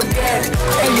jàmm gën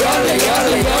yoole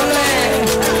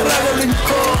ragaluñ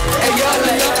ko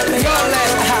yoole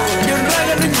ñun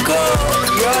ragaluñ ko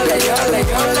yoole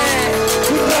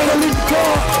ñun ragaluñ ko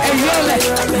yoole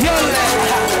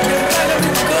ñun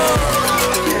ragaluñ ko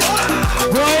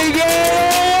boy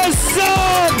get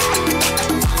some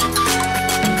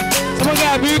sama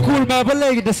gars bi cool mais ba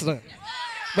léegi des na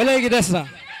ba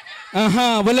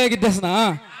léegi des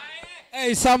na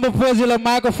hey Samba Peuzzi la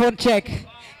microphone check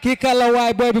kii kala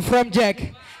waay boy bi from Jack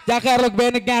jàkkaarloog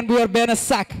benn gaan bu yor benn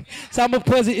sac Samba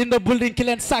Peuzzi in the building ki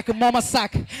leen sac mooma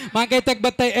sac maa ngay teg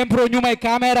ba tey impro ñu may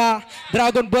caméra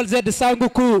Dragon Ball Z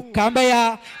Sangoku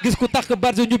Kambeya gis ku takk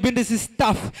barjo ñu bind si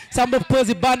staff Samba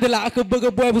Peuzzi bandi la ak bëgg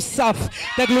a booy bu saf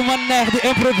teg lu ma neex di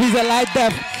improviser laay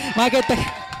def maa ngay teg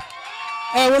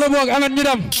wala boog amet ñu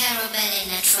dem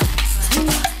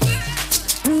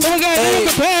sama gars yi ñu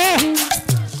ko fee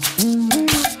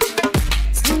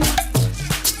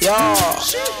yo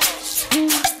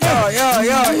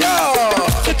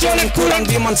xëccoo courant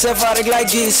bi man sefa rek lay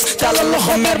gis talal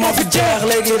loxo mer moo fi jeex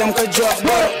léegi dam ko jox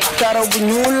boro karaw bu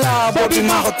ñuul la boobi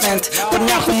maa ko tent kon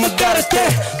ñaaxuma dara te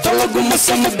tollaguma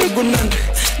sama déggu nan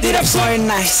di def sooy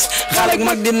nice xale ak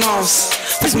mag di noos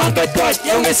bis man koy tooj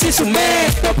yow nga siisu mais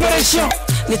d'opération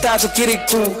ni taatu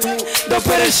kirikou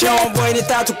d'opération boy ni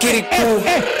taatu kirikou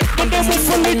man dama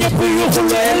fële ñëpp yuuxu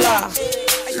looy la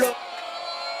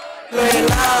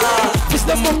fils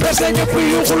de mon père c'est ñëpp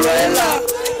yuuxu looy la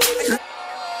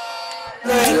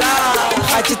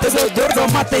xaaci tëddoo door doo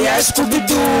matte yaay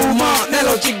Scooby-Doo ma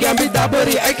nelaw ci gambi daa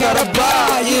bëri ay karaba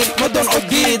yi ma doon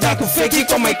oddi daa ko fekki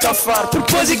comme ay kafar pour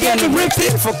poser genn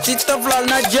repeat foog ci taflal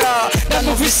na ja daa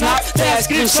ma fi snap te ay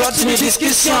screenshot suñu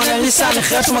discussion ne li sànni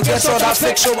xeer suma gersoo daa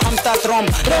fekk show am ta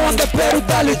trompe rewoon de peru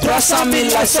daali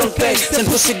 300,000 lay sol pay seen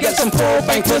pussy get some pro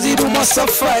bañ posi du ma sa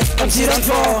fay am si ran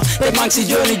fo te maa ngi si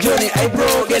joni ay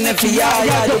bro génne fi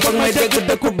yaa jo bëgg may dégg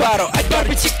dëkku baaro ay bar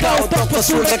bi ci kaw toog fa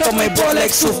suul rek ko may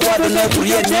booleeg suuf boo doonee pour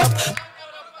yéen ñëpp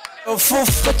fuuf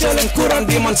xëccoo leen courant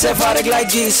bi man sefa rek lay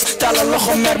gis talal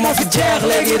loxo mer moo fi jeex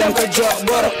léegi danga koy jox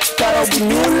boro karaw bu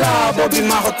ñuul la boobi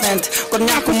maa ko tent kon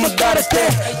ñàkkuma dara te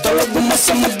tollaguma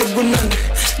sama dëggu nan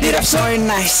di def sooy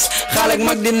nice xale ak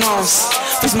mag di noos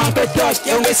bis maa koy tooj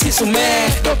yow nga siisu mais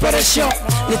d'opération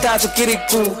ni taatu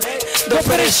kirikou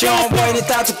d'opération boy ni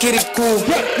taatu kirikou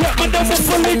man dama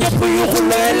fële ñëpp yuuxu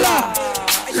looy la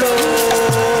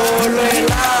looy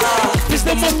la fils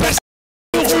de mon père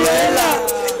yuuxu looy la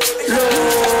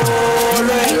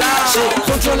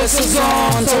contrôler sa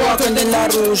zone sa waa koñ dañ la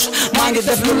rouge maa ngi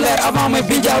def lu leer avant may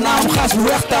bijaaw naa am xaas bu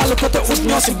weex taal côté ut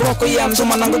ñoo si bokk yem su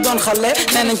ma nangu doon xale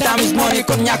nee nañ tamis moo ni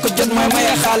kon ñàkk jot mooy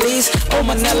maye xaalis aw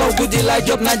ma nelaw guddi laay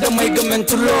jot naaj damay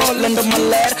gëmmentu lool lëndëm ma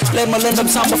leer ma lëndëm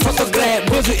samba photographe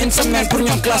besu une semaine pour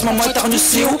ñoom classe ma mooy tax ñu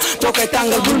siiw boo koy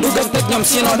tàngal bul dugam tëj ñoom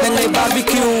sinon dañ lay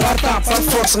barbecue wartan par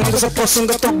force nga sa poste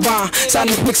nga toog ban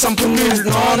sànni pig samp nul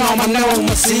non ma neew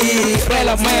ma si rey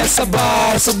la maye sa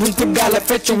baar sa buntu gaale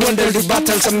fecc wëndel di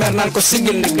battal sa mer naan ko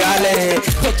sigil ni gaale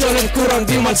xëccoo leen courant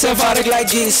bi man sefa rek lay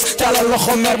gis talal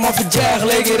loxo mer moo fi jeex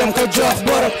léegi dam ko jox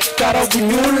borob karaw bu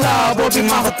ñuul la boobi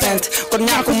maa ko tent kon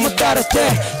ñàkkuma dara te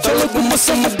tollaguma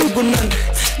sama duggu nan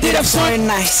di def sooy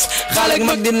nice xale ak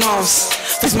mag di noos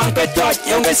bis man koy tooj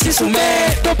yow nga siisu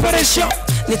mais d'opération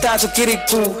ni taatu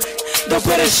kirikou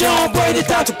d'opération boy ni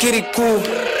taatu kirikou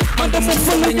man dama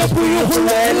fële ñëpp yuuxu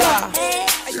looy la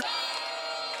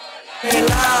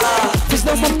fils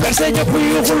de mon père c'est ñëpp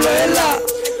yuuxu looy la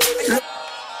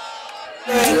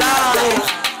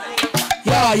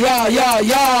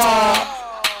ya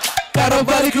karo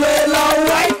barik looy la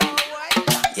waay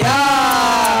ya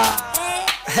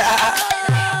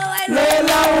looy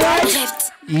la waay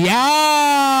ya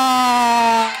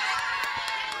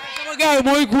sama gars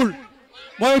mooy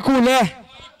cool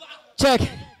check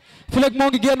fileeg moo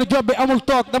ngi génn job bi amul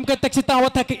toog dama koy teg si temps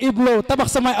watak iblo tabax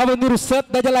samay avenir set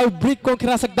dajalaayu brique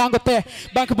concurrence ak Dangote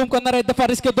banque bu mu ko naree dafa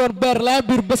risqué doon ber la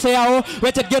biir BCEAO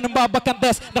weccet génn mbaa bakkan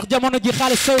des ndax jamono ji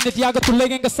xaalis say nit yàggatul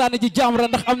léegi nga sànni ji jamra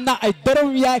ndax am na ay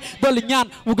dërëm yaay dolli ñaan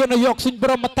mu gën a yokk suñ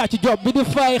borom ma tàcc job bi di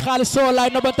fay xaalis soo laay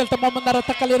nobantel te moom ma nar a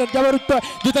takkal yeneen jabaru tooy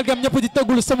jutal gam ñëpp di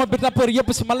tëggul sama biir rappeur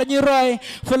yëpp si man la ñuy roy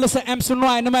fële sa m su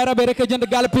noy ni may rabee rek a jënd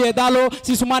gàll pied daalo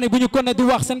si su maani bu ñu konne di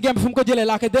wax seen gem bi fu mu ko jëlee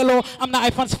laa koy delloo am na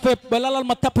ay fans fépp ba lalal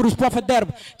ma tapp rouge prophète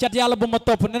d'herbe cat yàlla bu ma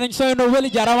topp ne nañ sooy no weli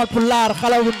jaaramal pour laar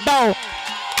xale bu ndaw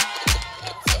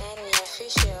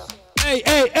hey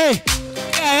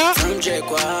yeah from Jake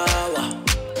Wawa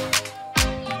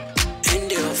in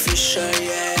the official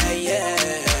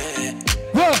yeah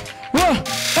whoa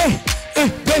hey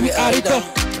baby Arito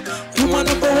you my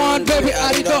number one baby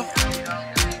Arito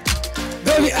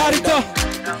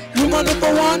you my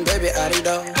number one baby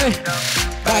Arito hey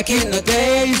back in the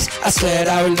days, I said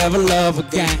I will never love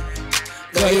again.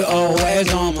 Girl, you're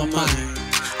always on my mind.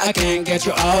 I can't get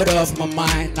you out of my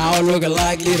mind. Now I'm looking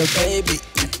like little baby.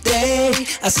 Today,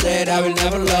 I said I will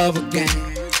never love again.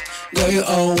 Girl, you're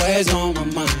always on my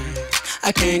mind.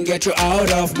 I can't get you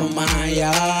out of my mind.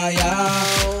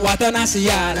 Yeah. What an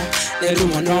asiana, they do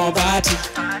nobody.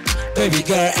 Baby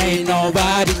girl ain't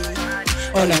nobody.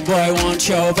 All that boy wants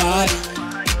your body.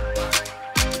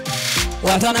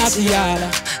 What an asiana,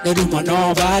 they do my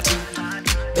nobody.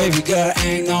 Baby girl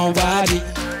ain't nobody.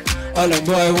 All the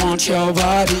boy want your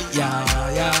body. Yeah.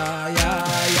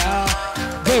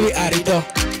 Baby Arido,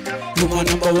 you my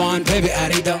number one. Baby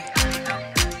Arido.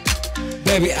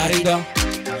 Baby Arido,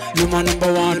 you my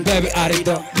number one. Baby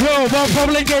Arido. Yo, bon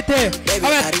problème gete. Baby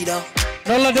Arido.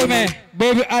 Noonu la demee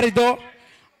Baby Arido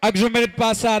ak je mérite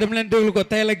pas ça dama leen déglu ko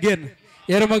tey la génn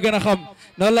yéen a ma gën a xam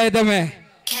noonu lay demee.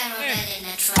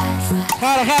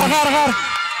 xaar.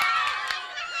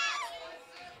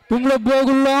 Bum la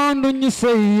bëgguloon du ñu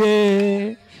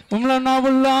sëyee bum la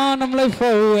noobuloon am lay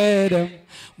fawee dem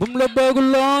bum la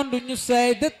bëgguloon du ñu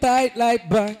sëy détail lay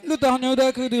bañ lu tax ñu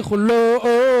dëkk di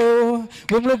xuloo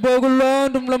bum la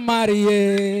bëgguloon dum la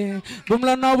marié bum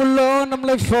la noobuloon am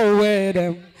lay fawee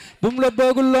dem bum la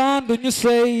bëgguloon du ñu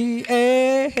sëy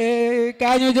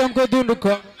kaa ñu jëm ko dund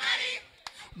ko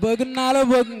bëgg naa la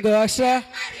bëgg nga sa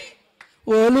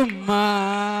wóolu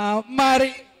ma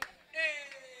mari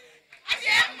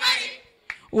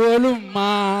wóolu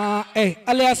ma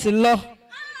alias lo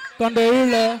kon doyu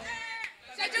la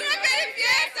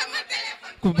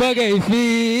ku bëggee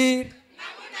fiir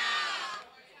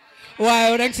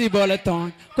waaye rek si boole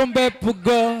tooñ comme bépp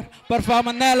góor parfois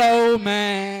ma nelaw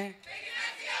mais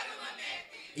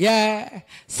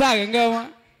saaga nga ma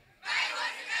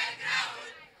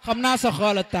xam naa sa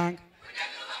xol a tàng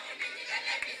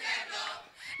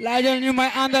laajal ñu may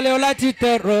àndal yow laa ci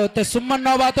tëroo te su ma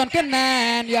noobaatoon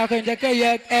keneen yaa koy njëkk a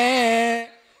yëg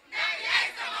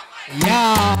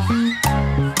yaa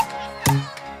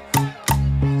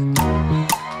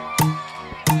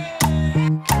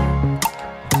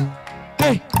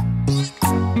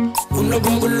bum la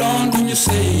bëgguloon du ñu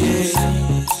sëyee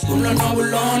bum la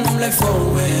noobuloon am lay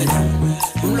fowee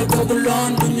bum la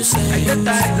bëgguloon du ñu sëyee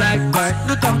détail lay bañ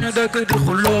lu tax ñu dëkk di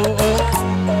xuloo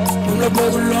bum la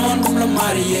bëgguloon bum la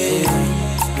marié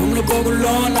bum la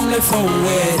bëgguloon am lay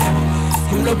fowee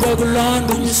bum la bëgguloon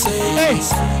du ñu sëyee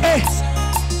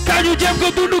kaa ñu jëm ko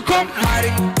dund ko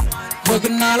mari bëgg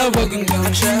naa la bëgg nga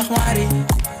ak Cheikh mari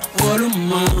wóolu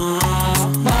ma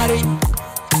mari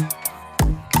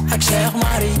ak Cheikh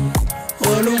mari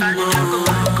wóolu ma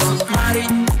mari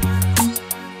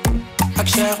ak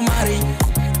Cheikh mari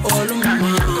wóolu ma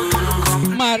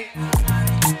mari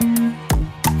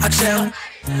ak Cheikh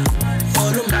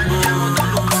wóolu ma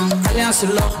alliance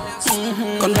lo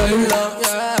kon doyu la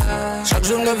chaque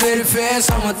jour nga vérifier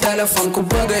sama téléphone ku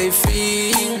bëgg ay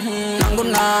fii nangu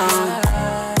naa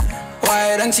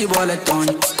waaye dang si boole tooñ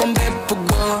comme bépp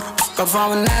góor parfois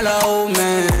ma nelaw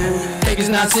mais te gis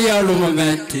naa si yow lu ma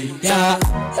metti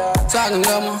saaga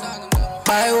nga ma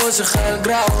bàyyi woo si xel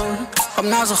grawul xam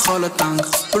naa sa xol a tàng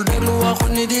bul déglu waxu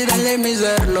nit yi dañ lay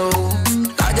misère loo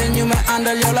laajal ñu may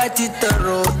àndal yow lay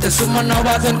tiitaroo te su ma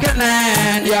noobaatoon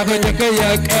keneen yaa ko njëkk a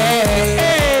yëg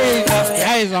ndax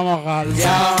yaay sama xaal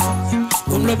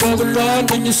bum la bëgguloon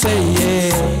du ñu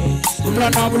sëyee bum la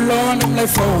noobuloon am lay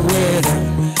fowee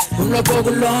bum la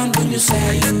bëgguloon du ñu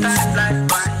sëyee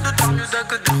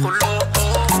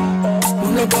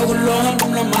bum la bëgguloon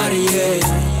bum la marié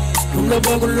bum la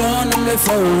bëgguloon am lay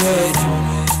fowee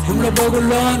bum la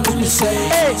bëgguloon du ñu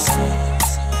sëyee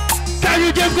kaa ñu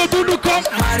jëm ko dund ko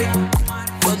mari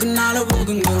bëgg naa la bëgg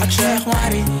nga ak Cheikh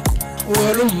mari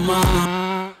wóolu ma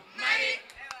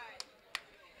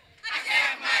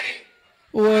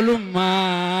wóolu ma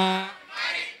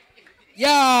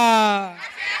yaa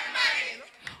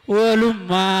wóolu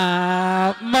ma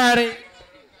mari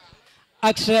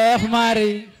ak Cheikh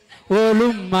mari wóolu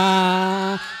ma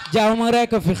jàmm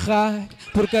rek fi xaar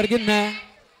pour kër gi ne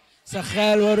sa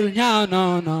xel warul ñaaw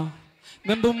non non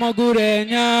même bu ma guree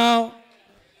ñaaw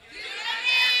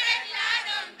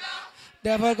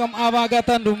defal comme avant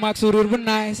gàttandu mag sourire bu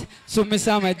nice summi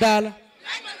samay dal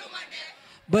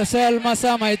bësal ma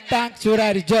samay tànk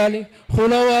cuuraay di jolli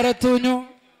xulo waratuñu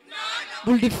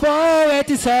bul di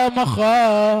fooweti sama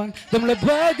xol dem la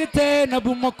bëgg te na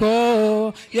bu ma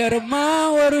ko yërëm ma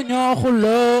waruñoo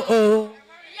xuloo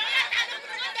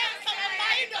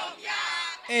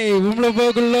bum la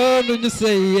bëgg loon du ñu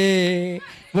sëyee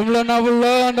bum la nabu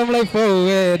loon dam lay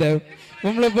foowee dem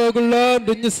bum la bëgg loon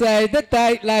du ñu say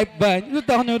détail lay bañ lu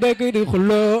tax ñu dëkk di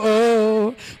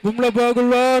xuloo bum la bëgg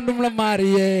loon dum la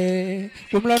marié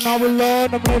bum la nabu loon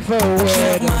dam lay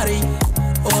foowee dem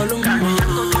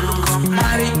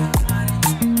mari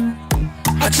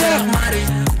ak Cheikh mari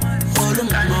wóolu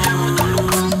ma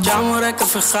jàmm rek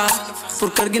fi xaar pour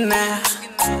kër gi neex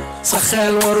sa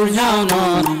xel warul ñaaw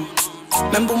noonu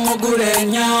même bu ma guree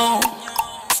ñaaw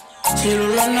si lu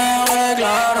la neex rek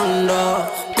la rondo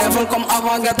defal comme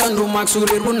avant gàttandu mag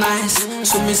sourire bu nice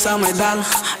summi samay dal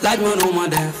laaj ma nu ma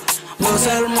def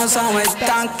bësal ma samay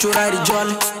tànk cuuraay di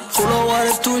jolli xuloo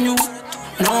waratuñu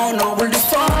non non bul di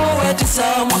foo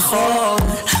xool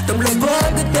dam la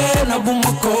bëgg te na bu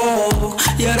ma ko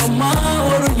yaram ma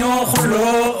waru ñoo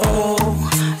xuloo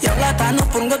yow laa tànn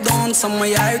pour nga doon sama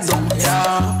yaay doom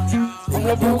yaa moom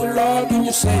la bëgg lool du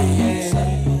ñu sëy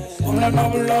moom la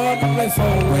noobu lool dam lay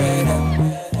foowee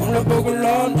moom la bëgg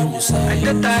lool du ñu sëy ay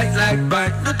détails like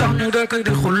baaj lu tax ñu dëkk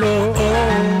di xuloo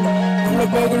moom la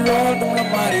bëgg lool dam la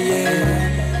marié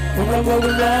moom la bëgg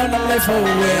lool dam lay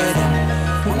foowee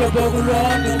moom la bëgg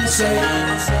lool du ñu sëy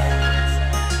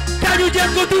kañu jël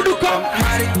ko dudu ko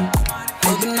mari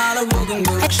bëgg naa la bëgg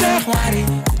nga ak Cheikh mari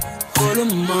xoolu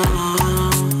ma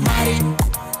mari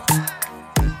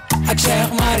ak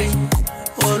Cheikh mari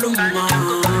xoolu ma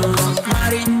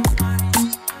mari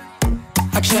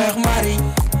ak Cheikh mari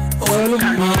xoolu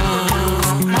ma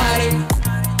mari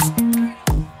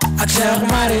ak Cheikh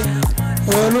mari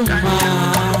xoolu ma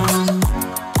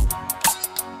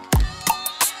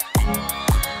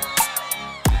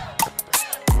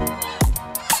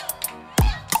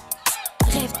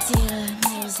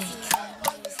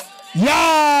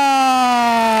yaa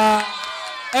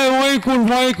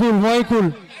mooy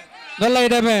cool nan lay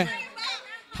demee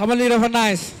xam nga lii dafa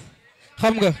nice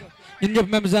xam nga ñun ñëpp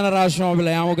même génération bi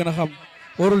la yaa ma gën a xam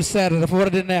warul seer dafa war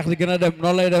di neex di gën a dem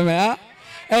noonu lay demee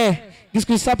ah gis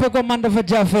ku sappe ko man dafa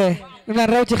jafe ñu naan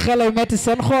rew ci xelay metti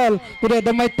seen xool bu dee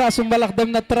damay taasu mbalax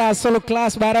dem na trace solo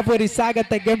classe ba rapport yi saaga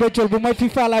te gembe col bu may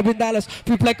FIFA la bi ndaales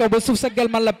fi pleko ba suuf sa gel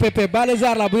man la pépé ba les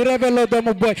arts la buy révélo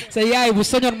doomu boy sa yaay bu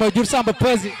soñoon mooy jur Samba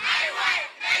Peuzzi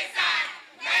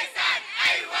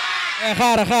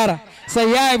xaara sa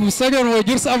yaay bu soñoon mooy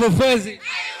jur Samba Peuzzi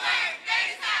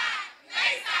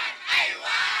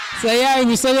sa yaay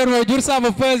bu soñoon mooy jur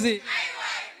Samba Peuzzi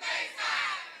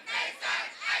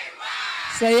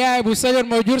sa yaay bu soñoon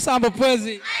mooy jur Samba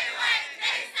Peuzzi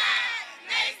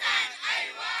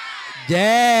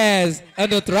jazz 1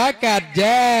 2 3 4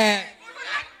 jazz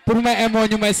pour may emoo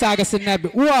ñu may saaga si net bi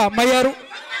waa ma yaru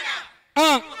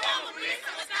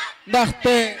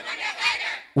ndaxte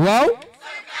waaw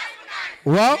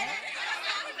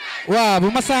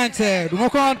bu ma sañse du ma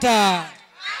kontaan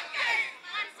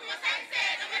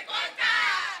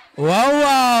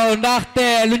waaw ndaxte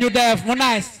lu ñu def mu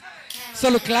nice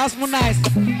solo classe mu nice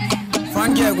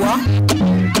Frankie gua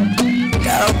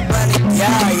Karabani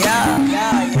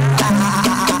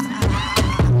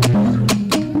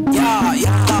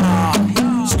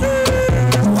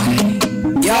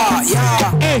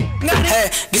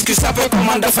gis ku sappe ko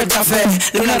man dafa jafe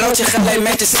li na raw ci xel lay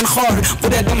metti seen xool bu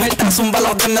dee damay taasu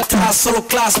mbalax dem na trace solo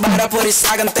classe ba rapport yi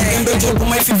saagante ndo jël bu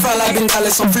may FIFA la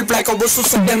bindale so flip like ko ba suuf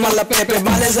sa del man la pepe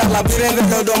ba les arts la bi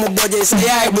révélo doomu boje sa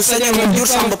yaay bu sañoon ma jur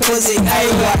Samba Peuzzi ay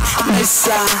waay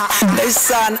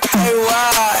ndeysaan ay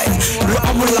waay lu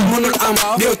amul la mënul am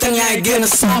yow te ngay génn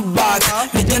sans baag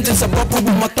di jëntil sa bopp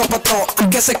bu ma toppatoo ak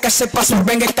kese caché passeport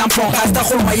ba ngeeg tampon xaalis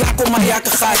taxul ma yàq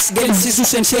xaalis génn si su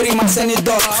seen chéri man seen i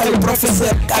doog xale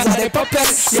professeur Casa de Papel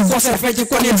yi conservé ci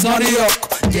kon yëpp noonu yokk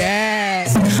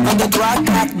yes on the droit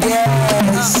kat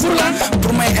yes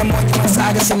pour may émoo ñu ma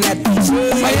saaga si net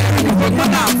ma yeru ñu bëgg ma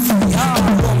naam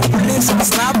doomu bu lii sama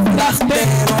snap ndax te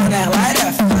moo neex laay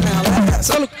def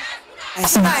solo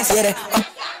nice yére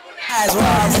nice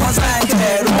waaw moo sañse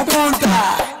du ma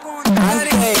kontaan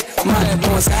anke man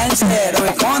moo sañse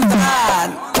damay kontaan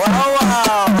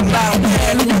waaw ndax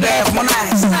te lu ñu def mu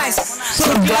nice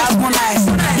solo classe mu nice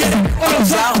yére olof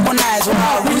sax mu nice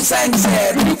waaw bu ñu sañse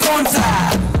du ñu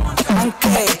kontaan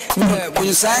anke bu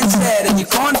ñu sañse dañuy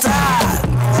kontaan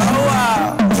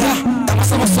waaw dama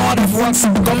sama son def wax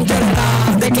comme jël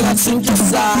naa déclate suñ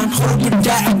cosaan xol bu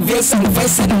jaay ak vie sang fay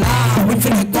seen naa buñ fi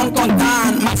nekkoon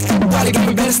kontaan max wali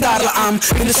gam benn star la am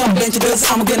indi son denc deux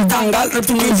am gën tàngal rëpp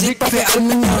musique papier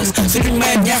aluminium si duñ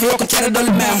may ñeex yokk cere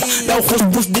dolli meew daw xuus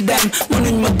buus di dem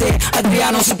mënuñ ma tee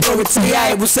Adriano si provit sa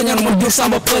yaay bu sañoon ma jur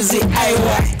Samba Peuzzi ay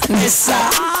waay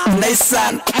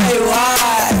ndeysaan ay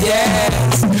waay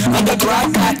yes on the track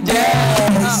at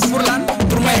yes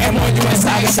pour may emoji may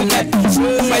saaga si net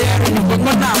ma yeru ñu bëgg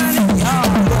ma naam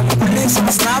doomu bu lii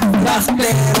sama snap ndax te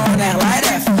moo neex laay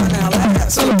def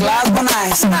solo classe bu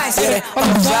nice yére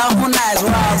olof sax bu nice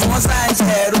waaw bu ma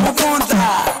sañse du ma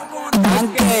kontaan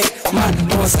anke man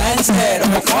bu ma sañse du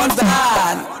ma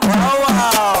kontaan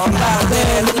waaw ndax te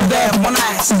lu ñu def mu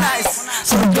nice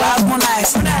solo classe bu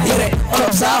nice yére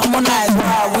olof sax mu nice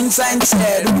waaw bu ñu sañse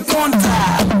du ma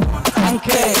kontaan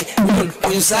anke ñun bu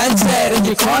ñu sañse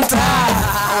dañuy kontaan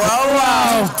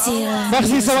waaw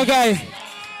merci sama gars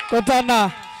kontaan naa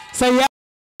sa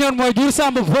yaay mooy jur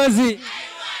Samba Peuzzi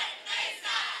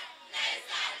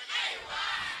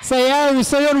sa yaay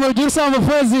sa yoon mooy jur Samba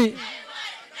Peuzzi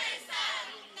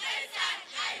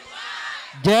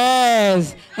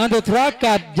jazz 1 2 3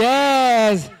 4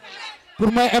 jazz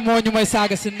pour may emoo ñu may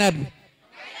saaga si net bi